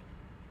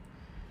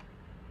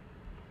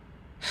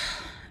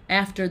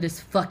 After this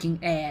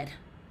fucking ad.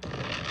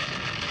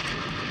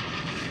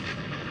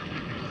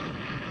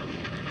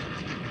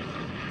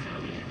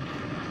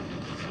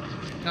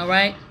 All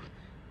right.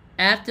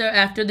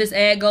 After this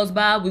ad goes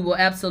by, we will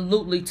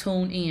absolutely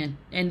tune in.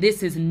 And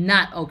this is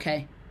not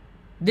okay.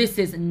 This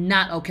is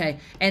not okay.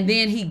 And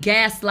then he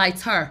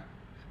gaslights her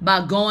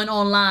by going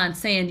online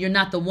saying you're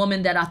not the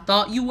woman that I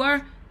thought you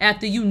were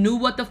after you knew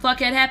what the fuck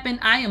had happened.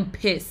 I am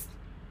pissed.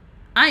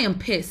 I am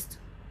pissed.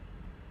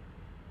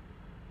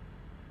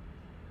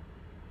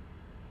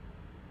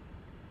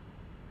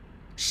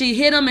 She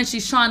hit him and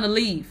she's trying to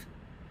leave.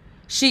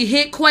 She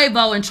hit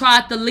Quavo and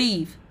tried to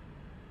leave.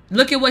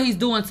 Look at what he's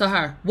doing to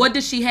her. What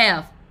does she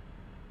have?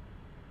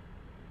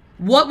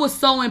 What was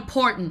so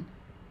important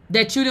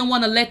that you didn't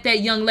want to let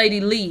that young lady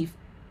leave?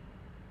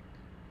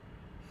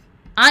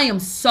 I am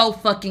so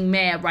fucking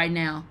mad right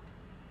now.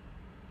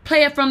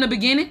 Play it from the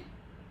beginning.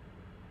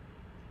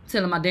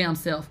 Telling my damn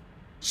self.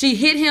 She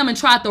hit him and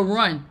tried to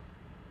run.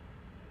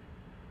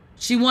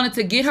 She wanted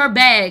to get her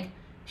bag.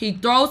 He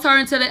throws her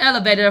into the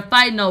elevator. They're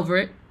fighting over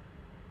it.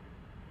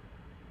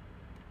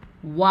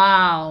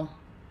 Wow.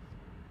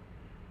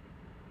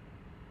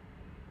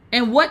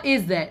 And what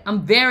is that?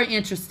 I'm very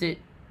interested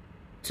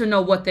to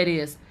know what that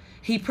is.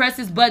 He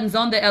presses buttons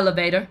on the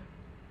elevator.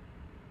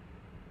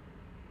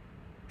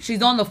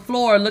 She's on the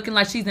floor looking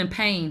like she's in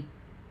pain.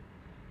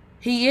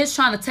 He is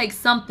trying to take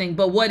something,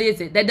 but what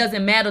is it? That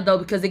doesn't matter though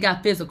because it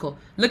got physical.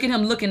 Look at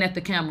him looking at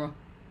the camera.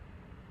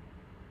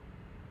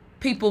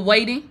 People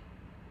waiting.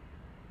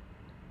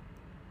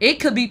 It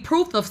could be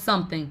proof of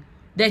something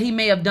that he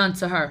may have done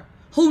to her.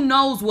 Who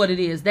knows what it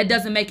is? That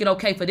doesn't make it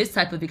okay for this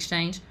type of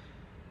exchange.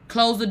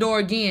 Close the door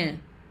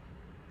again.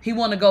 He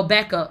want to go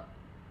back up.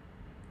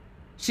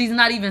 She's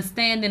not even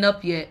standing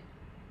up yet.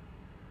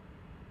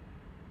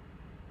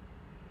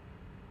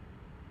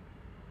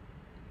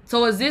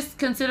 So is this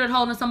considered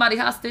holding somebody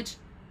hostage?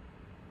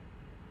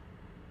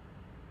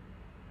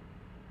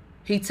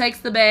 He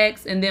takes the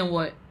bags and then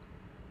what?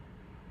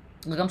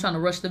 Look, I'm trying to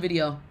rush the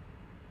video.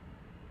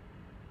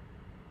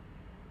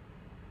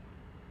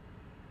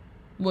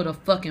 With a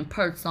fucking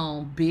purse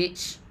on,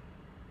 bitch.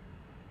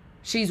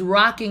 She's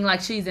rocking like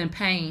she's in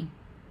pain.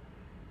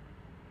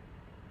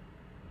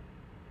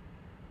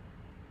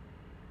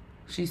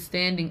 She's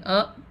standing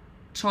up,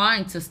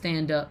 trying to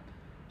stand up.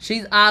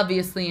 She's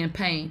obviously in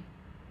pain.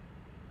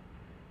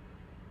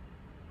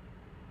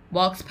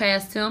 Walks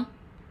past him.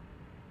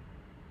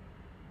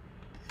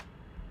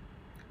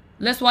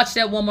 Let's watch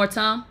that one more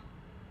time.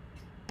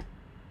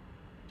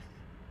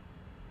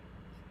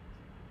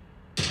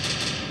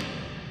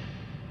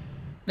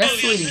 That's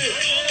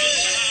Saweetie.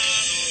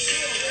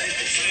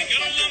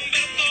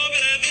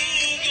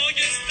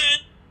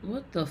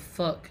 What the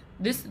fuck?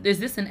 Is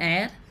this an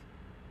ad?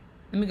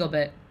 Let me go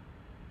back.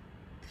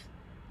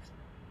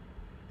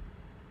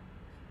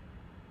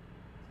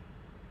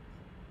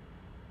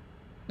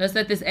 Let's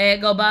let this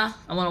ad go by.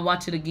 I want to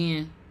watch it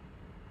again.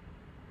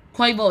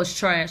 Quavo is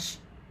trash.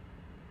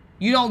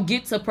 You don't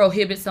get to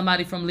prohibit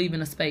somebody from leaving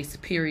a space,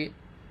 period.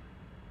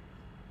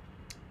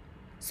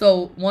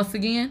 So, once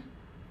again.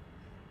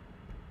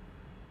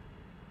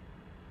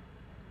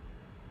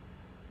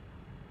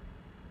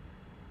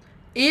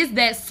 Is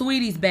that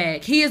Saweetie's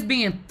bag? He is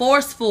being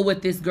forceful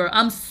with this girl.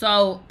 I'm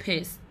so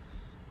pissed.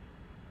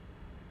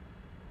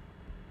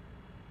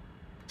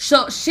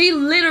 So she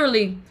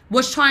literally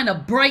was trying to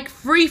break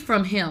free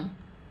from him.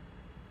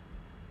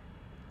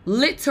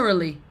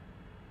 Literally.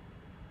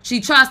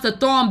 She tries to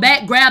throw him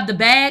back, grab the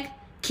bag,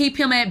 keep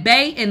him at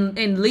bay,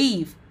 and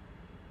leave.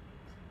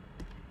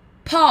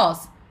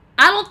 Pause.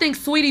 I don't think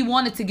Saweetie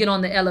wanted to get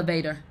on the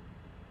elevator.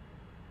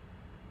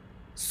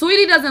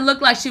 Saweetie doesn't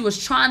look like she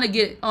was trying to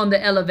get on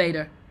the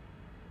elevator.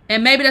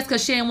 And maybe that's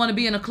because she didn't want to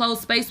be in a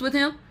closed space with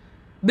him.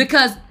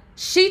 Because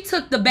She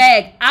took the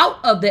bag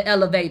out of the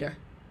elevator.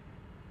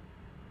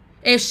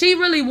 If she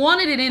really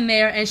wanted it in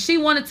there and she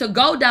wanted to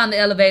go down the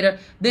elevator,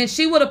 then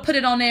she would have put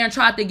it on there and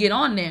tried to get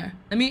on there.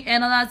 Let me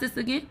analyze this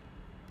again.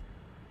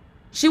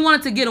 She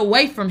wanted to get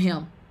away from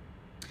him.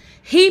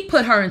 He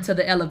put her into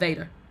the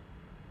elevator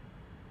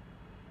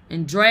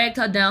and dragged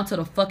her down to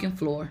the fucking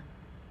floor.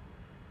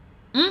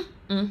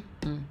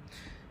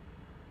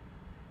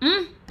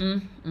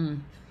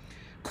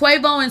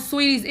 Quavo and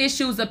Sweetie's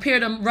issues appear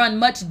to run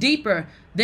much deeper